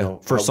 Yeah. You know,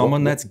 for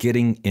someone that's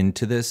getting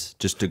into this,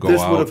 just to go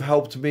this out. would have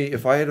helped me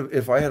if I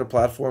had a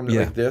platform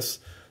like this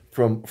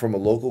from a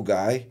local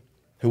guy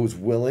who was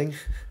willing.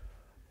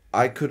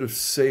 I could have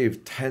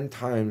saved 10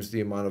 times the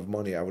amount of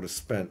money I would have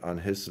spent on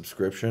his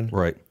subscription.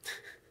 Right.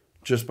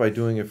 Just by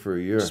doing it for a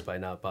year. Just by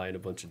not buying a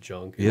bunch of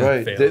junk. Yeah.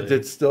 Right.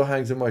 That still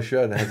hangs in my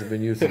shed and hasn't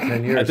been used in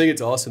 10 years. I think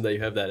it's awesome that you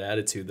have that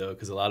attitude, though,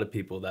 because a lot of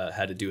people that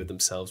had to do it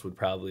themselves would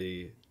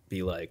probably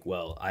be like,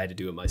 well, I had to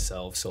do it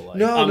myself, so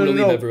like I'm going to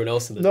leave everyone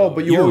else in the dark.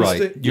 But you're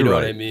right. You know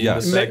right. what I mean?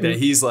 Yes. The fact that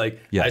he's like,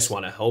 I just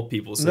want to help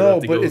people, so they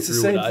have to go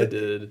through what I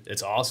did.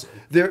 It's awesome.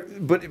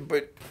 But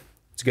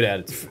it's a good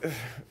attitude.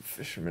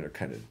 Fishermen are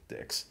kind of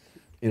dicks.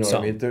 You know what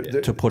I mean?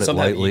 To put it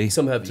lightly.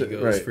 Some have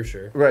egos, for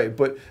sure. Right,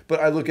 but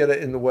I look at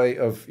it in the way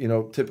of, you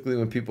know, typically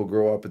when people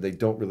grow up and they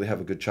don't really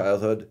have a good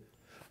childhood,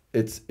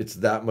 it's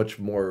that much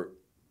more,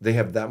 they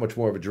have that much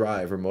more of a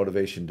drive or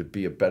motivation to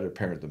be a better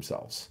parent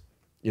themselves.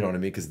 You know what I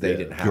mean? Because they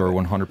didn't have it. You're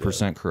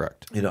 100%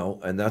 correct. You know,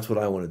 and that's what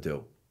I want to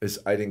do. Is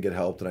I didn't get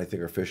helped, and I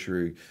think our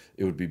fishery,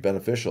 it would be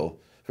beneficial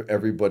for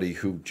everybody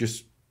who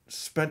just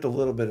spent a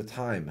little bit of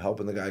time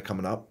helping the guy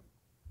coming up,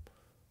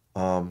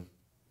 and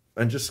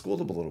just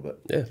schooled him a little bit.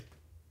 Yeah.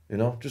 You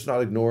know, just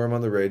not ignore him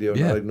on the radio,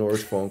 not ignore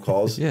his phone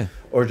calls,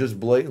 or just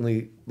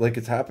blatantly, like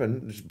it's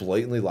happened, just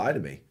blatantly lie to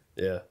me.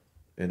 Yeah.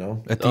 You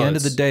know, at the end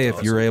of the day,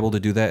 if you're able to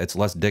do that, it's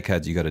less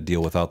dickheads you got to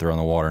deal with out there on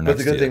the water. But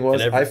the good thing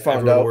was, I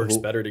found out works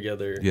better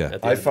together. Yeah,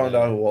 I found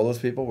out who all those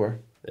people were.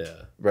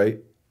 Yeah. Right,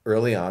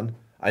 early on.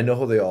 I know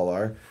who they all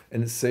are,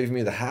 and it saved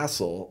me the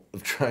hassle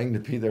of trying to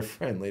be their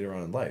friend later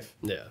on in life.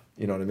 Yeah.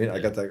 You know what I mean? I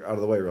got that out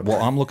of the way real quick.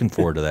 Well, I'm looking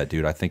forward to that,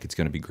 dude. I think it's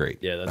going to be great.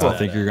 Yeah, that's I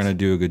think you're going to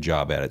do a good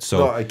job at it.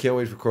 So I can't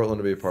wait for Cortland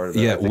to be a part of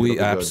that. Yeah, we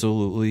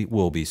absolutely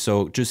will be.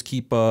 So just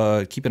keep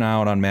an eye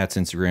out on Matt's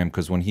Instagram,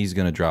 because when he's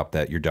going to drop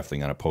that, you're definitely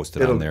going to post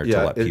it on there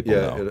to let people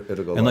know.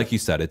 It'll go and live. like you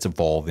said, it's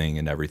evolving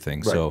and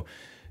everything. Right. So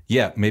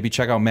yeah, maybe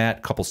check out Matt.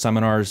 A couple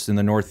seminars in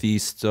the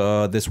Northeast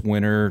this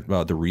winter.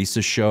 The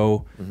Risa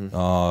show.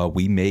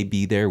 We may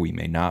be there, we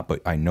may not,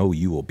 but I know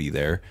you will be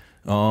there.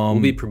 We'll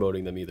be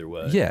promoting them either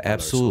way. Yeah,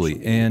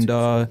 absolutely. And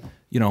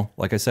you know,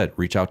 like I said,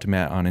 reach out to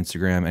Matt on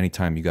Instagram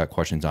anytime you got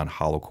questions on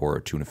hollow core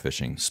or tuna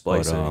fishing,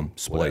 splicing.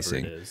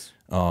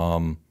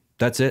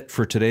 That's it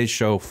for today's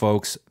show,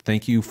 folks.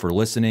 Thank you for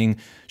listening.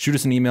 Shoot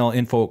us an email,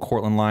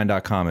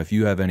 info@cortlandline.com, if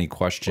you have any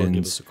questions. Or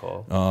give us a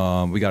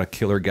call. We got a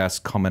killer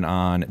guest coming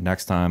on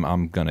next time.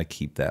 I'm going to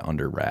keep that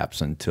under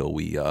wraps until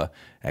we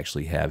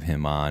actually have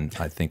him on.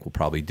 I think we'll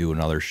probably do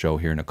another show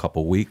here in a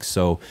couple weeks.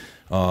 So,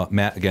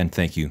 Matt, again,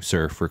 thank you,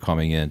 sir, for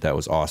coming in. That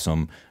was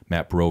awesome.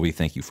 Matt Perachio,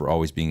 thank you for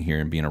always being here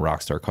and being a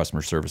rock star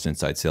customer service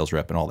inside sales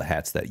rep and all the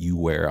hats that you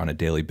wear on a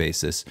daily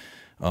basis.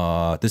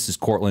 This is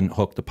Cortland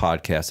Hook, the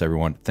podcast,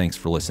 everyone. Thanks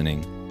for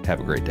listening. Have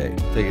a great day.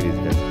 Take it easy,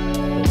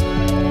 guys.